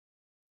 Yeah.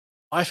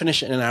 I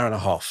finished it in an hour and a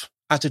half.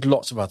 I did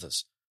lots of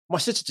others. My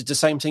sister did the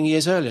same thing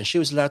years earlier, and she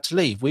was allowed to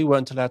leave. We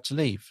weren't allowed to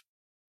leave.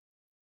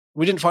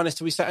 We didn't find this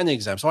till we sat in the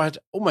exam. So I had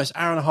almost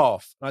an hour and a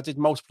half, and I did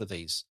multiple of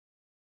these.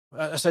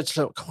 I said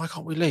to her, why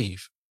can't we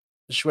leave?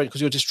 And she went,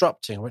 because you're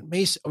disrupting. I went,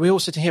 are we all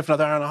sitting here for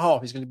another hour and a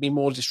half? He's going to be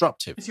more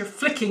disruptive. Because you're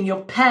flicking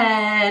your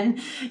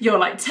pen, you're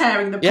like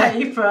tearing the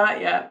paper.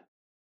 Yeah.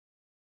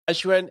 And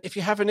she went, if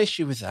you have an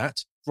issue with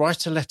that,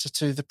 write a letter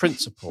to the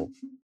principal.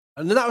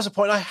 And then that was the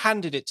point. I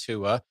handed it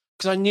to her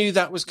because I knew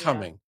that was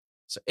coming.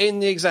 So in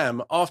the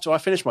exam, after I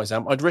finished my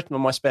exam, I'd written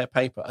on my spare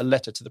paper a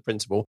letter to the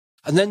principal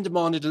and then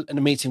demanded a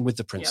meeting with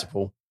the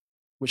principal,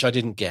 which I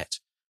didn't get.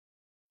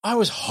 I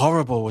was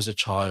horrible as a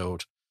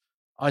child.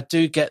 I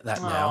do get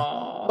that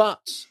now.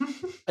 But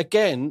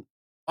again,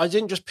 I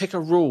didn't just pick a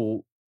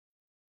rule,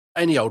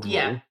 any old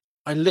rule.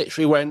 I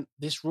literally went,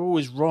 this rule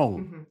is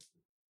wrong.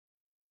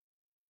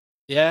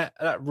 Yeah,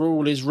 that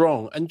rule is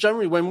wrong. And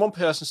generally, when one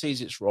person sees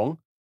it's wrong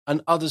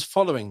and others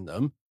following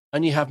them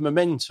and you have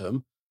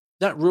momentum,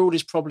 that rule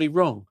is probably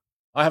wrong.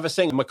 I have a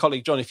thing with my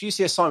colleague, John, if you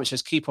see a sign which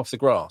says keep off the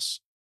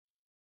grass,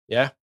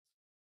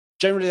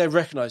 generally they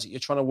recognise that you're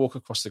trying to walk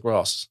across the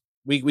grass.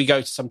 We go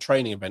to some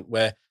training event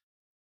where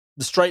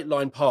the straight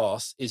line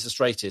path is the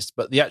straightest,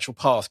 but the actual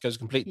path goes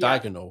complete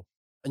diagonal.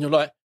 And you're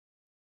like,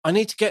 I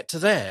need to get to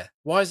there.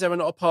 Why is there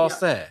not a path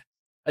there?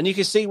 And you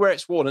can see where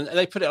it's worn. And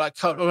they put it like,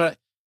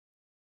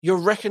 you're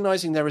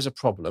recognising there is a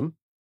problem.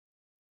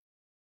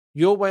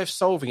 Your way of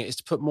solving it is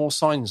to put more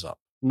signs up,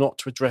 not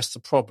to address the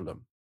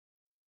problem.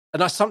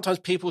 And sometimes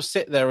people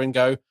sit there and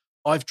go,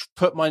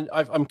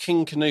 I'm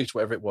King Canute,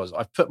 whatever it was.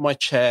 I've put my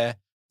chair,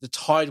 the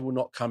tide will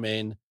not come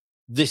in.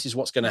 This is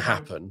what's going to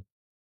happen.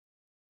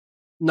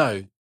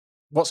 No,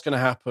 what's going to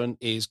happen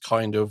is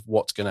kind of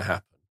what's going to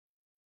happen.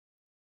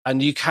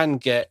 And you can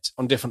get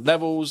on different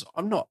levels.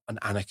 I'm not an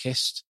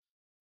anarchist.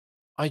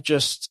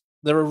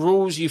 There are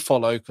rules you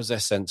follow because they're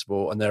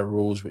sensible, and there are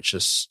rules which are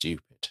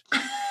stupid.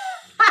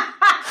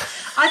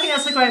 I think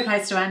that's a great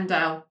place to end,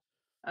 Dale.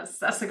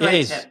 That's a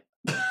great tip.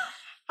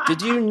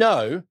 Did you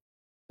know,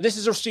 this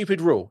is a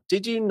stupid rule,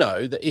 did you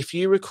know that if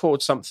you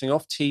record something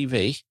off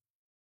TV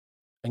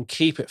and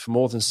keep it for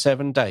more than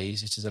 7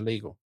 days, it is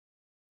illegal?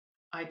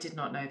 I did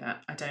not know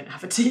that. I don't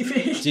have a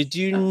TV. Did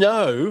you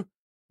know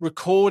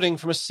recording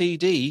from a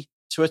CD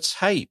to a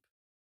tape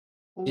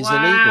is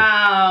illegal?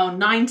 Wow,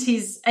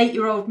 90s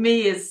 8-year-old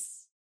me is...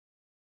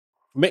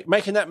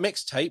 Making that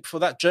mixtape for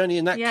that journey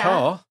in that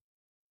car,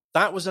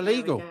 that was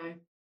illegal.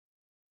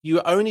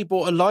 You only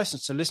bought a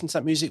license to listen to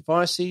that music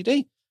via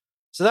CD.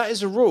 So that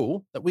is a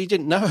rule that we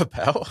didn't know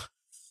about.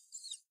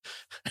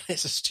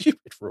 It's a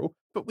stupid rule,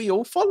 but we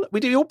all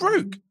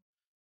broke.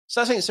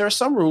 So I think there are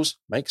some rules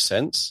make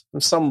sense,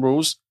 and some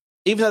rules,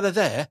 even though they're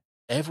there,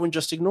 everyone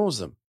just ignores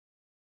them.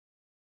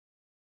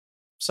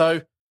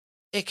 So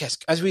it gets,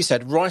 as we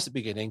said, right at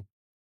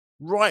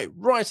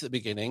the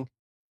beginning,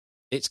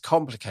 it's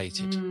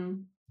complicated.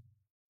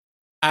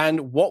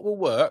 And what will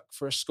work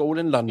for a school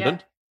in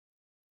London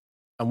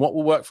and what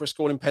will work for a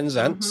school in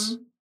Penzance,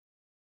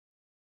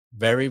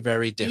 very,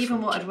 very different.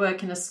 Even what would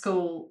work in a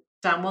school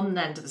down one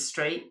end of the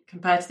street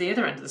compared to the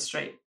other end of the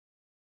street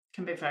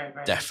can be very,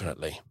 very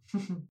Definitely.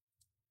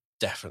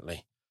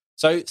 Definitely.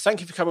 So thank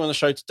you for coming on the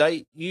show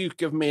today. You've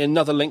given me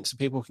another link so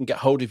people can get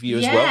hold of you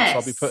as well. So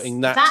I'll be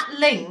putting that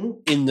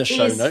link in the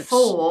show notes.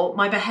 For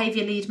my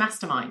Behaviour Lead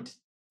Mastermind.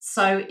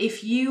 So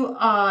if you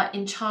are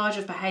in charge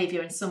of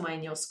behaviour in some way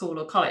in your school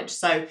or college,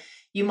 so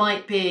you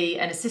might be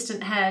an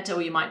assistant head,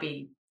 or you might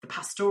be the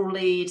pastoral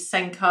lead,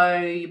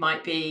 Senko, you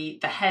might be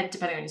the head,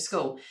 depending on your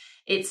school.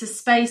 It's a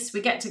space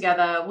we get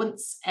together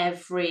once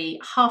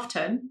every half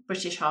term,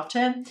 British half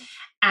term,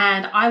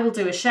 and I will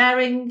do a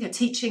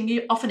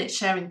teaching. Often it's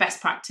sharing best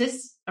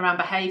practice around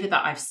behaviour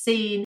that I've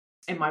seen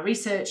in my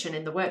research and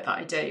in the work that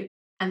I do.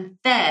 And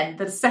then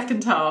the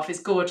second half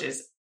is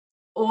gorgeous.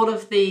 All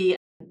of the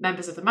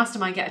members of the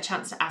mastermind get a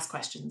chance to ask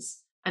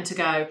questions and to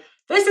go,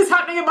 this is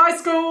happening in my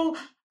school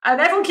and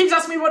everyone keeps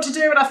asking me what to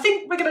do and I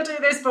think we're going to do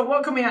this, but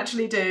what can we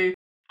actually do?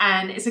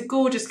 And it's a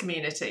gorgeous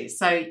community.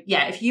 So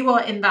yeah, if you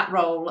are in that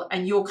role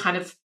and you're kind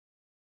of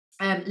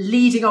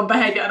leading on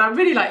behaviour, and I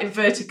really like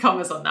inverted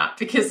commas on that,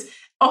 because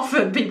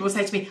often people will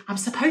say to me, I'm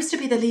supposed to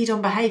be the lead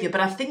on behaviour,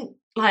 but I think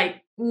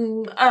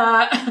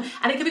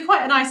and it can be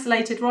quite an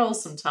isolated role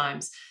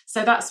sometimes.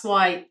 So that's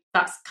why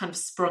that's kind of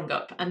sprung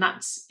up. And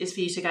that is for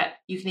you to get,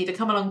 you can either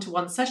come along to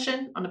one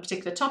session on a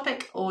particular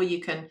topic, or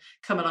you can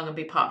come along and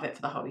be part of it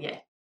for the whole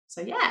year.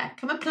 So yeah,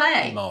 come and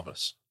play.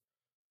 Marvellous.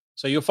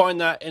 So you'll find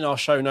that in our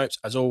show notes,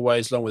 as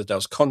always, along with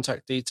Adele's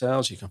contact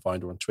details. You can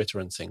find her on Twitter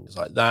and things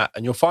like that.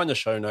 And you'll find the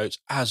show notes,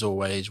 as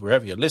always,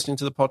 wherever you're listening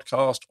to the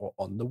podcast or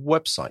on the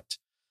website.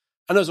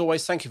 And as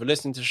always, thank you for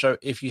listening to the show.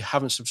 If you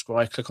haven't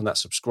subscribed, click on that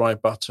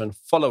subscribe button,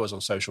 follow us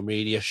on social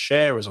media,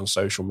 share us on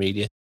social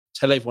media,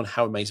 tell everyone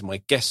how amazing my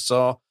guests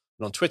are.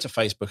 And on Twitter,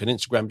 Facebook and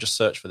Instagram, just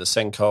search for The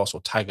Sendcast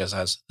or tag us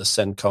as The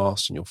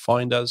Sendcast and you'll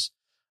find us.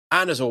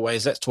 And as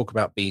always, let's talk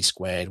about B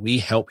Squared. We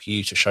help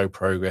you to show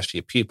progress for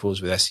your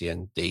pupils with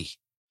SEND.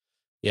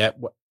 Yeah,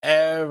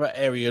 whatever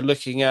area you're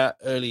looking at,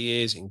 early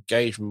years,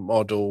 engagement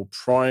model,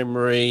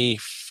 primary,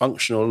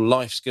 functional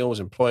life skills,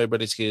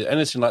 employability,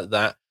 anything like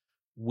that,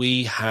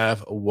 we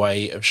have a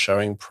way of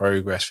showing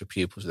progress for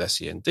pupils with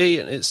SEND.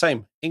 And it's the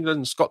same,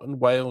 England, Scotland,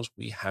 Wales,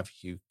 we have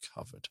you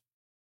covered.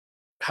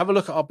 Have a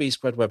look at our B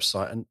Squared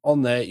website, and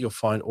on there you'll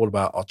find all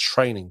about our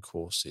training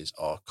courses,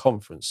 our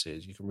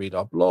conferences. You can read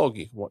our blog,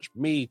 you can watch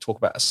me talk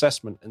about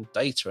assessment and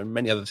data and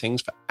many other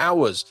things for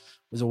hours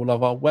with all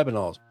of our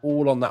webinars,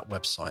 all on that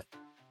website.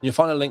 And you'll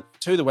find a link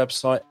to the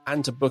website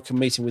and to book a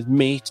meeting with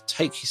me to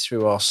take you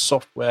through our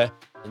software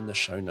in the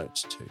show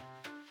notes too.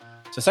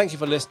 So thank you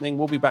for listening.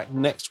 We'll be back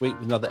next week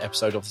with another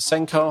episode of the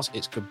Sendcast.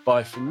 It's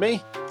goodbye from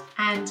me.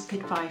 And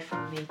goodbye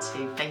from me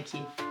too. Thank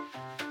you.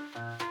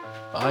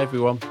 Bye,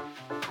 everyone.